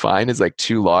thing you can find is like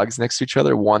 2 logs next to each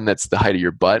other. One that's the height of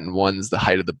your butt, and one's the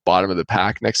height of the bottom of the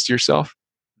pack next to yourself.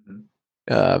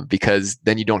 Because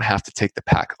then you don't have to take the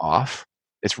pack off.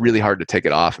 It's really hard to take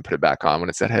it off and put it back on when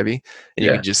it's that heavy. And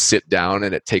you can just sit down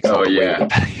and it takes all the weight of the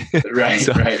pack.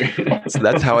 Right. So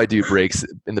that's how I do breaks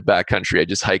in the backcountry. I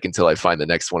just hike until I find the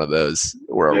next one of those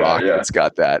or a rock that's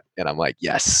got that. And I'm like,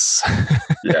 yes.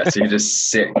 So you just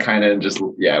sit kind of just,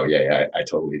 I've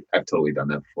totally done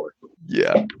that before.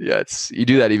 Yeah. You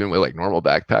do that even with like normal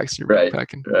backpacks. You're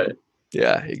backpacking. Right.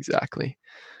 Yeah, exactly.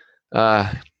 All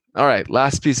right.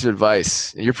 Last piece of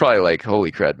advice. You're probably like,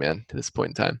 holy crud, man, to this point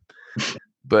in time.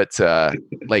 But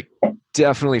like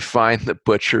definitely find the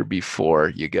butcher before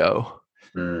you go,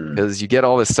 because you get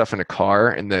all this stuff in a car,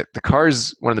 and the car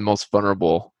is one of the most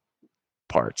vulnerable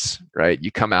parts, right?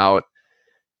 You come out,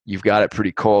 you've got it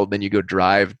pretty cold, then you go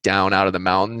drive down out of the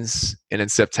mountains, and in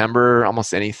September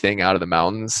almost anything out of the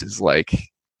mountains is like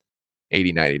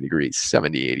 80, 90 degrees,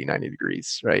 70, 80, 90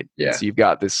 degrees, right? So you've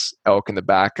got this elk in the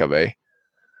back of a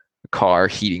car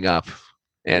heating up.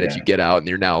 And if you get out and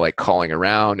you're now like calling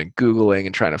around and Googling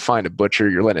and trying to find a butcher,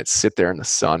 you're letting it sit there in the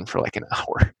sun for like an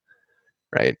hour,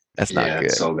 right? That's not good.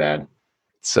 It's so bad.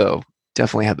 So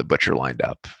definitely have the butcher lined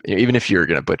up. Even if you're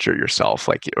going to butcher it yourself,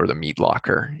 like, or the meat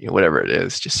locker, whatever it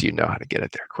is, just so you know how to get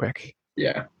it there quick.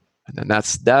 Yeah. And then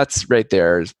that's right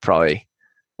there is probably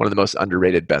one of the most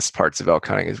underrated best parts of elk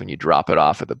hunting is when you drop it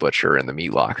off at the butcher in the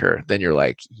meat locker, then you're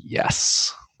like,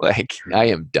 yes, like I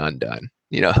am done.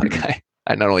 Like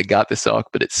I not only got this elk,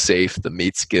 but it's safe. The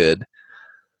meat's good.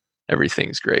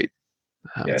 Everything's great.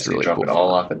 So really you drop it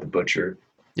all off at the butcher.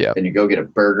 Yeah. Then you go get a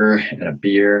burger and a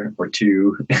beer or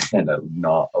 2 and a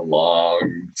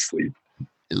long sleep.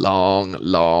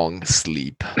 Long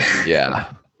sleep.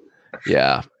 Yeah.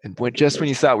 And when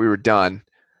you thought we were done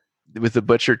with the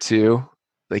butcher too,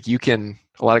 like a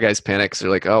lot of guys panic. So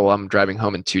they're like, oh, well, I'm driving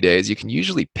home in 2 days. You can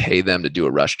usually pay them to do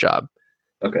a rush job.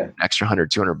 Okay. An extra $100,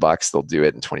 $200, they'll do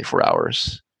it in 24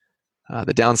 hours.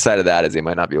 The downside of that is they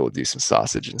might not be able to do some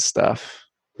sausage and stuff.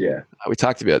 Yeah. We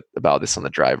talked a bit about this on the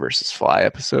dry versus fly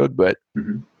episode, but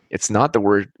it's not the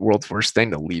world's worst thing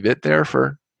to leave it there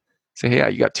for, say, hey,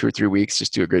 you got 2 or 3 weeks,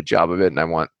 just do a good job of it. And I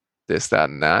want this,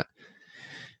 that, and that.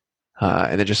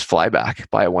 And then just fly back,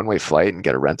 buy a one-way flight and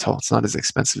get a rental. It's not as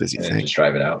expensive as you think. Just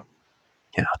drive it out.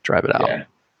 Yeah. Drive it out.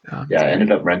 Yeah. I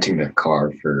ended up renting the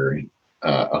car for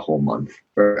a whole month,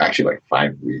 or actually like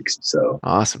 5 weeks. So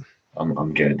awesome.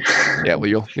 I'm good. Yeah, well,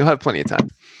 you'll have plenty of time.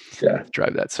 Yeah,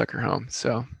 drive that sucker home.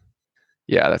 So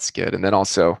yeah, that's good. And then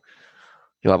also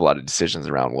you'll have a lot of decisions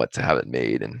around what to have it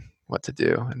made and what to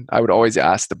do. And I would always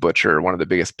ask the butcher. One of the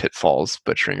biggest pitfalls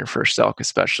butchering your first elk,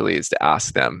 especially, is to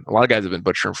ask them. A lot of guys have been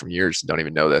butchering for years and don't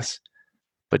even know this,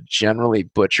 but generally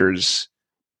butchers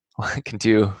can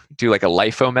do like a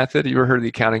LIFO method. You ever heard of the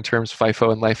accounting terms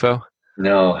FIFO and LIFO?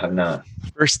 No, have not.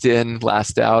 First in,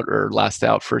 last out, or last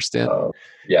out, first in.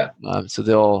 Yeah. So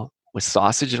they'll, with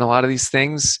sausage and a lot of these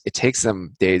things, it takes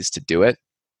them days to do it,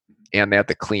 and they have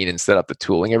to clean and set up the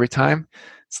tooling every time.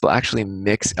 So they'll actually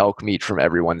mix elk meat from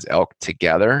everyone's elk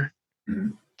together.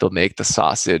 They'll make the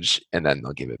sausage and then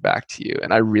they'll give it back to you.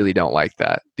 And I really don't like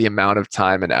that. The amount of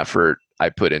time and effort I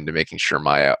put into making sure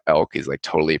my elk is like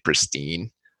totally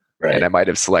pristine. Right. And I might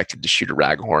have selected to shoot a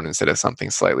raghorn instead of something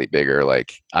slightly bigger.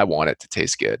 Like, I want it to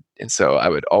taste good. And so I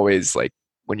would always, like,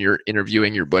 when you're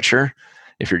interviewing your butcher,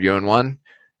 if you're doing one,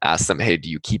 ask them, hey, do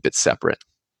you keep it separate?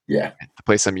 Yeah. The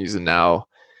place I'm using now,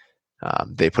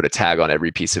 they put a tag on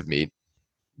every piece of meat.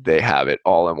 They have it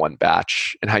all in one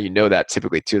batch. And how you know that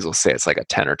typically too is they'll say it's like a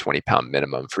 10 or 20 pound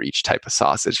minimum for each type of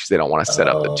sausage, because they don't want to set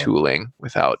up the tooling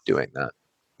without doing that.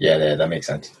 Yeah, that makes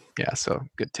sense. Yeah, so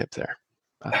good tip there.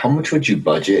 How much would you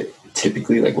budget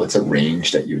typically? Like, what's a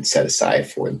range that you would set aside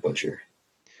for the butcher?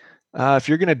 If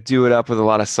you're going to do it up with a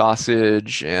lot of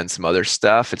sausage and some other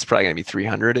stuff, it's probably going to be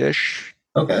 300-ish.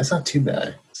 Okay, that's not too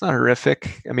bad. It's not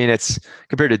horrific. I mean, it's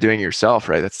compared to doing it yourself,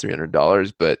 right? That's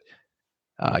 $300. But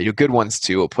your good ones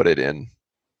too will put it in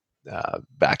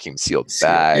vacuum sealed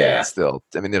bags. Yeah.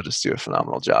 They'll just do a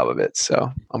phenomenal job of it.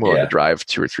 So I'm willing to drive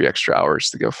 2 or 3 extra hours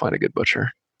to go find a good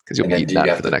butcher, because you'll be eating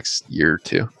that for the next year or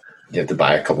two. You have to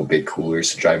buy a couple big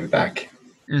coolers to drive it back.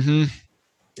 Mm-hmm.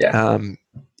 Yeah.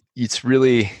 It's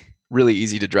really, really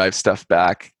easy to drive stuff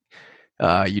back.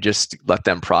 You just let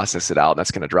them process it out, and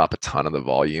that's going to drop a ton of the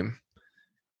volume.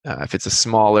 If it's a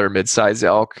smaller mid-sized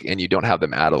elk and you don't have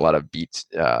them add a lot of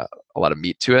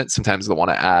meat to it, sometimes they'll want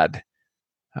to add,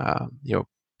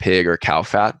 pig or cow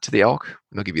fat to the elk,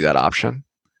 and they'll give you that option.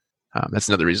 That's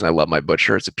another reason I love my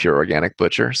butcher. It's a pure organic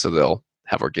butcher, so they'll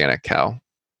have organic cow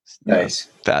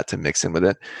fat to mix in with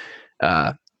it.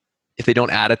 If they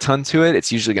don't add a ton to it,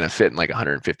 it's usually going to fit in like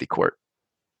 150 quart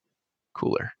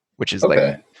cooler, which is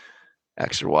like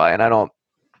extra wide. And I don't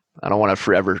want to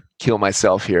forever kill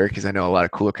myself here, because I know a lot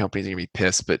of cooler companies are going to be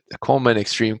pissed, but a Coleman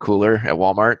Extreme cooler at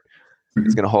Walmart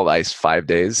is going to hold ice 5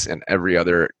 days, and every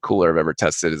other cooler I've ever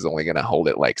tested is only going to hold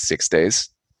it like 6 days.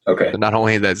 Okay. So not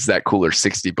only is that cooler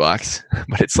 $60,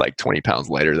 but it's like 20 pounds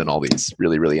lighter than all these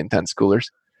really, really intense coolers.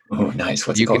 Oh, nice.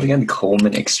 What's it called again?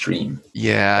 Coleman Extreme.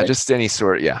 Yeah, right? Just any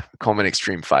sort. Yeah, Coleman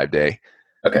Extreme 5-day.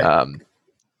 Okay.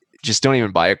 Just don't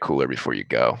even buy a cooler before you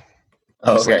go.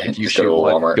 Oh, okay. Like if you go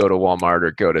to Walmart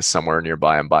or go to somewhere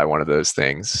nearby and buy one of those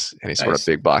things, any sort of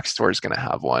big box store is going to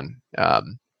have one.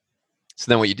 So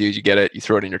then what you do is you get it, you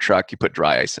throw it in your truck, you put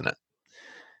dry ice in it.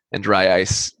 And dry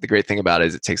ice, the great thing about it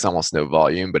is it takes almost no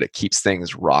volume, but it keeps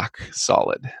things rock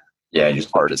solid. Yeah, you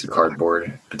just put a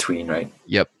cardboard between, right?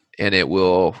 Yep. And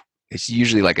it's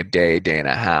usually like a day and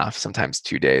a half, sometimes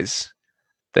 2 days,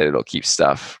 that it'll keep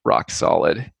stuff rock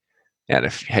solid. And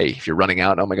if you're running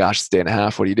out, oh my gosh, it's a day and a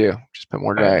half, what do? Just put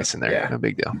more dry ice in there. Yeah. No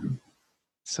big deal. Mm-hmm.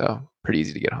 So pretty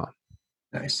easy to get home.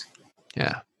 Nice.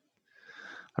 Yeah.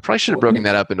 I probably should have broken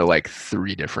that up into like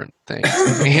 3 different things.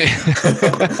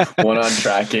 One on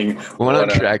tracking. One on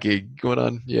tracking.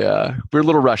 Yeah. We're a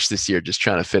little rushed this year, just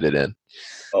trying to fit it in.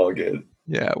 All good.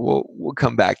 Yeah, we'll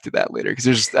come back to that later,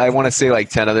 because I want to say like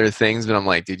 10 other things, but I'm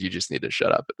like, dude, you just need to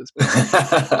shut up at this point.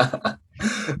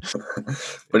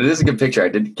 But it is a good picture. I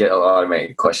did get a lot of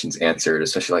my questions answered,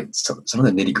 especially like some of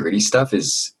the nitty gritty stuff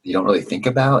is you don't really think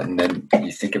about, and then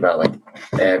you think about like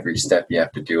every step you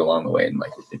have to do along the way, and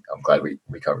like I'm glad we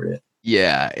covered it.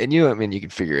 Yeah, and you can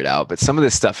figure it out, but some of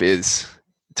this stuff is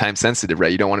time sensitive,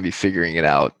 right? You don't want to be figuring it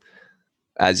out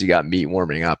as you got meat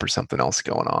warming up or something else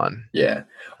going on. Yeah.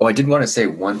 Oh, I did want to say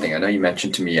one thing. I know you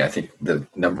mentioned to me, I think the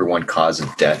number one cause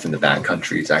of death in the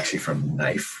backcountry is actually from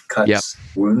knife cuts,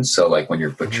 wounds. So like when you're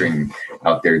butchering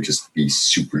out there, just be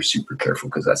super, super careful,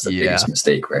 because that's the biggest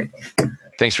mistake, right?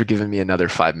 Thanks for giving me another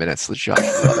 5 minutes, LeJock.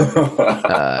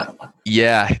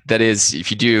 Yeah, that is,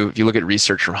 if you look at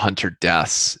research from hunter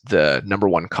deaths, the number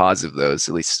one cause of those,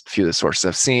 at least a few of the sources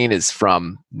I've seen, is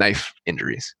from knife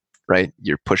injuries, right?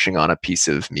 You're pushing on a piece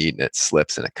of meat and it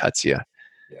slips and it cuts you.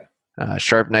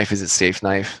 Sharp knife is a safe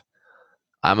knife.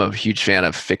 I'm a huge fan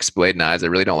of fixed blade knives. I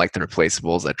really don't like the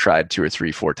replaceables. I tried 2 or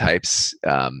 3, 4 types.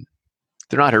 They're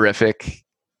not horrific.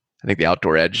 I think the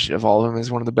Outdoor Edge of all of them is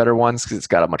one of the better ones, because it's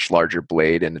got a much larger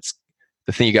blade, and it's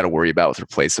the thing you got to worry about with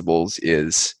replaceables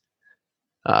is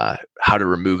how to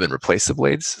remove and replace the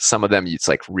blades. Some of them it's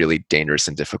like really dangerous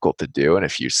and difficult to do, and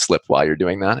if you slip while you're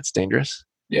doing that, it's dangerous.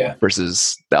 Yeah.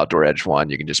 Versus the Outdoor Edge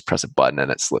one, you can just press a button and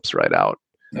it slips right out.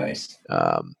 Nice.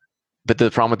 But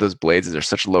the problem with those blades is they're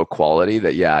such low quality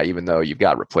that, even though you've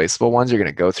got replaceable ones, you're going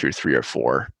to go through 3 or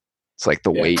 4. It's like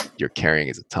the weight you're carrying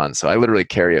is a ton. So I literally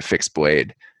carry a fixed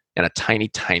blade and a tiny,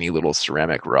 tiny little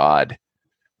ceramic rod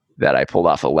that I pulled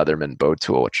off a Leatherman bow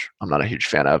tool, which I'm not a huge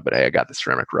fan of, but hey, I got the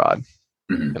ceramic rod.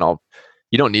 Mm-hmm. And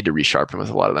you don't need to resharpen with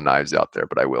a lot of the knives out there,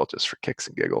 but I will just for kicks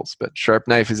and giggles. But sharp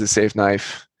knife is a safe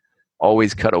knife.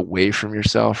 Always cut away from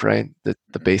yourself, right?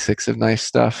 The basics of knife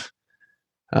stuff.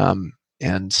 And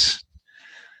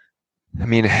I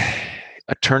mean,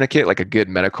 a tourniquet, like a good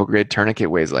medical grade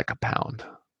tourniquet, weighs like a pound.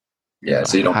 Yeah,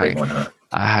 so you don't bring one, huh?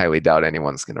 I highly doubt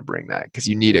anyone's going to bring that, because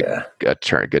you need a good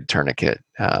tourniquet.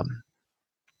 But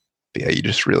yeah, you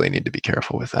just really need to be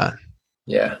careful with that.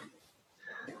 Yeah.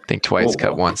 Think twice,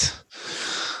 cut once.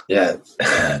 Yeah.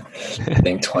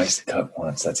 Think twice, cut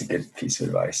once. That's a good piece of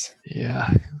advice.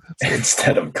 Yeah.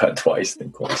 Instead of cut twice,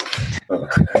 think twice.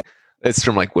 It's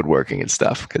from like woodworking and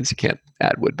stuff, because you can't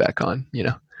add wood back on,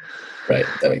 Right.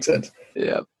 That makes sense.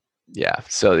 Yeah. Yeah.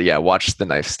 So watch the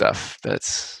knife stuff.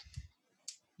 That's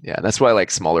why I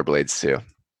like smaller blades too.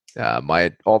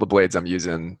 All the blades I'm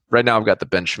using right now, I've got the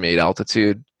Benchmade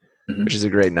Altitude, which is a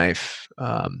great knife.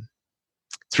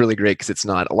 It's really great because it's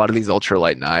not a lot of these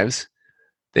ultralight knives.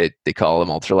 They call them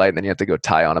ultralight, and then you have to go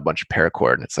tie on a bunch of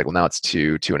paracord, and it's like, well, now it's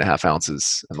 2.5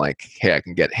 ounces. I'm like, hey, I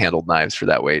can get handled knives for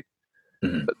that weight.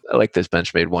 Mm-hmm. But I like this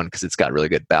Benchmade one because it's got really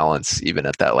good balance, even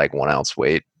at that like 1 ounce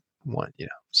weight.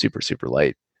 Super, super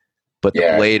light. But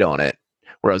the blade on it,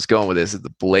 where I was going with this, is the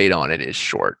blade on it is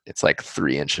short. It's like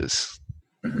 3 inches.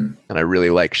 Mm-hmm. And I really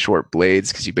like short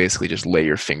blades because you basically just lay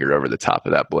your finger over the top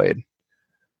of that blade.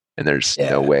 And there's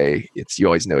no way, you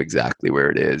always know exactly where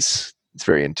it is. It's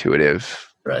very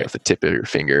intuitive. Right. If the tip of your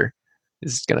finger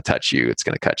is going to touch you, it's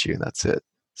going to cut you, and that's it.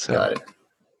 So Got it.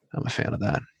 I'm a fan of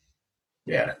that.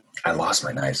 Yeah. I lost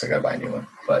my knife, so I got to buy a new one.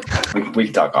 But we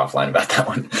can talk offline about that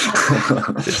one.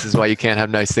 This is why you can't have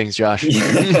nice things, Josh. I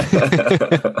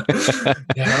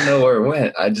don't know where it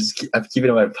went. I keep it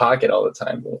in my pocket all the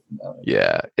time. But,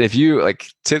 yeah. If you like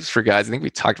tips for guys, I think we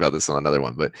talked about this on another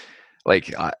one, but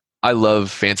like I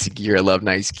love fancy gear. I love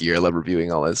nice gear. I love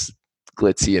reviewing all this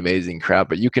glitzy, amazing crap,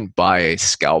 but you can buy a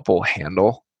scalpel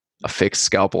handle, a fixed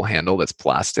scalpel handle that's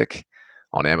plastic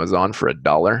on Amazon for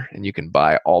 $1, and you can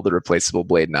buy all the replaceable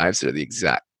blade knives that are the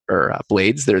exact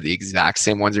blades that are the exact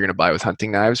same ones you're going to buy with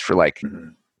hunting knives for like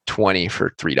 20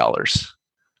 for $3.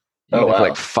 Oh, wow. For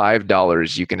like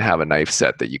 $5, you can have a knife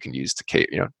set that you can use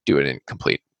to do it in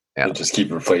complete. Just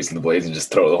keep replacing the blades and just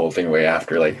throw the whole thing away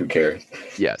after. Like, who cares?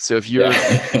 Yeah. So if you're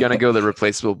gonna go the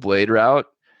replaceable blade route,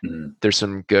 there's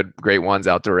some great ones.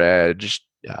 Outdoor Edge,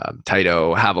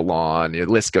 Taito, Havalon, the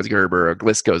list goes, Gerber,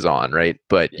 list goes on, right?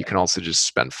 But you can also just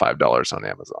spend $5 on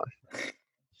Amazon.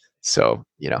 So,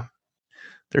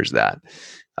 there's that.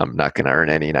 I'm not going to earn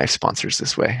any knife sponsors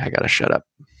this way. I got to shut up.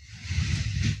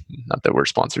 Not that we're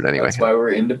sponsored anyway. That's why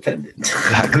we're independent.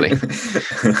 Exactly.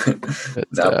 But,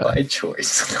 not by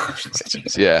choice.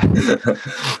 Yeah.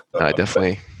 I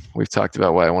definitely, we've talked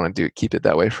about why I want to keep it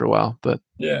that way for a while, but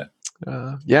yeah,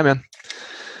 man.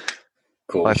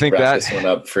 Cool. Well, I think wrap this one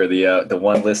up for the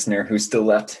one listener who's still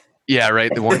left. Yeah,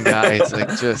 right. The one guy is like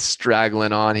just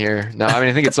straggling on here. No, I mean,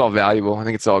 I think it's all valuable. I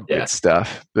think it's all good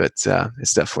stuff, but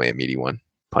it's definitely a meaty one,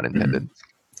 pun intended.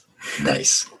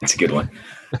 Nice. It's a good one.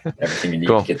 Everything you need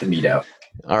to get the meat out.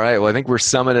 All right. Well, I think we're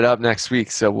summing it up next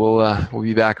week, so we'll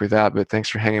be back with that. But thanks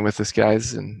for hanging with us,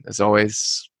 guys. And as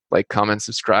always, like, comment,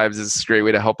 subscribe is a great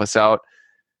way to help us out.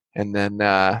 And then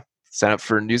sign up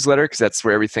for a newsletter, because that's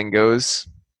where everything goes.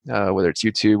 Whether it's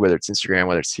YouTube, whether it's Instagram,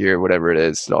 whether it's here, whatever it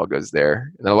is, it all goes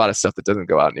there. And then a lot of stuff that doesn't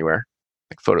go out anywhere,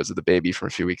 like photos of the baby from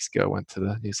a few weeks ago, went to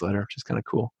the newsletter, which is kind of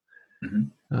cool.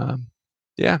 Mm-hmm.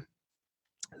 Yeah,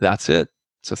 that's it.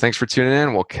 So thanks for tuning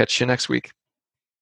in. We'll catch you next week.